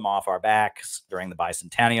dump them off our backs," during the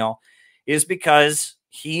bicentennial, is because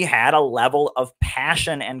he had a level of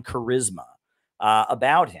passion and charisma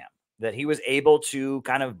about him, that he was able to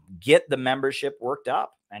kind of get the membership worked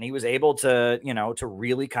up, and he was able to, to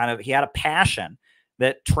really kind of, he had a passion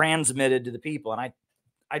that transmitted to the people. And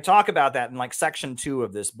I talk about that in like section 2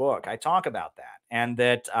 of this book. I talk about that, and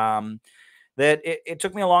that it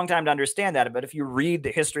took me a long time to understand that. But if you read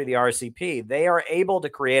the history of the RCP, they are able to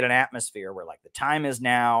create an atmosphere where like the time is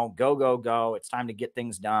now, go, go, go. It's time to get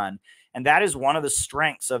things done. And that is one of the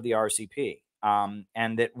strengths of the RCP.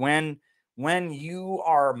 And that when you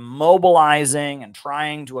are mobilizing and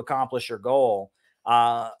trying to accomplish your goal,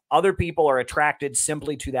 other people are attracted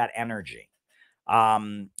simply to that energy.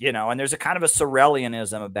 And there's a kind of a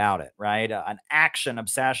Sorelianism about it, right? An action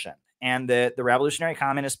obsession. And the Revolutionary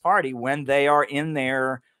Communist Party, when they are in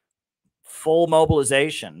their full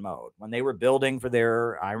mobilization mode, when they were building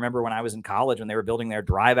for I remember when I was in college, when they were building their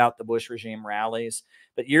drive out the Bush regime rallies.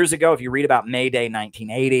 But years ago, if you read about May Day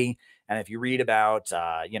 1980, and if you read about,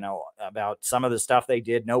 about some of the stuff they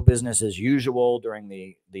did, no business as usual during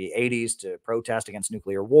the 80s to protest against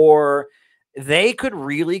nuclear war, they could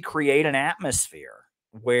really create an atmosphere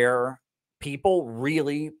where people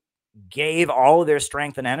really gave all of their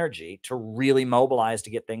strength and energy to really mobilize to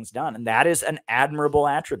get things done. And that is an admirable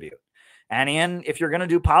attribute. And if you're going to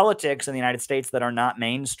do politics in the United States that are not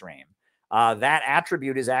mainstream, that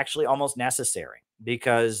attribute is actually almost necessary,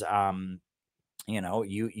 because,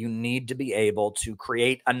 you need to be able to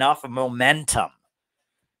create enough momentum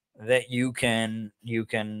that you can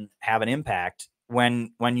have an impact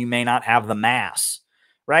when you may not have the mass,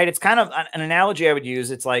 right? It's kind of an analogy I would use.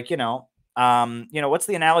 It's like, what's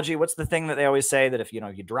the analogy? What's the thing that they always say, that if,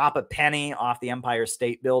 you drop a penny off the Empire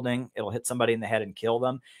State Building, it'll hit somebody in the head and kill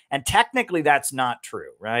them. And technically that's not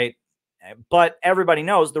true, right? But everybody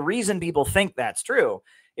knows the reason people think that's true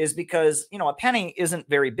is because, a penny isn't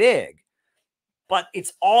very big, but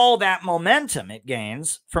it's all that momentum it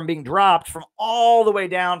gains from being dropped from all the way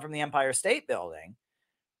down from the Empire State Building,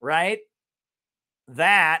 right?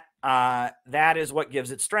 That is what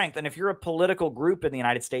gives it strength. And if you're a political group in the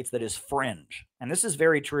United States that is fringe, and this is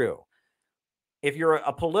very true, if you're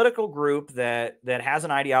a political group that has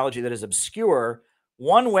an ideology that is obscure,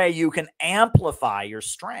 one way you can amplify your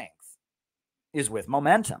strength is with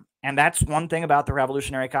momentum. And that's one thing about the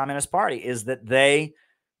Revolutionary Communist Party, is that they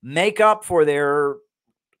make up for their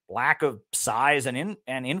lack of size and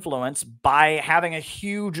influence by having a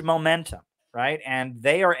huge momentum, right? And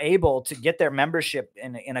they are able to get their membership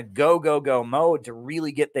in a go, go, go mode to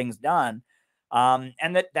really get things done.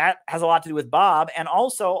 And that has a lot to do with Bob. And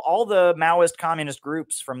also all the Maoist communist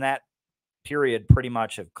groups from that period pretty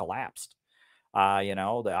much have collapsed.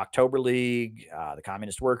 The October League, the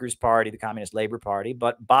Communist Workers' Party, the Communist Labor Party.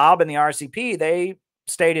 But Bob and the RCP, they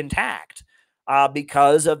stayed intact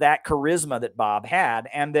because of that charisma that Bob had,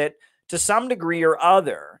 and that to some degree or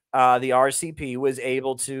other, the RCP was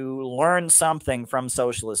able to learn something from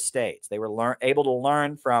socialist states. They were able to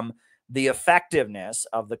learn from the effectiveness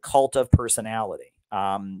of the cult of personality.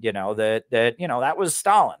 That was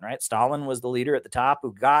Stalin, right? Stalin was the leader at the top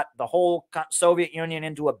who got the whole Soviet Union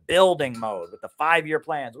into a building mode with the 5-year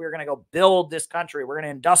plans. We were going to go build this country. We're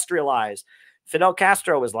going to industrialize. Fidel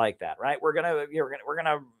Castro was like that, right? We're going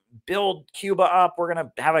to build Cuba up. We're going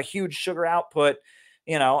to have a huge sugar output,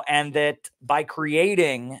 and that by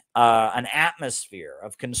creating an atmosphere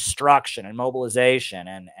of construction and mobilization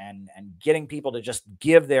and getting people to just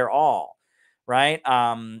give their all, right?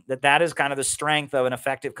 That is kind of the strength of an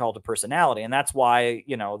effective cult of personality. And that's why,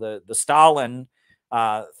 you know, the Stalin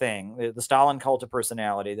thing, the Stalin cult of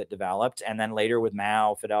personality that developed, and then later with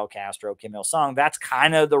Mao, Fidel Castro, Kim Il-sung, that's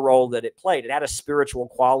kind of the role that it played. It had a spiritual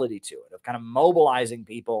quality to it of kind of mobilizing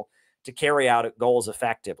people to carry out goals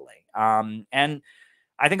effectively. And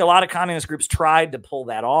I think a lot of communist groups tried to pull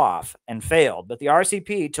that off and failed, but the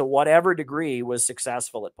RCP, to whatever degree, was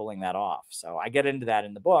successful at pulling that off. So I get into that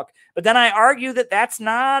in the book, but then I argue that that's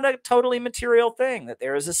not a totally material thing, that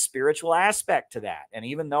there is a spiritual aspect to that. And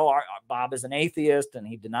even though Bob is an atheist and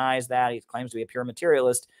he denies that, he claims to be a pure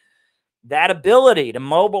materialist, that ability to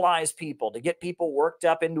mobilize people, to get people worked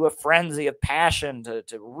up into a frenzy of passion, to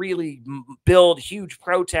really build huge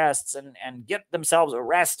protests and get themselves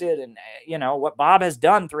arrested. And, you know, what Bob has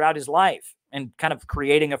done throughout his life and kind of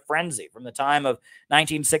creating a frenzy from the time of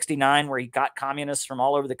 1969, where he got communists from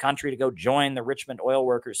all over the country to go join the Richmond oil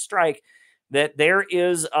workers strike, that there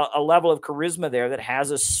is a level of charisma there that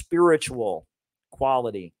has a spiritual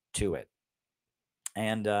quality to it.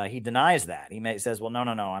 And he denies that. He says, well, no,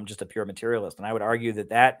 I'm just a pure materialist. And I would argue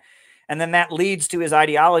and then that leads to his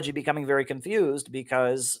ideology becoming very confused,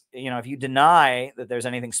 because, you know, if you deny that there's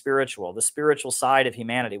anything spiritual, the spiritual side of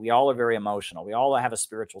humanity, we all are very emotional. We all have a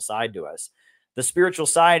spiritual side to us. The spiritual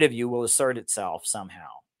side of you will assert itself somehow,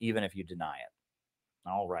 even if you deny it.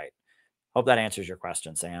 All right. Hope that answers your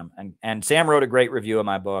question, Sam. And Sam wrote a great review of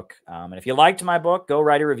my book. And if you liked my book, go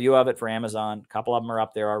write a review of it for Amazon. A couple of them are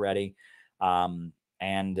up there already.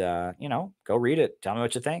 You know, go read it. Tell me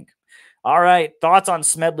what you think. All right. Thoughts on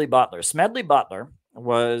Smedley Butler. Smedley Butler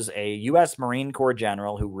was a U.S. Marine Corps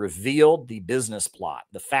general who revealed the business plot,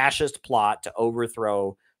 the fascist plot to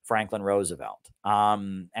overthrow Franklin Roosevelt.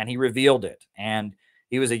 And he revealed it. And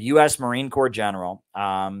he was a U.S. Marine Corps general.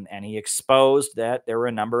 And he exposed that there were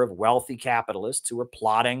a number of wealthy capitalists who were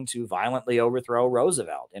plotting to violently overthrow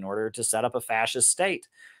Roosevelt in order to set up a fascist state.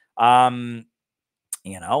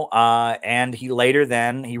 You know, and he later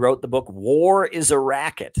he wrote the book War is a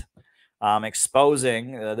Racket,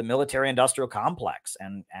 exposing the military-industrial complex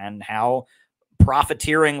and how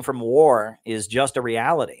profiteering from war is just a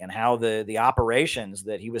reality, and how the operations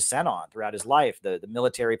that he was sent on throughout his life, the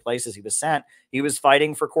military places he was sent, he was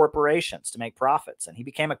fighting for corporations to make profits, and he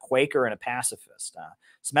became a Quaker and a pacifist.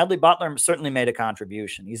 Smedley Butler certainly made a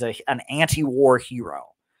contribution. He's an anti-war hero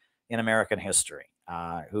in American history.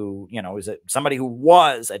 Who, you know, is somebody who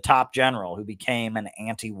was a top general who became an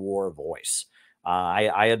anti-war voice.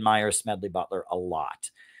 I admire Smedley Butler a lot.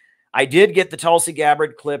 I did get the Tulsi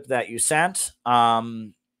Gabbard clip that you sent. I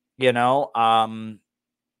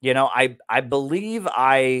believe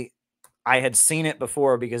I had seen it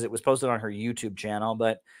before because it was posted on her YouTube channel,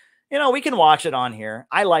 but, you know, we can watch it on here.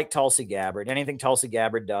 I like Tulsi Gabbard. Anything Tulsi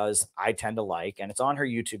Gabbard does, I tend to like, and it's on her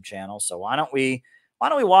YouTube channel. So why don't we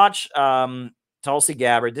watch Tulsi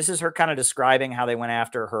Gabbard? This is her kind of describing how they went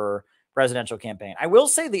after her presidential campaign. I will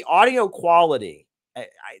say the audio quality,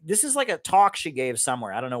 this is like a talk she gave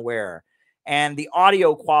somewhere, I don't know where, and the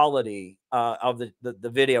audio quality of the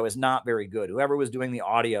video is not very good. Whoever was doing the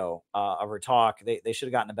audio of her talk, they should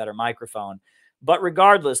have gotten a better microphone. But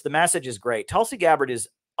regardless, the message is great. Tulsi Gabbard is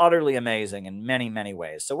utterly amazing in many, many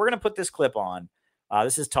ways. So we're going to put this clip on.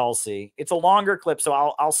 This is Tulsi. It's a longer clip, so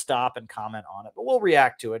I'll stop and comment on it, but we'll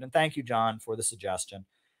react to it. And thank you, John, for the suggestion.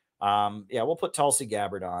 Yeah, we'll put Tulsi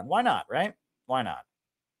Gabbard on. Why not, right? Why not?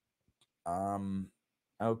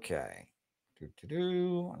 Okay.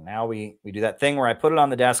 Now we do that thing where I put it on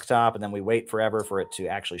the desktop and then we wait forever for it to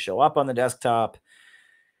actually show up on the desktop.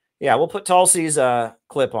 Yeah, we'll put Tulsi's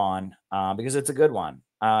clip on because it's a good one.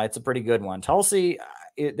 It's a pretty good one. Tulsi,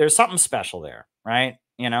 there's something special there, right?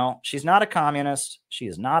 You know, she's not a communist. She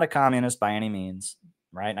is not a communist by any means,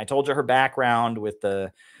 right? And I told you her background with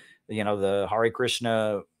the Hare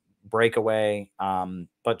Krishna breakaway.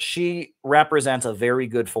 But she represents a very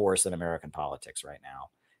good force in American politics right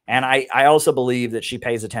now. And I also believe that she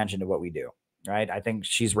pays attention to what we do, right? I think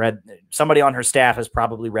somebody on her staff has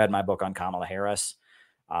probably read my book on Kamala Harris.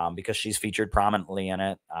 Because she's featured prominently in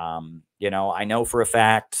it. I know for a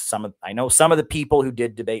fact I know some of the people who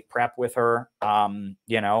did debate prep with her. I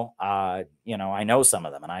know some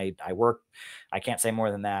of them, and I can't say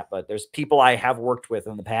more than that, but there's people I have worked with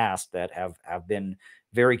in the past that have been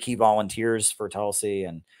very key volunteers for Tulsi.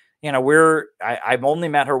 And, I've only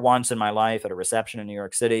met her once in my life at a reception in New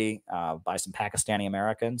York City by some Pakistani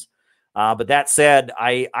Americans. But that said,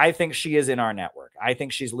 I think she is in our network. I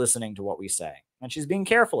think she's listening to what we say, and she's being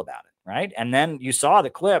careful about it, right? And then you saw the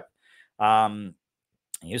clip. Do I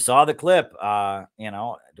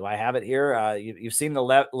have it here? You've seen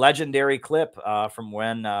the legendary clip from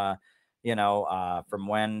when from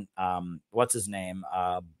when, what's his name?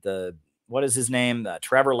 What is his name?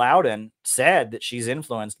 Trevor Loudon said that she's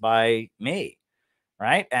influenced by me.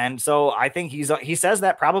 Right. And so I think he says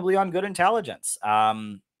that probably on good intelligence.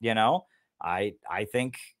 I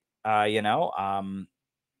think,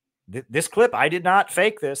 this clip, I did not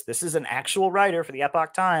fake this. This is an actual writer for the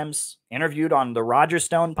Epoch Times interviewed on the Roger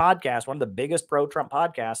Stone podcast, one of the biggest pro-Trump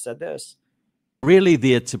podcasts, said this. Really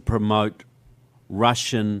there to promote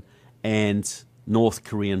Russian and North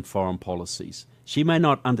Korean foreign policies. She may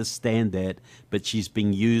not understand that, but she's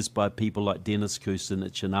being used by people like Dennis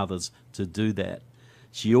Kucinich and others to do that.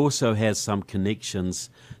 She also has some connections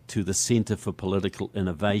to the Center for Political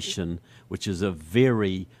Innovation, which is a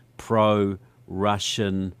very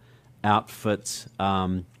pro-Russian outfit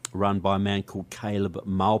run by a man called Caleb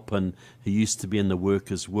Maupin, who used to be in the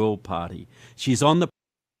Workers' World Party. She's on the...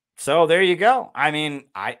 So there you go. I mean,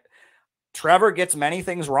 Trevor gets many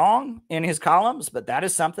things wrong in his columns, but that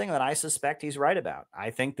is something that I suspect he's right about. I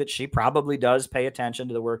think that she probably does pay attention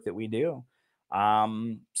to the work that we do.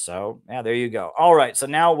 So yeah, there you go. All right. So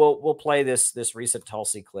now we'll play this recent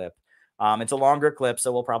Tulsi clip. It's a longer clip,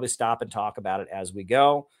 so we'll probably stop and talk about it as we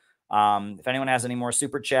go. If anyone has any more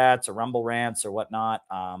super chats or Rumble rants or whatnot,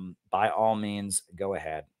 by all means, go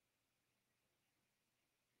ahead.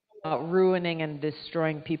 Ruining and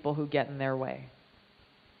destroying people who get in their way.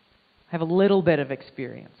 I have a little bit of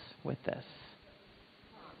experience with this.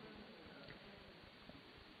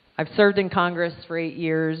 I've served in Congress for 8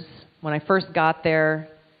 years. When I first got there,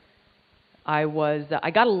 I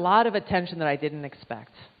got a lot of attention that I didn't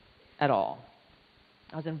expect at all.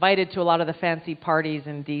 I was invited to a lot of the fancy parties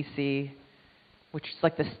in D.C., which is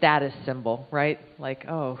like the status symbol, right? Like,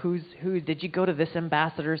 oh, who did you go to this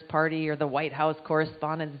ambassador's party or the White House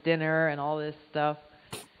correspondents' dinner and all this stuff?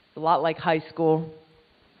 It's a lot like high school.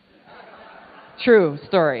 True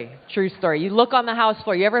story. You look on the House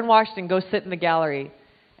floor. You ever in Washington, go sit in the gallery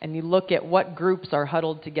and you look at what groups are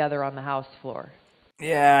huddled together on the House floor.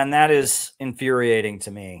 Yeah, and that is infuriating to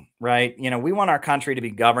me, right? We want our country to be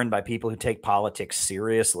governed by people who take politics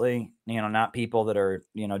seriously, not people that are,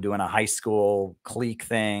 doing a high school clique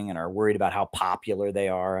thing and are worried about how popular they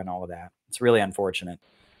are and all of that. It's really unfortunate.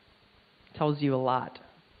 Tells you a lot.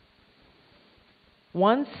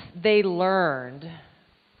 Once they learned,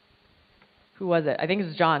 who was it? I think it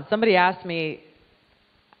was John. Somebody asked me,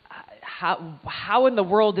 how in the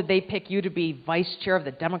world did they pick you to be vice chair of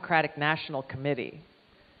the Democratic National Committee?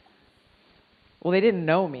 Well, they didn't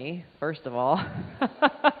know me, first of all.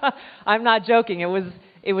 I'm not joking.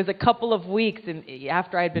 It was a couple of weeks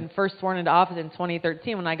after I had been first sworn into office in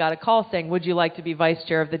 2013 when I got a call saying, would you like to be vice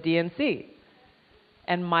chair of the DNC?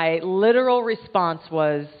 And my literal response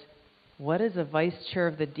was, what is a vice chair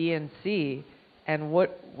of the DNC? And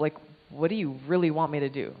what do you really want me to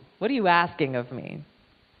do? What are you asking of me?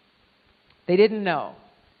 They didn't know.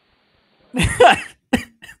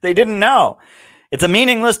 They didn't know. It's a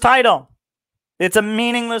meaningless title. It's a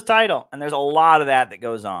meaningless title. And there's a lot of that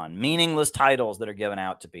goes on. Meaningless titles that are given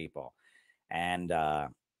out to people. And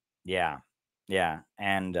yeah.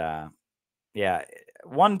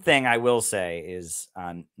 One thing I will say is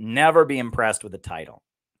never be impressed with the title.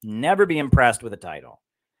 Never be impressed with a title.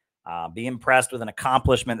 Be impressed with an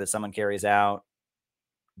accomplishment that someone carries out.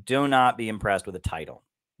 Do not be impressed with a title,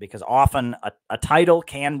 because often a title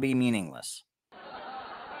can be meaningless.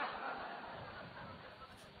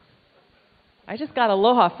 I just got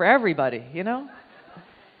aloha for everybody,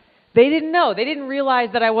 They didn't know. They didn't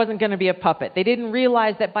realize that I wasn't going to be a puppet. They didn't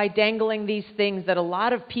realize that by dangling these things that a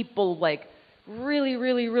lot of people really,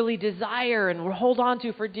 really, really desire and hold on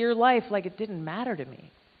to for dear life, it didn't matter to me.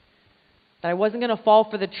 That I wasn't going to fall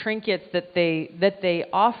for the trinkets that they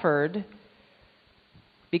offered,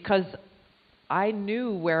 because I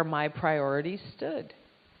knew where my priorities stood.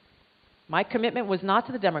 My commitment was not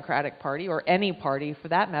to the Democratic Party or any party for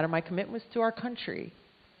that matter. My commitment was to our country.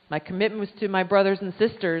 My commitment was to my brothers and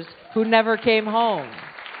sisters who never came home.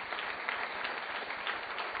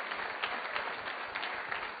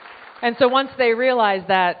 And so once they realized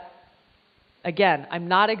that, again, I'm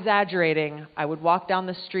not exaggerating, I would walk down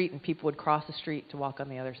the street and people would cross the street to walk on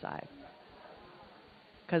the other side.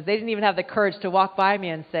 Because they didn't even have the courage to walk by me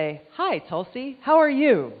and say, "Hi, Tulsi, how are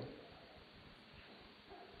you?"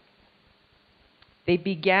 They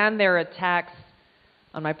began their attacks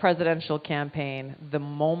on my presidential campaign the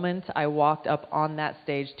moment I walked up on that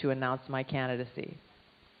stage to announce my candidacy.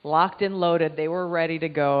 Locked and loaded, they were ready to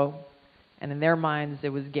go, and in their minds, it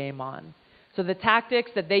was game on. So the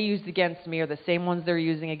tactics that they used against me are the same ones they're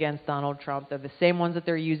using against Donald Trump. They're the same ones that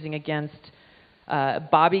they're using against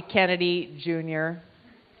Bobby Kennedy Jr.,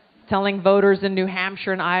 telling voters in New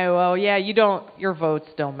Hampshire and Iowa, yeah, your votes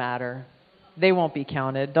don't matter. They won't be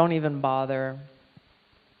counted. Don't even bother.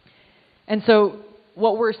 And so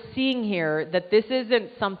what we're seeing here, that this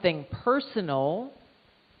isn't something personal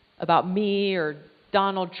about me or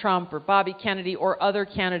Donald Trump or Bobby Kennedy or other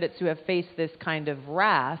candidates who have faced this kind of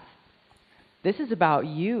wrath. This is about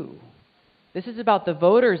you. This is about the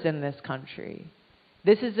voters in this country.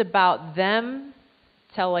 This is about them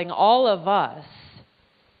telling all of us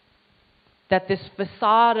that this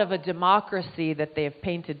facade of a democracy that they have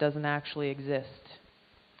painted doesn't actually exist,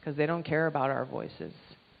 because they don't care about our voices.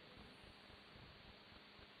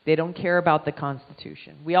 They don't care about the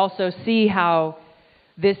Constitution. We also see how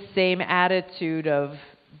this same attitude of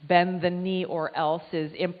bend the knee or else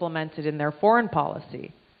is implemented in their foreign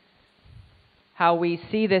policy. How we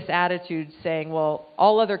see this attitude saying, well,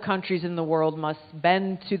 all other countries in the world must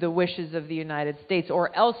bend to the wishes of the United States,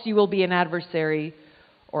 or else you will be an adversary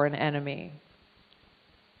or an enemy.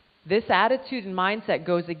 This attitude and mindset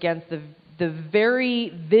goes against the very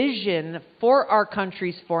vision for our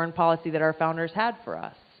country's foreign policy that our founders had for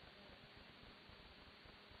us.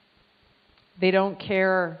 They don't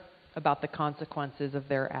care about the consequences of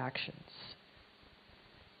their actions.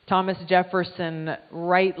 Thomas Jefferson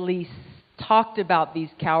rightly talked about these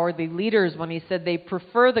cowardly leaders when he said they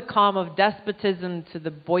prefer the calm of despotism to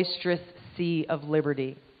the boisterous sea of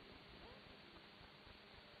liberty.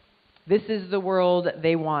 This is the world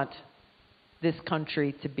they want this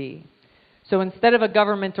country to be. So instead of a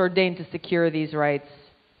government ordained to secure these rights,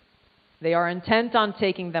 they are intent on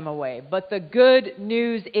taking them away. But the good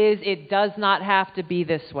news is it does not have to be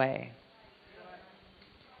this way.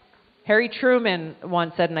 Harry Truman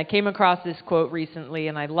once said, and I came across this quote recently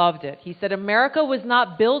and I loved it. He said, America was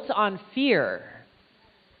not built on fear.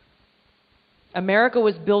 America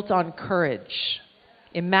was built on courage,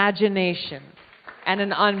 imagination, and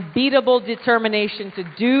an unbeatable determination to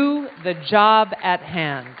do the job at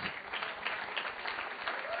hand.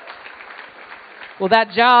 Well,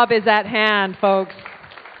 that job is at hand, folks.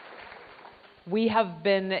 We have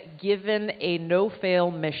been given a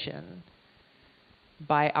no-fail mission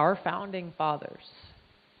by our founding fathers.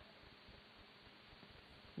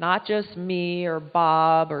 Not just me or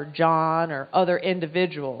Bob or John or other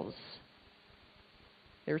individuals.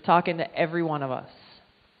 They were talking to every one of us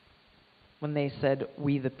when they said,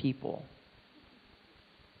 we the people.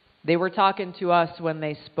 They were talking to us when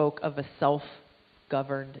they spoke of a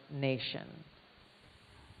self-governed nation.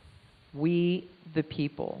 We the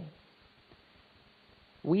people.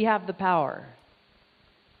 We have the power,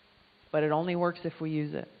 but it only works if we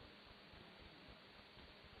use it.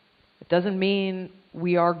 It doesn't mean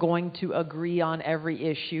we are going to agree on every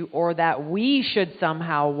issue or that we should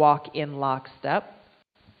somehow walk in lockstep.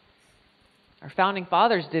 Our founding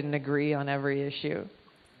fathers didn't agree on every issue.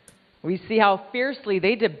 We see how fiercely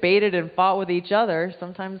they debated and fought with each other,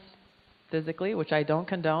 sometimes physically, which I don't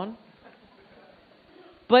condone.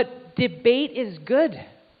 But debate is good.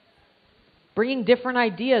 Bringing different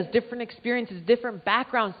ideas, different experiences, different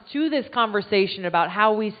backgrounds to this conversation about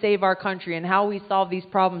how we save our country and how we solve these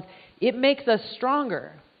problems, it makes us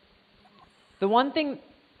stronger. The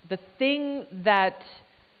thing that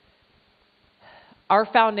our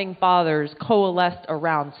founding fathers coalesced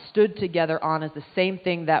around, stood together on, is the same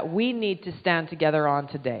thing that we need to stand together on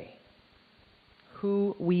today.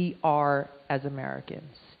 Who we are as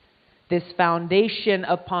Americans. This foundation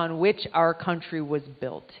upon which our country was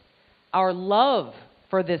built. Our love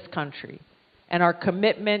for this country and our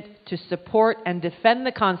commitment to support and defend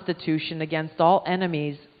the Constitution against all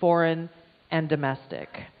enemies, foreign and domestic.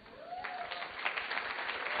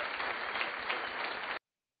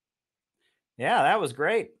 Yeah, that was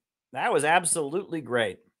great. That was absolutely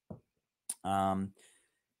great. And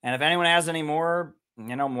if anyone has any more,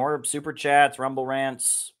 more super chats, Rumble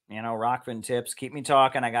rants, Rockfin tips, keep me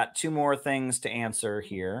talking. I got 2 more things to answer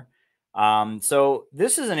here. So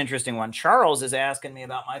this is an interesting one. Charles is asking me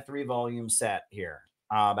about my 3-volume set here,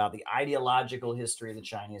 about the ideological history of the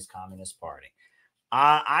Chinese Communist Party.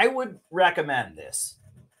 I would recommend this.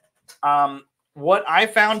 What I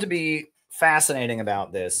found to be fascinating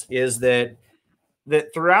about this is that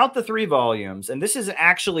throughout the 3 volumes, and this is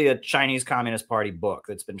actually a Chinese Communist Party book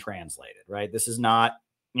that's been translated, right? This is not,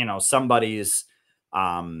 somebody's,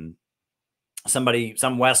 some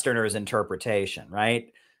Westerner's interpretation,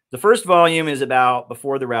 right? The first volume is about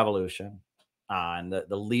before the revolution and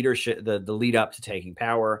the leadership, the lead up to taking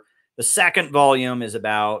power. The second volume is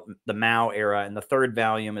about the Mao era, and the third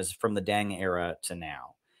volume is from the Deng era to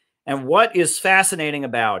now. And what is fascinating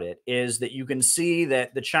about it is that you can see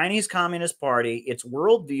that the Chinese Communist Party, its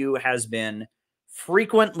worldview has been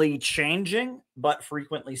frequently changing, but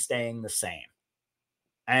frequently staying the same.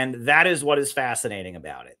 And that is what is fascinating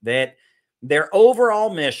about it, that their overall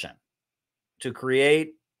mission to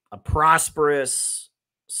create a prosperous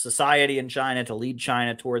society in China, to lead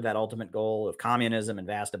China toward that ultimate goal of communism and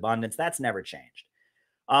vast abundance, that's never changed.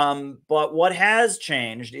 But what has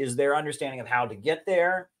changed is their understanding of how to get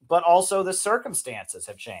there, but also the circumstances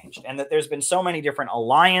have changed, and that there's been so many different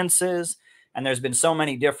alliances, and there's been so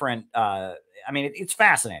many different, I mean, it's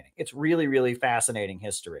fascinating. It's really, really fascinating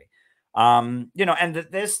history. You know, and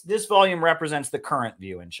this volume represents the current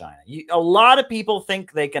view in China. A lot of people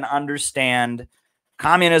think they can understand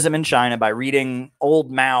communism in China by reading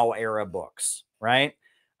old Mao era books, right?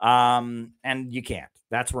 And you can't.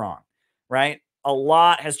 That's wrong, right? A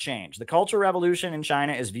lot has changed. The Cultural Revolution in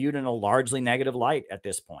China is viewed in a largely negative light at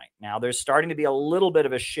this point. Now, there's starting to be a little bit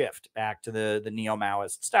of a shift back to the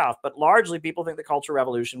neo-Maoist stuff, but largely people think the Cultural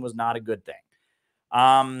Revolution was not a good thing.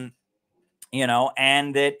 You know,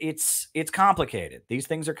 and that it's complicated. These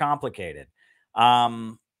things are complicated.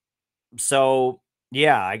 So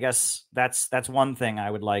yeah, I guess that's one thing I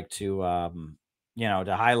would like to you know,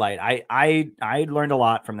 to highlight. I learned a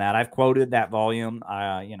lot from that. I've quoted that volume.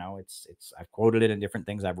 You know, I've quoted it in different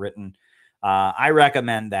things I've written. I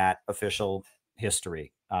recommend that official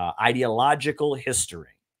history, ideological history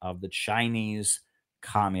of the Chinese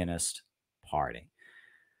Communist Party.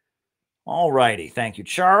 All righty. Thank you,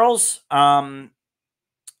 Charles.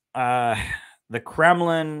 The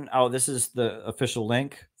Kremlin. Oh, this is the official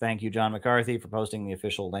link. Thank you, John McCarthy, for posting the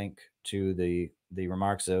official link to the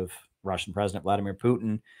remarks of Russian President Vladimir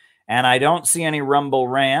Putin. And I don't see any Rumble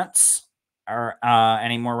rants or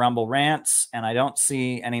any more Rumble rants, and I don't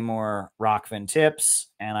see any more Rockfin tips,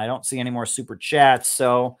 and I don't see any more super chats.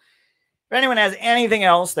 So if anyone has anything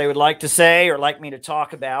else they would like to say or like me to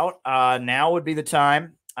talk about, now would be the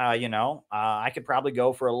time. You know, I could probably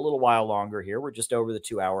go for a little while longer here. We're just over the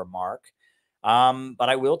 2-hour mark. But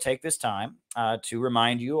I will take this time to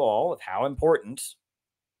remind you all of how important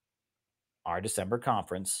our December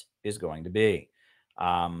conference is going to be.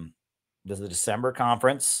 The December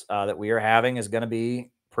conference that we are having is going to be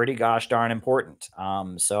pretty gosh darn important.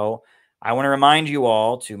 So I want to remind you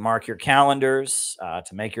all to mark your calendars,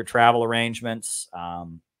 to make your travel arrangements.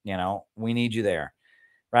 You know, we need you there.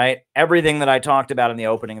 Right? Everything that I talked about in the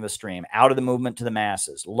opening of the stream, out of the movement to the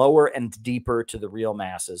masses, lower and deeper to the real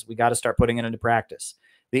masses. We got to start putting it into practice.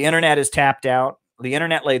 The internet is tapped out. The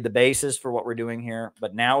internet laid the basis for what we're doing here,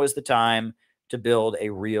 but now is the time to build a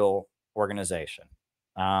real organization.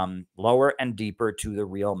 Lower and deeper to the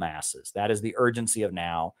real masses. That is the urgency of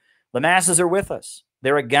now. The masses are with us.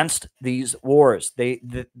 They're against these wars.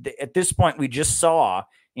 At this point, we just saw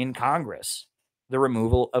in Congress the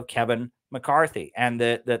removal of Kevin McCarthy and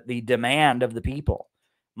the demand of the people,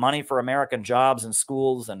 money for American jobs and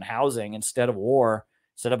schools and housing instead of war,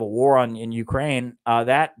 instead of a war in Ukraine.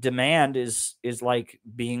 That demand is like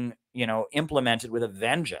being, you know, implemented with a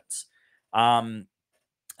vengeance.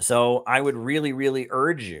 So I would really, really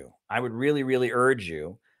urge you.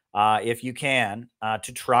 If you can,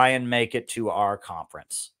 to try and make it to our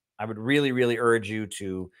conference. I would really, really urge you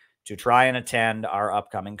to try and attend our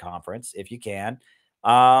upcoming conference if you can.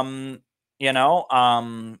 You know,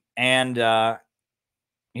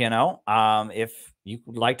 if you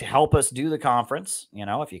would like to help us do the conference, you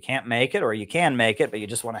know, if you can't make it or you can make it, but you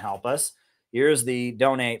just want to help us, here's the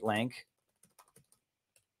donate link,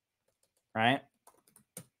 right?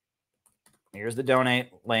 Here's the donate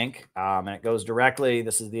link. And it goes directly.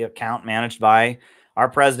 This is the account managed by our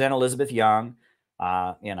president, Elizabeth Young.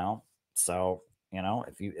 You know, so, you know,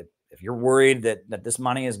 if you're worried that this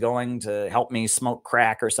money is going to help me smoke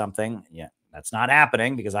crack or something, yeah, that's not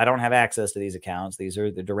happening because I don't have access to these accounts. These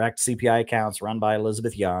are the direct CPI accounts run by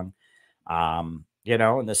Elizabeth Young. You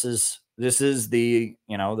know, and this is the,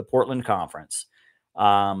 you know, the Portland conference.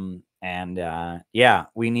 Yeah,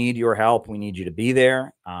 we need your help. We need you to be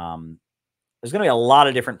there. There's going to be a lot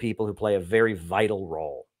of different people who play a very vital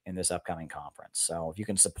role in this upcoming conference. So if you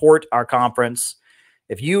can support our conference,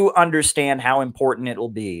 if you understand how important it will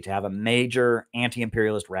be to have a major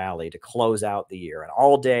anti-imperialist rally to close out the year, an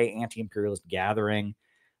all-day anti-imperialist gathering,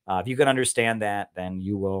 if you can understand that, then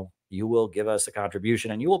you will give us a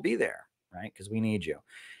contribution and you will be there, right? Because we need you.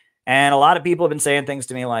 And a lot of people have been saying things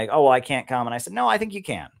to me like, oh, well, I can't come. And I said, no, I think you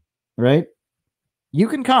can, right? You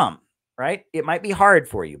can come, right? It might be hard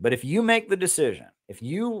for you, but if you make the decision, if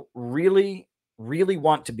you really, really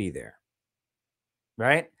want to be there,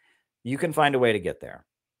 right? You can find a way to get there,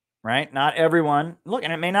 right? Not everyone, look,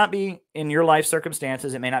 and it may not be in your life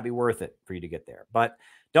circumstances. It may not be worth it for you to get there, but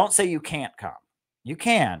don't say you can't come. You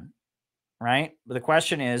can, right? But the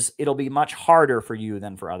question is, it'll be much harder for you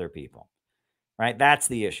than for other people, right? That's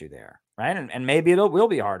the issue there, right? And maybe will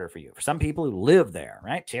be harder for you. For some people who live there,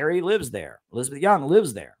 right? Terry lives there. Elizabeth Young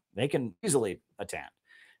lives there. They can easily attend,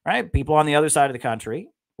 right? People on the other side of the country,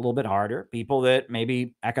 a little bit harder. People that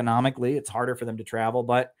maybe economically it's harder for them to travel,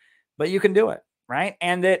 but you can do it, right?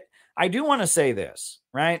 And that I do want to say this,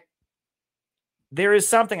 right? There is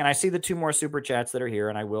something, and I see the 2 more super chats that are here,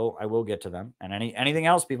 and I will get to them. And anything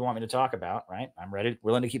else people want me to talk about, right? I'm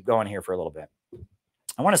willing to keep going here for a little bit.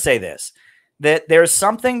 I want to say this, that there's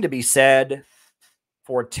something to be said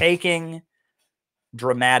for taking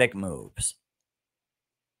dramatic moves.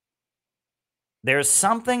 There's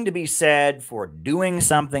something to be said for doing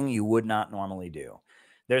something you would not normally do.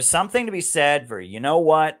 There's something to be said for, you know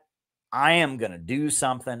what? I am going to do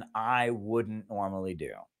something I wouldn't normally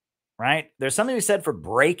do, right? There's something to be said for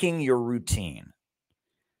breaking your routine,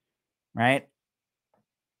 right?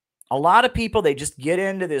 A lot of people, they just get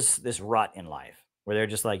into this rut in life where they're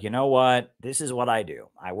just like, you know what? This is what I do.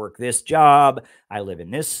 I work this job. I live in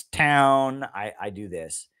this town. I do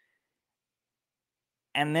this.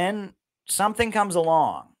 And then something comes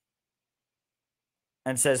along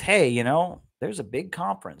and says, hey, you know, there's a big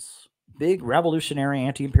conference, big revolutionary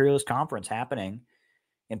anti-imperialist conference happening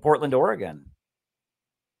in Portland, Oregon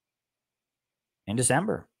in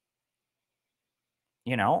December.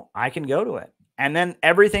 You know, I can go to it. And then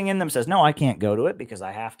everything in them says, no, I can't go to it because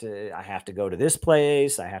I have to go to this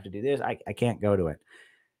place. I have to do this. I can't go to it.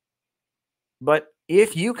 But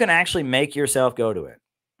if you can actually make yourself go to it,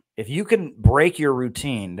 if you can break your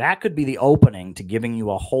routine, that could be the opening to giving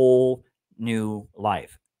you a whole new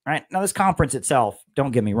life, right? Now, this conference itself,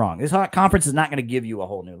 don't get me wrong, this conference is not going to give you a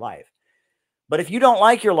whole new life. But if you don't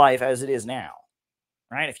like your life as it is now,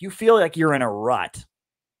 right? If you feel like you're in a rut,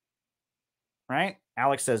 right?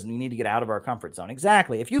 Alex says you need to get out of our comfort zone.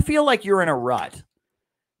 Exactly. If you feel like you're in a rut,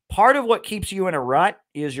 part of what keeps you in a rut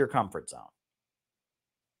is your comfort zone.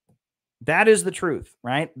 That is the truth,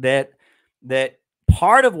 right? That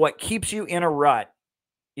part of what keeps you in a rut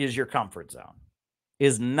is your comfort zone,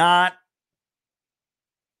 is not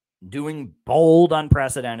doing bold,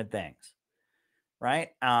 unprecedented things,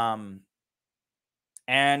 right?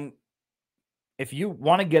 And if you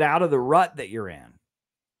want to get out of the rut that you're in,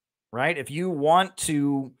 right? If you want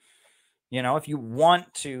to,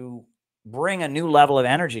 bring a new level of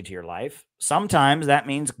energy to your life, sometimes that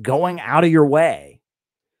means going out of your way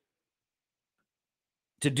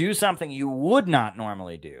to do something you would not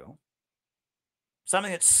normally do,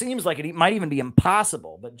 something that seems like it might even be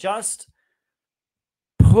impossible, but just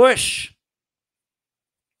push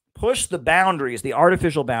the boundaries, the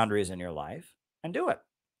artificial boundaries in your life, and do it.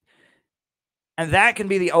 And that can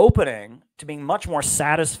be the opening to being much more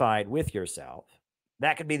satisfied with yourself.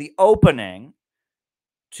 That could be the opening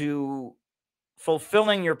to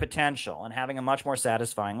fulfilling your potential and having a much more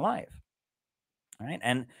satisfying life. All right.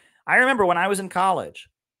 And I remember when I was in college,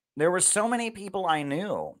 there were so many people I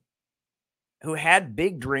knew who had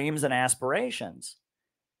big dreams and aspirations.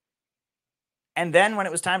 And then when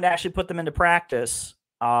it was time to actually put them into practice,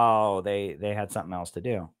 they had something else to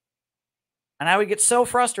do. And I would get so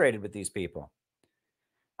frustrated with these people.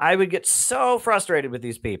 I would get so frustrated with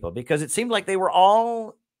these people because it seemed like they were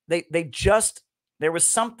all, there was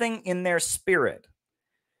something in their spirit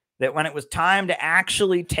that when it was time to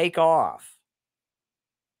actually take off,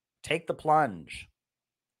 take the plunge,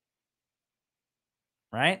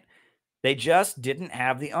 right? They just didn't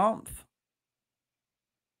have the oomph,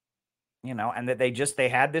 and that they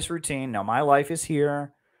had this routine. No, my life is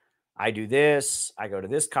here. I do this. I go to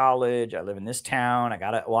this college. I live in this town. I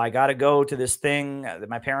gotta go to this thing.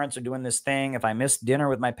 My parents are doing this thing. If I miss dinner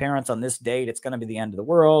with my parents on this date, it's going to be the end of the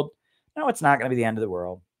world. No, it's not going to be the end of the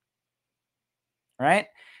world. Right?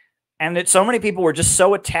 And that so many people were just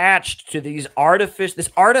so attached to this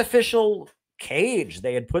artificial cage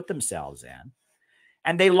they had put themselves in.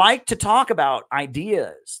 And they like to talk about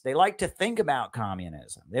ideas. They like to think about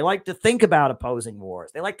communism. They like to think about opposing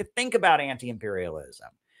wars. They like to think about anti-imperialism.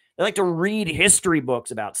 They like to read history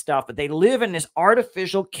books about stuff, but they live in this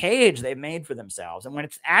artificial cage they've made for themselves. And when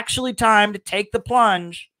it's actually time to take the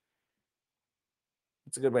plunge,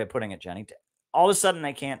 it's a good way of putting it, Jenny, all of a sudden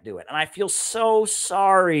they can't do it. And I feel so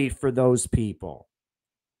sorry for those people.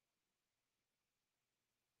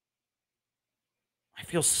 I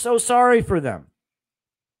feel so sorry for them.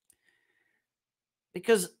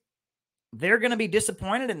 Because they're going to be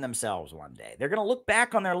disappointed in themselves one day. They're going to look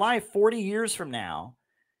back on their life 40 years from now,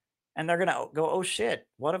 and they're going to go, oh, shit,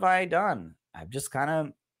 what have I done? I've just kind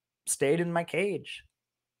of stayed in my cage.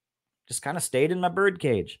 Just kind of stayed in my bird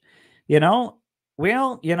cage.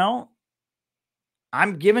 Well,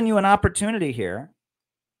 I'm giving you an opportunity here,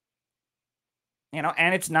 you know,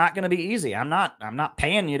 and it's not going to be easy. I'm not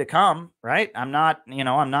paying you to come, right? I'm not, you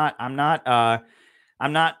know, I'm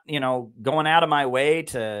not, you know, going out of my way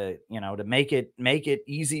to, you know, to make it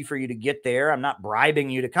easy for you to get there. I'm not bribing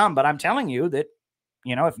you to come, but I'm telling you that,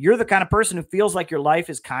 you know, if you're the kind of person who feels like your life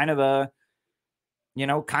is kind of a, you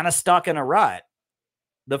know, kind of stuck in a rut,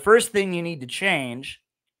 the first thing you need to change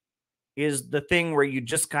is the thing where you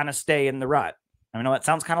just kind of stay in the rut. I know that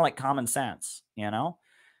sounds kind of like common sense, you know,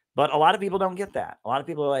 but a lot of people don't get that. A lot of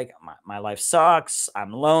people are like, my life sucks.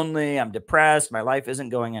 I'm lonely. I'm depressed. My life isn't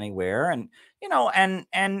going anywhere. And, you know, and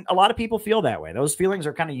a lot of people feel that way. Those feelings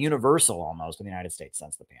are kind of universal almost in the United States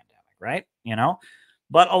since the pandemic, right? You know,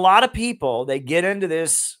 but a lot of people, they get into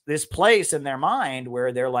this place in their mind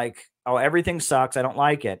where they're like, oh, everything sucks. I don't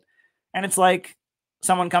like it. And it's like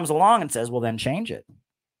someone comes along and says, well, then change it.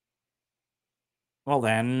 Well,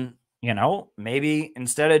 then, you know, maybe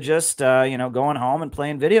instead of just, you know, going home and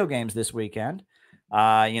playing video games this weekend,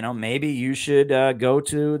 you know, maybe you should go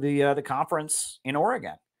to the conference in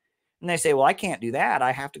Oregon. And they say, well, I can't do that.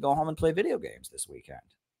 I have to go home and play video games this weekend.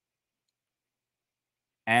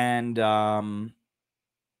 And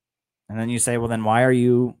then you say, well, then why are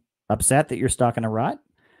you upset that you're stuck in a rut?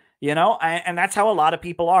 You know, and that's how a lot of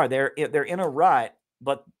people are. They're in a rut,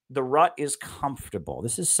 but the rut is comfortable.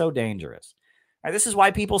 This is so dangerous. Right? This is why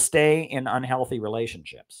people stay in unhealthy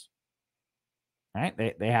relationships. Right?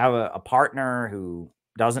 They have a partner who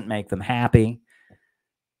doesn't make them happy,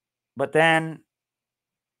 but then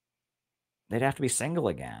they'd have to be single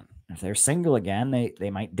again. If they're single again, they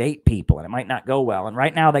might date people and it might not go well. And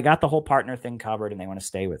right now they got the whole partner thing covered and they want to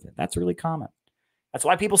stay with it. That's really common. That's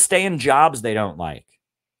why people stay in jobs they don't like.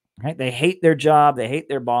 Right? They hate their job, they hate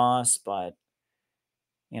their boss, but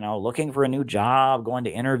you know, looking for a new job, going to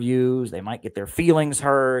interviews, they might get their feelings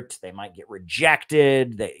hurt, they might get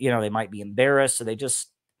rejected, they might be embarrassed, so they just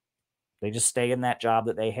stay in that job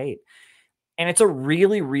that they hate. And it's a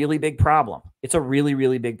really, really big problem. It's a really,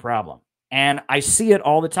 really big problem. And I see it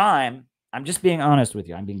all the time. I'm just being honest with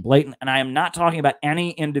you. I'm being blatant, and I am not talking about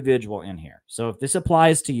any individual in here. So if this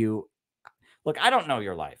applies to you, look, I don't know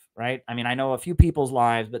your life, right? I mean, I know a few people's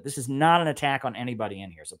lives, but this is not an attack on anybody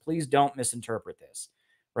in here. So please don't misinterpret this,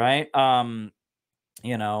 right?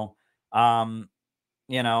 You know,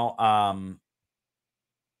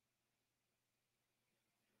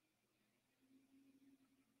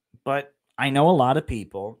 but I know a lot of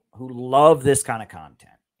people who love this kind of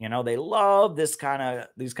content. You know, they love these kind of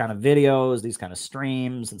videos, these kind of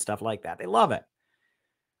streams and stuff like that. They love it.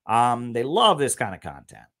 They love this kind of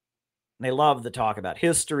content. They love to talk about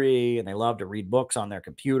history and they love to read books on their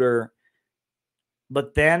computer.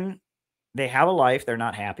 But then they have a life they're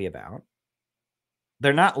not happy about.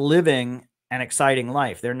 They're not living an exciting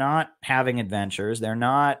life. They're not having adventures. They're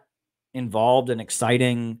not involved in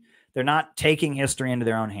exciting. They're not taking history into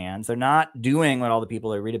their own hands. They're not doing what all the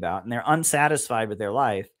people they read about, and they're unsatisfied with their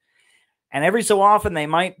life. And every so often they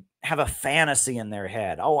might have a fantasy in their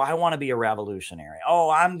head. Oh, I want to be a revolutionary.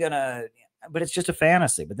 Oh, but it's just a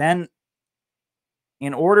fantasy. But then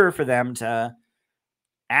in order for them to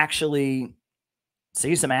actually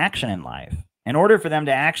see some action in life, in order for them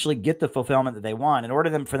to actually get the fulfillment that they want, in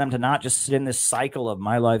order for them to not just sit in this cycle of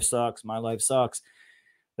my life sucks,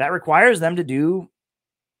 that requires them to do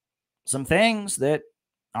some things that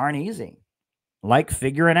aren't easy, like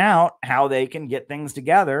figuring out how they can get things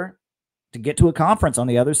together to get to a conference on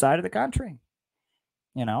the other side of the country.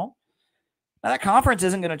 You know, now that conference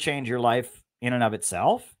isn't going to change your life in and of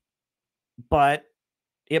itself, but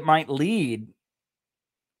it might lead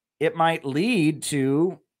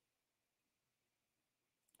to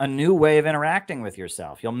a new way of interacting with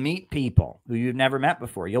yourself. You'll meet people who you've never met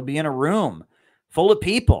before. You'll be in a room full of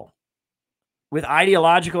people with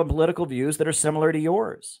ideological and political views that are similar to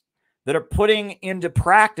yours, that are putting into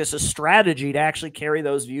practice a strategy to actually carry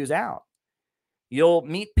those views out. You'll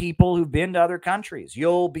meet people who've been to other countries.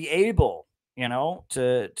 You'll be able, you know,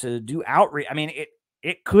 to do outreach. I mean,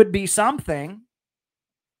 it could be something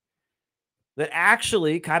that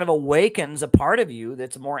actually kind of awakens a part of you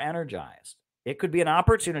that's more energized. It could be an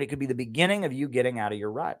opportunity. It could be the beginning of you getting out of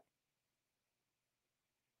your rut.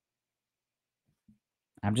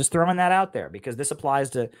 I'm just throwing that out there because this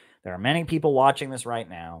applies to, there are many people watching this right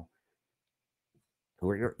now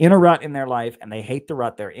who are in a rut in their life and they hate the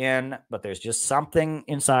rut they're in, but there's just something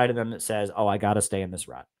inside of them that says, oh, I got to stay in this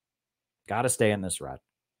rut. Got to stay in this rut.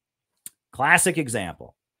 Classic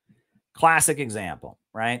example,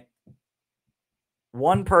 right?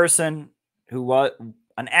 One person who was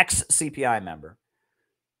an ex-CPI member,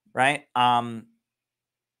 right?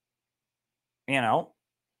 You know,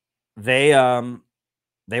 they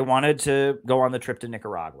they wanted to go on the trip to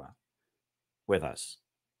Nicaragua with us.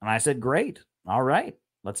 And I said, great. All right,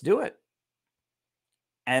 let's do it.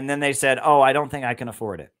 And then they said, oh, I don't think I can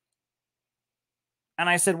afford it. And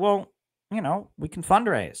I said, well, you know, we can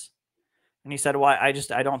fundraise. And he said, well, I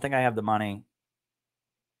don't think I have the money.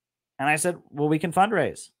 And I said, well, we can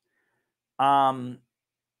fundraise. And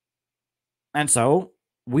so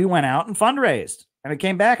we went out and fundraised. And I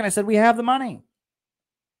came back and I said, we have the money.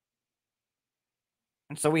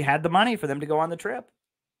 And so we had the money for them to go on the trip.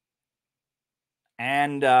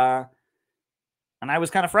 And I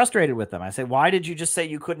was kind of frustrated with them. I said, why did you just say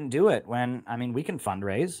you couldn't do it when, I mean, we can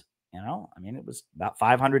fundraise, you know, I mean, it was about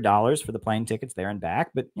 $500 for the plane tickets there and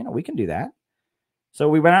back, but you know, we can do that. So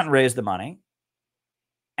we went out and raised the money.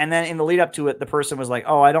 And then in the lead up to it, the person was like,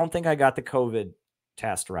 oh, I don't think I got the COVID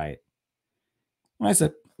test right. And I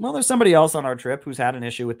said, well, there's somebody else on our trip who's had an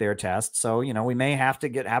issue with their test. So, you know, we may have to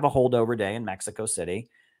have a holdover day in Mexico City,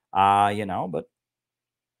 you know, but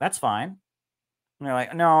that's fine. And they're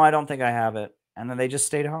like, no, I don't think I have it. And then they just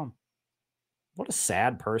stayed home. What a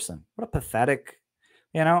sad person. What a pathetic,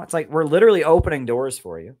 you know, it's like we're literally opening doors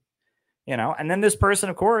for you, you know. And then this person,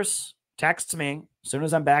 of course, texts me as soon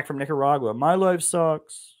as I'm back from Nicaragua. My life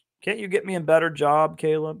sucks. Can't you get me a better job,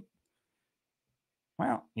 Caleb?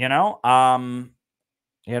 Well, you know,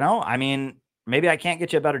 I mean, maybe I can't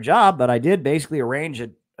get you a better job, but I did basically arrange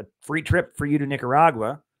a free trip for you to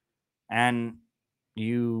Nicaragua, and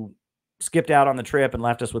you skipped out on the trip and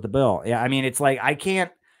left us with the bill. Yeah, I mean, it's like I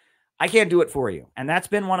can't do it for you. And that's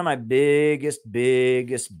been one of my biggest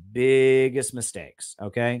mistakes,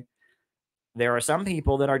 okay? There are some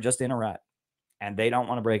people that are just in a rut and they don't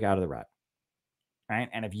want to break out of the rut. Right?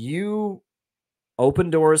 And if you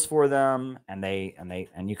open doors for them and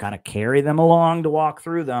you kind of carry them along to walk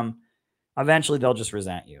through them, eventually they'll just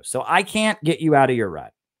resent you. So I can't get you out of your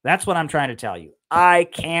rut. That's what I'm trying to tell you. I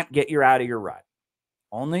can't get you out of your rut.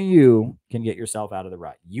 Only you can get yourself out of the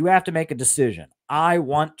rut. You have to make a decision. I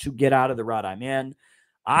want to get out of the rut I'm in.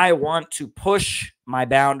 I want to push my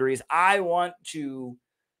boundaries. I want to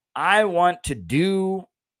do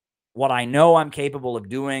what I know I'm capable of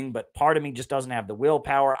doing, but part of me just doesn't have the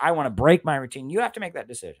willpower. I want to break my routine. You have to make that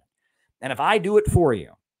decision. And if I do it for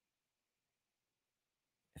you,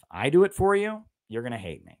 you're going to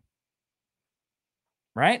hate me.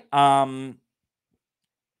 Right?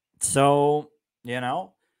 So, you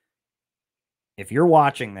know, if you're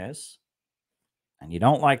watching this and you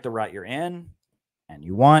don't like the rut you're in and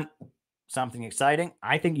you want something exciting,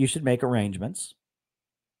 I think you should make arrangements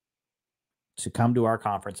to come to our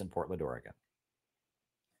conference in Portland, Oregon.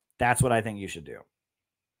 That's what I think you should do.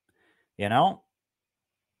 You know,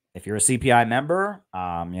 if you're a CPI member,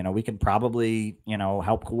 you know, we can probably, you know,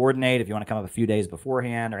 help coordinate if you want to come up a few days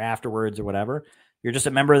beforehand or afterwards or whatever. You're just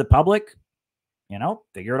a member of the public, you know,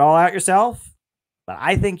 figure it all out yourself. But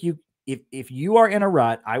I think if you are in a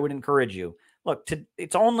rut, I would encourage you. Look,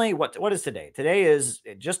 it's only what is today? Today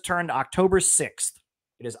it just turned October 6th.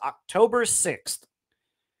 It is October 6th.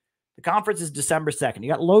 The conference is December 2nd. You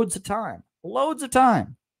got loads of time. Loads of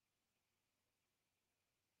time.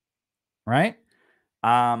 Right?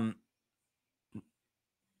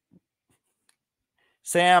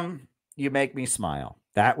 Sam, you make me smile.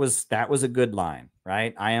 That was a good line,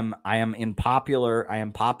 right? I am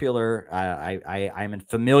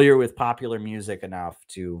familiar with popular music enough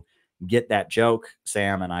to get that joke,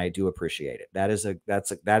 Sam, and I do appreciate it. That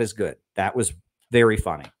is good. That was very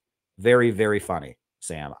funny. Very, very funny,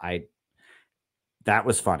 Sam. That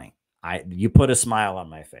was funny. You put a smile on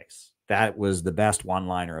my face. That was the best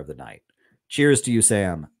one-liner of the night. Cheers to you,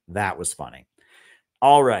 Sam. That was funny.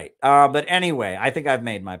 All right. But anyway, I think I've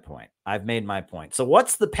made my point. So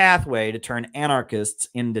what's the pathway to turn anarchists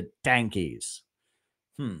into tankies?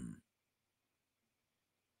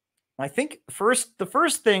 I think the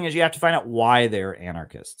first thing is you have to find out why they're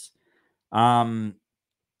anarchists. Right?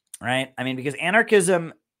 I mean, because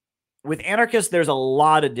with anarchists, there's a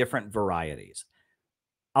lot of different varieties.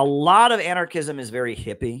 A lot of anarchism is very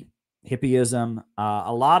hippieism.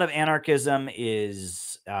 A lot of anarchism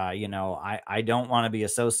is, you know, I don't want to be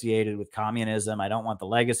associated with communism. I don't want the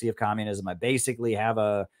legacy of communism. I basically have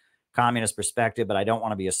a communist perspective, but I don't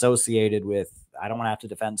want to be associated with, I don't want to have to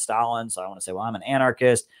defend Stalin. So I want to say, well, I'm an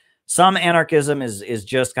anarchist. Some anarchism is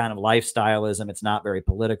just kind of lifestyleism. It's not very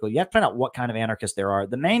political. You have to find out what kind of anarchists there are.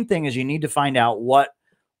 The main thing is you need to find out what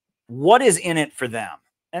is in it for them.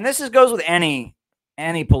 And this goes with any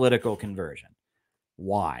political conversion.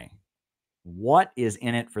 Why? What is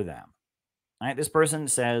in it for them? All right, this person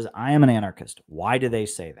says, I am an anarchist. Why do they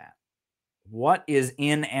say that? What is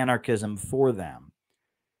in anarchism for them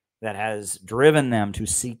that has driven them to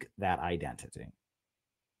seek that identity?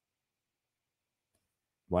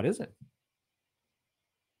 What is it?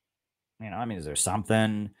 You know, I mean, is there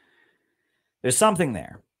something? There's something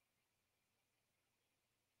there.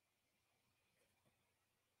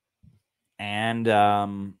 And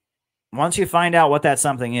once you find out what that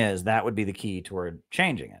something is, that would be the key toward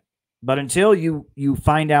changing it. But until you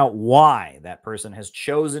find out why that person has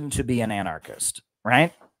chosen to be an anarchist,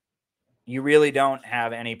 right? You really don't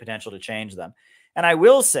have any potential to change them. And I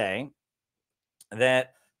will say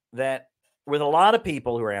that with a lot of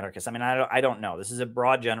people who are anarchists, I mean, I don't know. This is a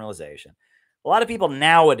broad generalization. A lot of people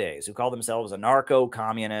nowadays who call themselves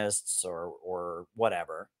anarcho-communists or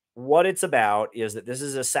whatever, what it's about is that this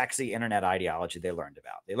is a sexy internet ideology they learned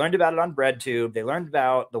about. They learned about it on BreadTube. They learned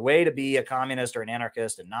about the way to be a communist or an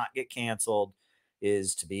anarchist and not get canceled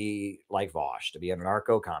is to be like Vosh, to be an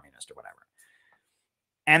anarcho-communist or whatever.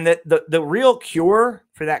 And that the real cure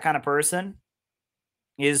for that kind of person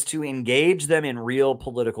is to engage them in real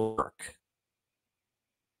political work.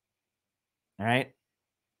 All right?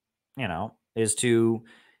 You know, is to,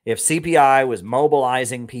 if CPI was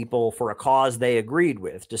mobilizing people for a cause they agreed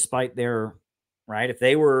with, despite their, right? If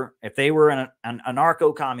they were an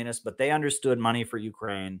anarcho-communist, but they understood money for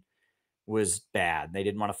Ukraine was bad. They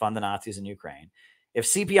didn't want to fund the Nazis in Ukraine. If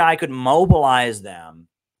CPI could mobilize them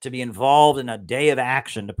to be involved in a day of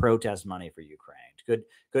action to protest money for Ukraine,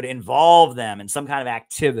 could involve them in some kind of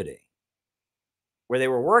activity where they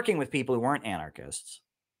were working with people who weren't anarchists,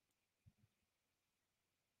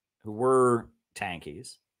 who were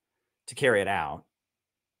tankies, to carry it out.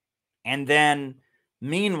 And then,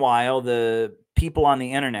 meanwhile, the people on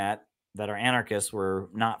the internet that are anarchists were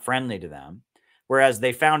not friendly to them, whereas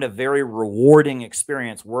they found a very rewarding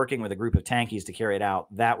experience working with a group of tankies to carry it out.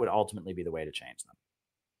 That would ultimately be the way to change them.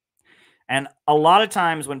 And a lot of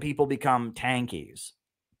times when people become tankies,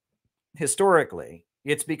 historically,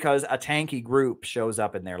 it's because a tanky group shows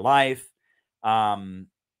up in their life. A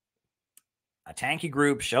tanky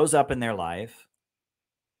group shows up in their life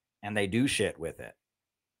and they do shit with it.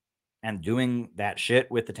 And doing that shit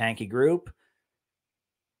with the tanky group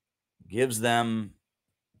gives them,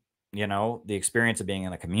 you know, the experience of being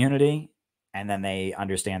in a community. And then they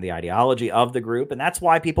understand the ideology of the group. And that's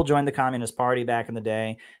why people joined the Communist Party back in the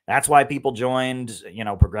day. That's why people joined, you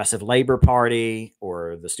know, Progressive Labor Party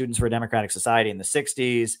or the Students for a Democratic Society in the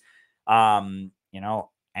 60s. You know,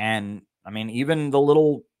 and I mean, even the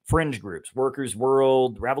little fringe groups, Workers'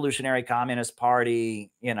 World, Revolutionary Communist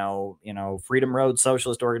Party, you know, Freedom Road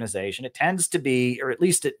Socialist Organization. It tends to be, or at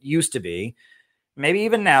least it used to be, maybe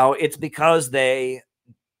even now, it's because they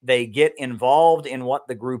get involved in what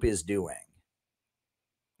the group is doing.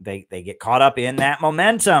 They get caught up in that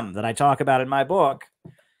momentum that I talk about in my book.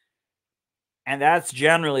 And that's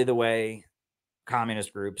generally the way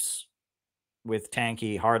communist groups with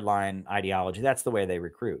tanky hardline ideology, that's the way they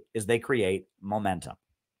recruit, is they create momentum.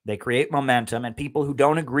 They create momentum, and people who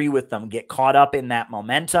don't agree with them get caught up in that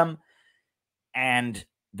momentum, and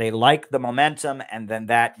they like the momentum, and then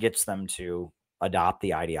that gets them to adopt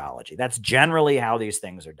the ideology. That's generally how these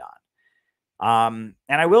things are done.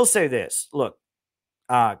 And I will say this, look,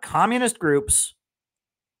 communist groups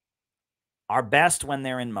are best when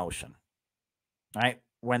they're in motion, right?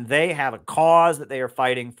 When they have a cause that they are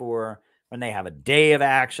fighting for, when they have a day of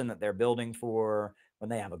action that they're building for, when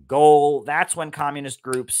they have a goal, that's when communist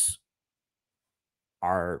groups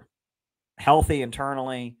are healthy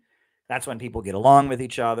internally. That's when people get along with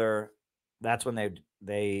each other. That's when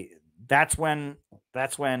that's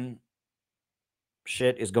when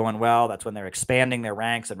shit is going well. That's when they're expanding their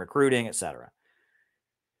ranks and recruiting, etc.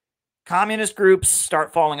 Communist groups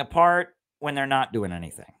start falling apart when they're not doing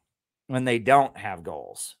anything, when they don't have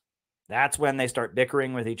goals. That's when they start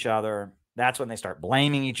bickering with each other. That's when they start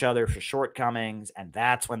blaming each other for shortcomings, and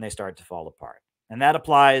that's when they start to fall apart. And that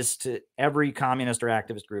applies to every communist or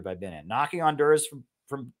activist group I've been in. Knocking on doors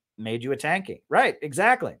from made you a tanky. Right,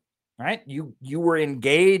 exactly. Right? You were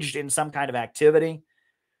engaged in some kind of activity,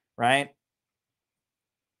 right?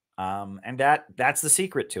 And that's the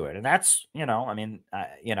secret to it. And that's, you know, I mean,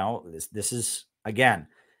 you know, this is, again,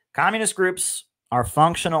 communist groups are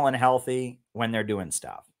functional and healthy when they're doing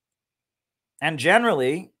stuff. And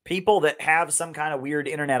generally, people that have some kind of weird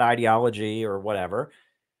internet ideology or whatever,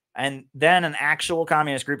 and then an actual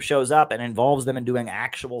communist group shows up and involves them in doing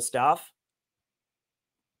actual stuff,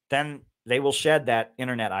 then they will shed that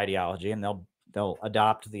internet ideology and they'll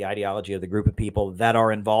adopt the ideology of the group of people that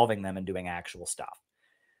are involving them in doing actual stuff.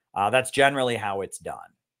 That's generally how it's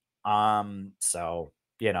done. So,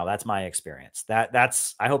 you know, that's my experience.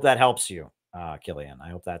 I hope that helps you, Killian. I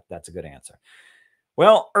hope that's a good answer.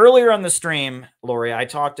 Well, earlier on the stream, Lori, I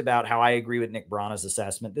talked about how I agree with Nick Brana's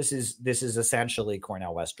assessment. This is essentially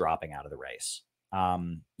Cornel West dropping out of the race.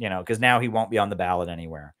 You know, because now he won't be on the ballot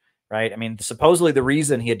anywhere, right? I mean, supposedly the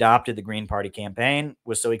reason he adopted the Green Party campaign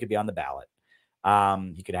was so he could be on the ballot.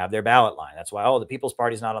 He could have their ballot line. That's why, oh, the People's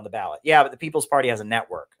Party's not on the ballot. Yeah, but the People's Party has a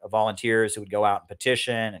network of volunteers who would go out and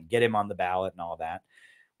petition and get him on the ballot and all of that.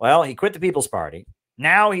 Well, he quit the People's Party.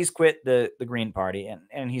 Now he's quit the Green Party,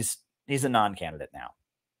 and he's a non-candidate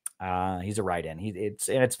now. He's a write-in.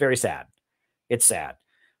 It's very sad. It's sad.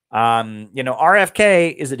 You know,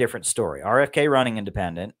 RFK is a different story. RFK running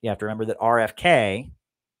independent. You have to remember that RFK,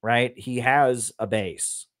 right? He has a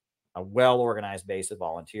base, a well-organized base of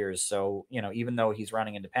volunteers. So, you know, even though he's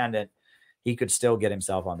running independent, he could still get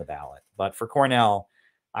himself on the ballot. But for Cornel,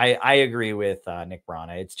 I agree with Nick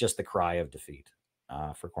Brana. It's just the cry of defeat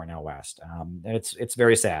for Cornel West. And it's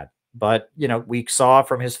very sad. But, you know, we saw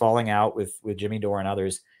from his falling out with Jimmy Dore and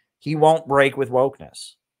others, he won't break with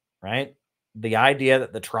wokeness, right? The idea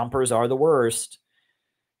that the Trumpers are the worst,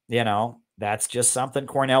 you know, that's just something,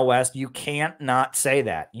 Cornel West, you can't not say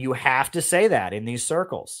that. You have to say that in these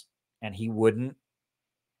circles. And he wouldn't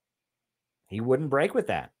break with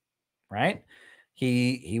that, right?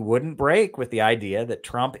 He wouldn't break with the idea that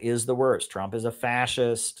Trump is the worst. Trump is a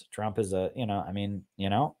fascist. Trump is a, you know, I mean, you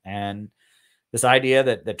know, and this idea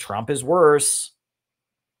that Trump is worse,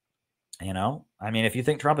 you know, I mean, if you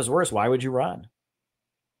think Trump is worse, why would you run?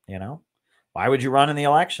 You know, why would you run in the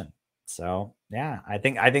election? So, yeah, I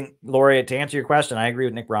think, Lori, to answer your question, I agree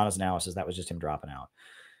with Nick Brana's analysis. That was just him dropping out.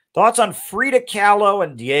 Thoughts on Frida Kahlo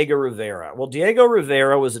and Diego Rivera? Well, Diego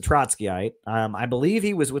Rivera was a Trotskyite. I believe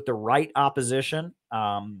he was with the right opposition,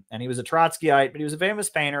 and he was a Trotskyite, but he was a famous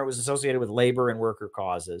painter. Was associated with labor and worker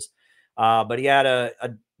causes. But he had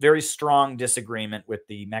a very strong disagreement with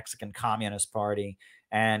the Mexican Communist Party,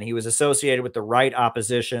 and he was associated with the right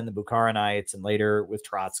opposition, the Bukharinites, and later with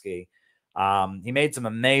Trotsky. He made some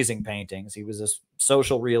amazing paintings. He was a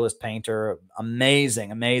social realist painter,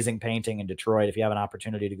 amazing painting in Detroit. If you have an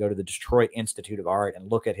opportunity to go to the Detroit Institute of Art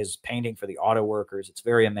and look at his painting for the auto workers, it's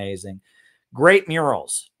very amazing. Great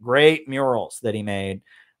murals that he made.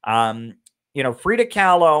 You know, Frida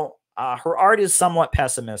Kahlo, her art is somewhat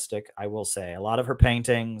pessimistic, I will say. A lot of her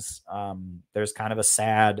paintings, there's kind of a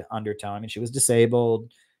sad undertone. I mean, she was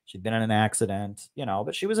disabled. She'd been in an accident, you know,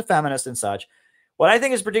 but she was a feminist and such. What I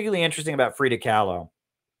think is particularly interesting about Frida Kahlo,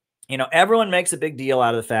 you know, everyone makes a big deal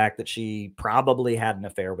out of the fact that she probably had an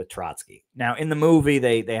affair with Trotsky. Now, in the movie,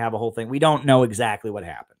 they have a whole thing. We don't know exactly what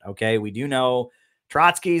happened, okay? We do know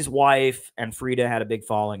Trotsky's wife and Frida had a big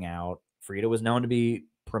falling out. Frida was known to be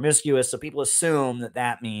promiscuous, so people assume that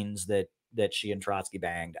that means that she and Trotsky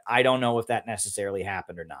banged. I don't know if that necessarily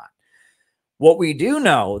happened or not. What we do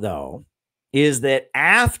know, though, is that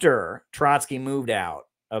after Trotsky moved out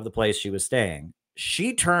of the place she was staying,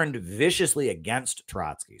 she turned viciously against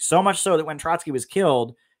Trotsky, so much so that when Trotsky was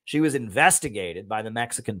killed, she was investigated by the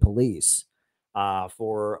Mexican police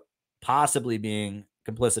for possibly being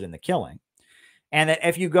complicit in the killing. And that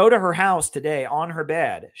if you go to her house today, on her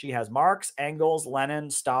bed, she has Marx, Engels,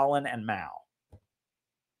 Lenin, Stalin, and Mao.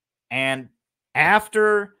 And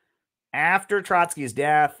after Trotsky's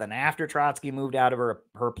death and after Trotsky moved out of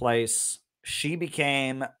her place, she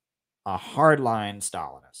became a hardline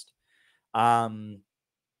Stalinist.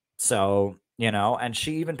 So, you know, and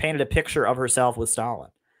she even painted a picture of herself with Stalin.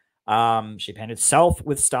 She painted self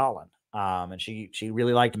with Stalin. And she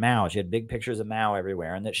really liked Mao. She had big pictures of Mao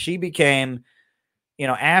everywhere. And that she became, you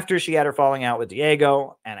know, after she had her falling out with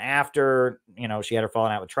Diego and after, you know, she had her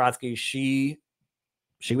falling out with Trotsky, she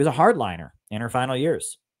was a hardliner in her final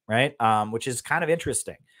years, right? Which is kind of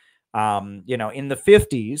interesting. You know, in the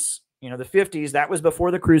 50s, that was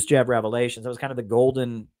before the Khrushchev revelations. That was kind of the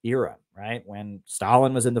golden era, right? When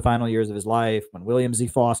Stalin was in the final years of his life, when William Z.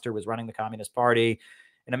 Foster was running the Communist Party.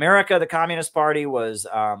 In America, the Communist Party was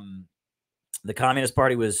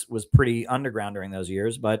pretty underground during those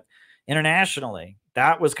years, but internationally,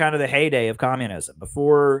 that was kind of the heyday of communism.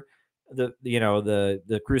 Before the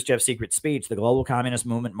Khrushchev secret speech, the global communist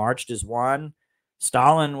movement marched as one.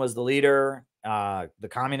 Stalin was the leader. The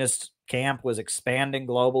communist camp was expanding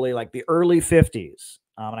globally, like the early 50s.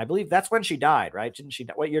 And I believe that's when she died, right? Didn't she?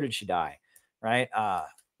 What year did she die? Right?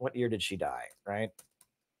 What year did she die? Right?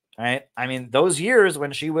 I mean, those years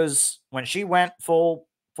when she went full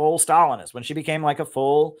Stalinist, when she became like a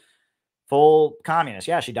full communist.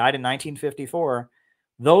 Yeah, she died in 1954.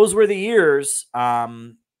 Those were the years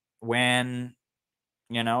when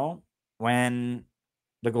the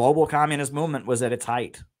global communist movement was at its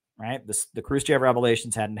height. Right? The Khrushchev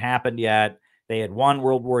revelations hadn't happened yet. They had won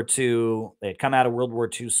World War II. They had come out of World War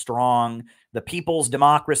II strong. The people's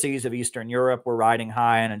democracies of Eastern Europe were riding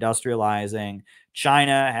high and industrializing.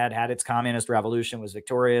 China had its communist revolution, was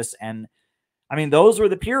victorious. And I mean, those were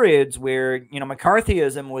the periods where, you know,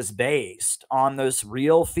 McCarthyism was based on this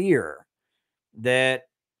real fear that,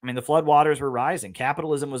 I mean, the floodwaters were rising.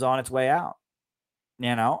 Capitalism was on its way out,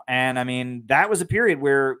 you know? And I mean, that was a period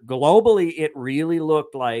where globally it really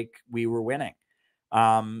looked like we were winning.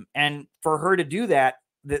 And for her to do that,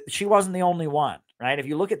 she wasn't the only one, right? If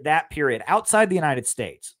you look at that period outside the United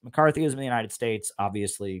States, McCarthyism in the United States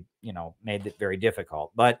obviously, you know, made it very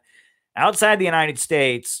difficult. But outside the United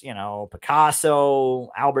States, you know, Picasso,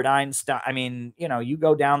 Albert Einstein, I mean, you know, you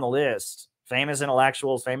go down the list, famous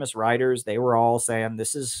intellectuals, famous writers, they were all saying,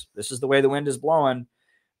 this is the way the wind is blowing.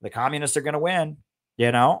 The communists are going to win,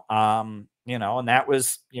 you know, and that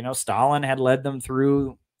was, you know, Stalin had led them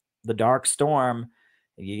through the dark storm.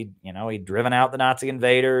 He'd driven out the Nazi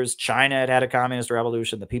invaders. China had had a communist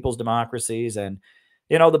revolution, the people's democracies. And,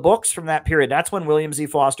 you know, the books from that period, that's when William Z.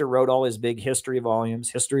 Foster wrote all his big history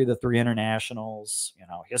volumes, history of the three internationals, you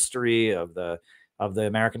know, history of the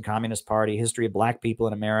American Communist Party, history of black people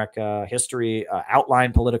in America, history,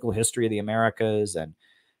 outline political history of the Americas. And,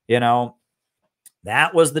 you know,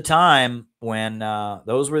 that was the time when,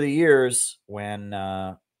 those were the years when,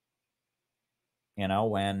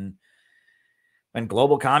 when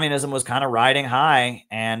global communism was kind of riding high.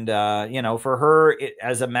 And, you know, for her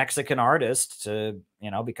as a Mexican artist to,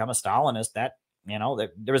 you know, become a Stalinist, that, you know,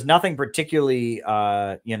 there was nothing particularly,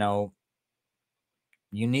 you know,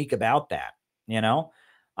 unique about that, you know?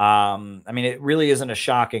 I mean, it really isn't a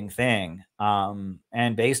shocking thing.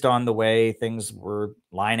 And based on the way things were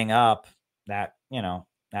lining up, that, you know,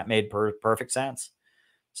 that made perfect sense.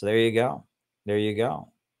 So there you go. There you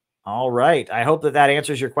go. All right. I hope that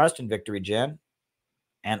answers your question, Victory Jen.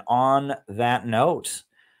 And on that note,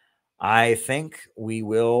 I think we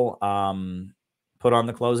will put on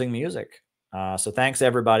the closing music. So thanks,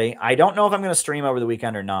 everybody. I don't know if I'm going to stream over the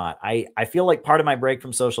weekend or not. I feel like part of my break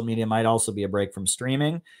from social media might also be a break from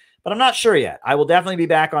streaming, but I'm not sure yet. I will definitely be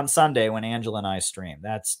back on Sunday when Angela and I stream.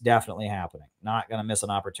 That's definitely happening. Not going to miss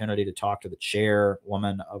an opportunity to talk to the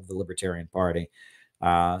chairwoman of the Libertarian Party.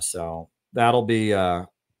 So that'll be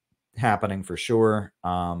happening for sure.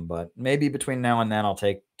 But maybe between now and then I'll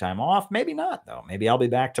take time off. Maybe not, though. Maybe I'll be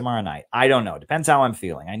back tomorrow night. I don't know. Depends how I'm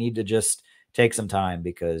feeling. I need to just take some time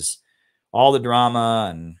because all the drama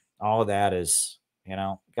and all of that is, you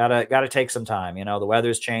know, gotta take some time. You know, the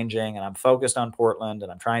weather's changing and I'm focused on Portland and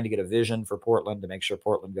I'm trying to get a vision for Portland to make sure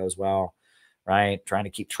Portland goes well, right? Trying to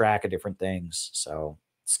keep track of different things. So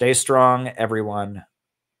stay strong, everyone.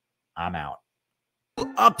 I'm out.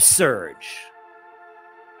 Upsurge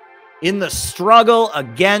in the struggle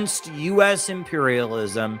against U.S.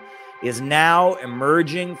 imperialism is now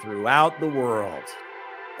emerging throughout the world.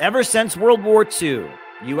 Ever since World War II,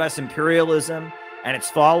 U.S. imperialism and its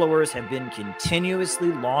followers have been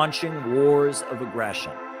continuously launching wars of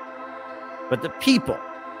aggression. But the people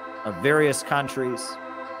of various countries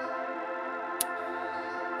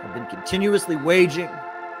have been continuously waging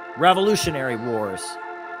revolutionary wars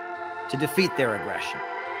to defeat their aggression.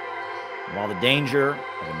 And while the danger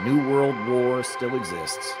of a new world war still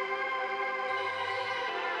exists,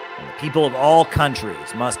 and the people of all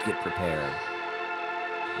countries must get prepared,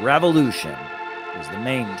 revolution is the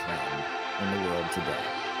main trend in the world today.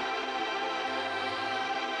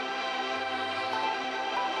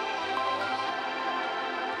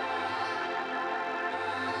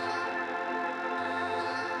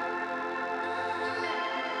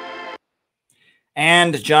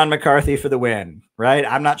 And John McCarthy for the win, right?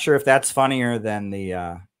 I'm not sure if that's funnier than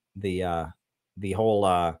the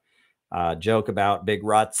whole joke about big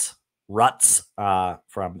ruts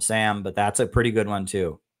from Sam, but that's a pretty good one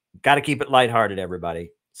too. Got to keep it lighthearted,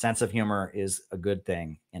 everybody. Sense of humor is a good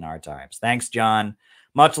thing in our times. Thanks, John.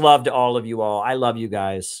 Much love to all of you all. I love you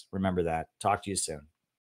guys. Remember that. Talk to you soon.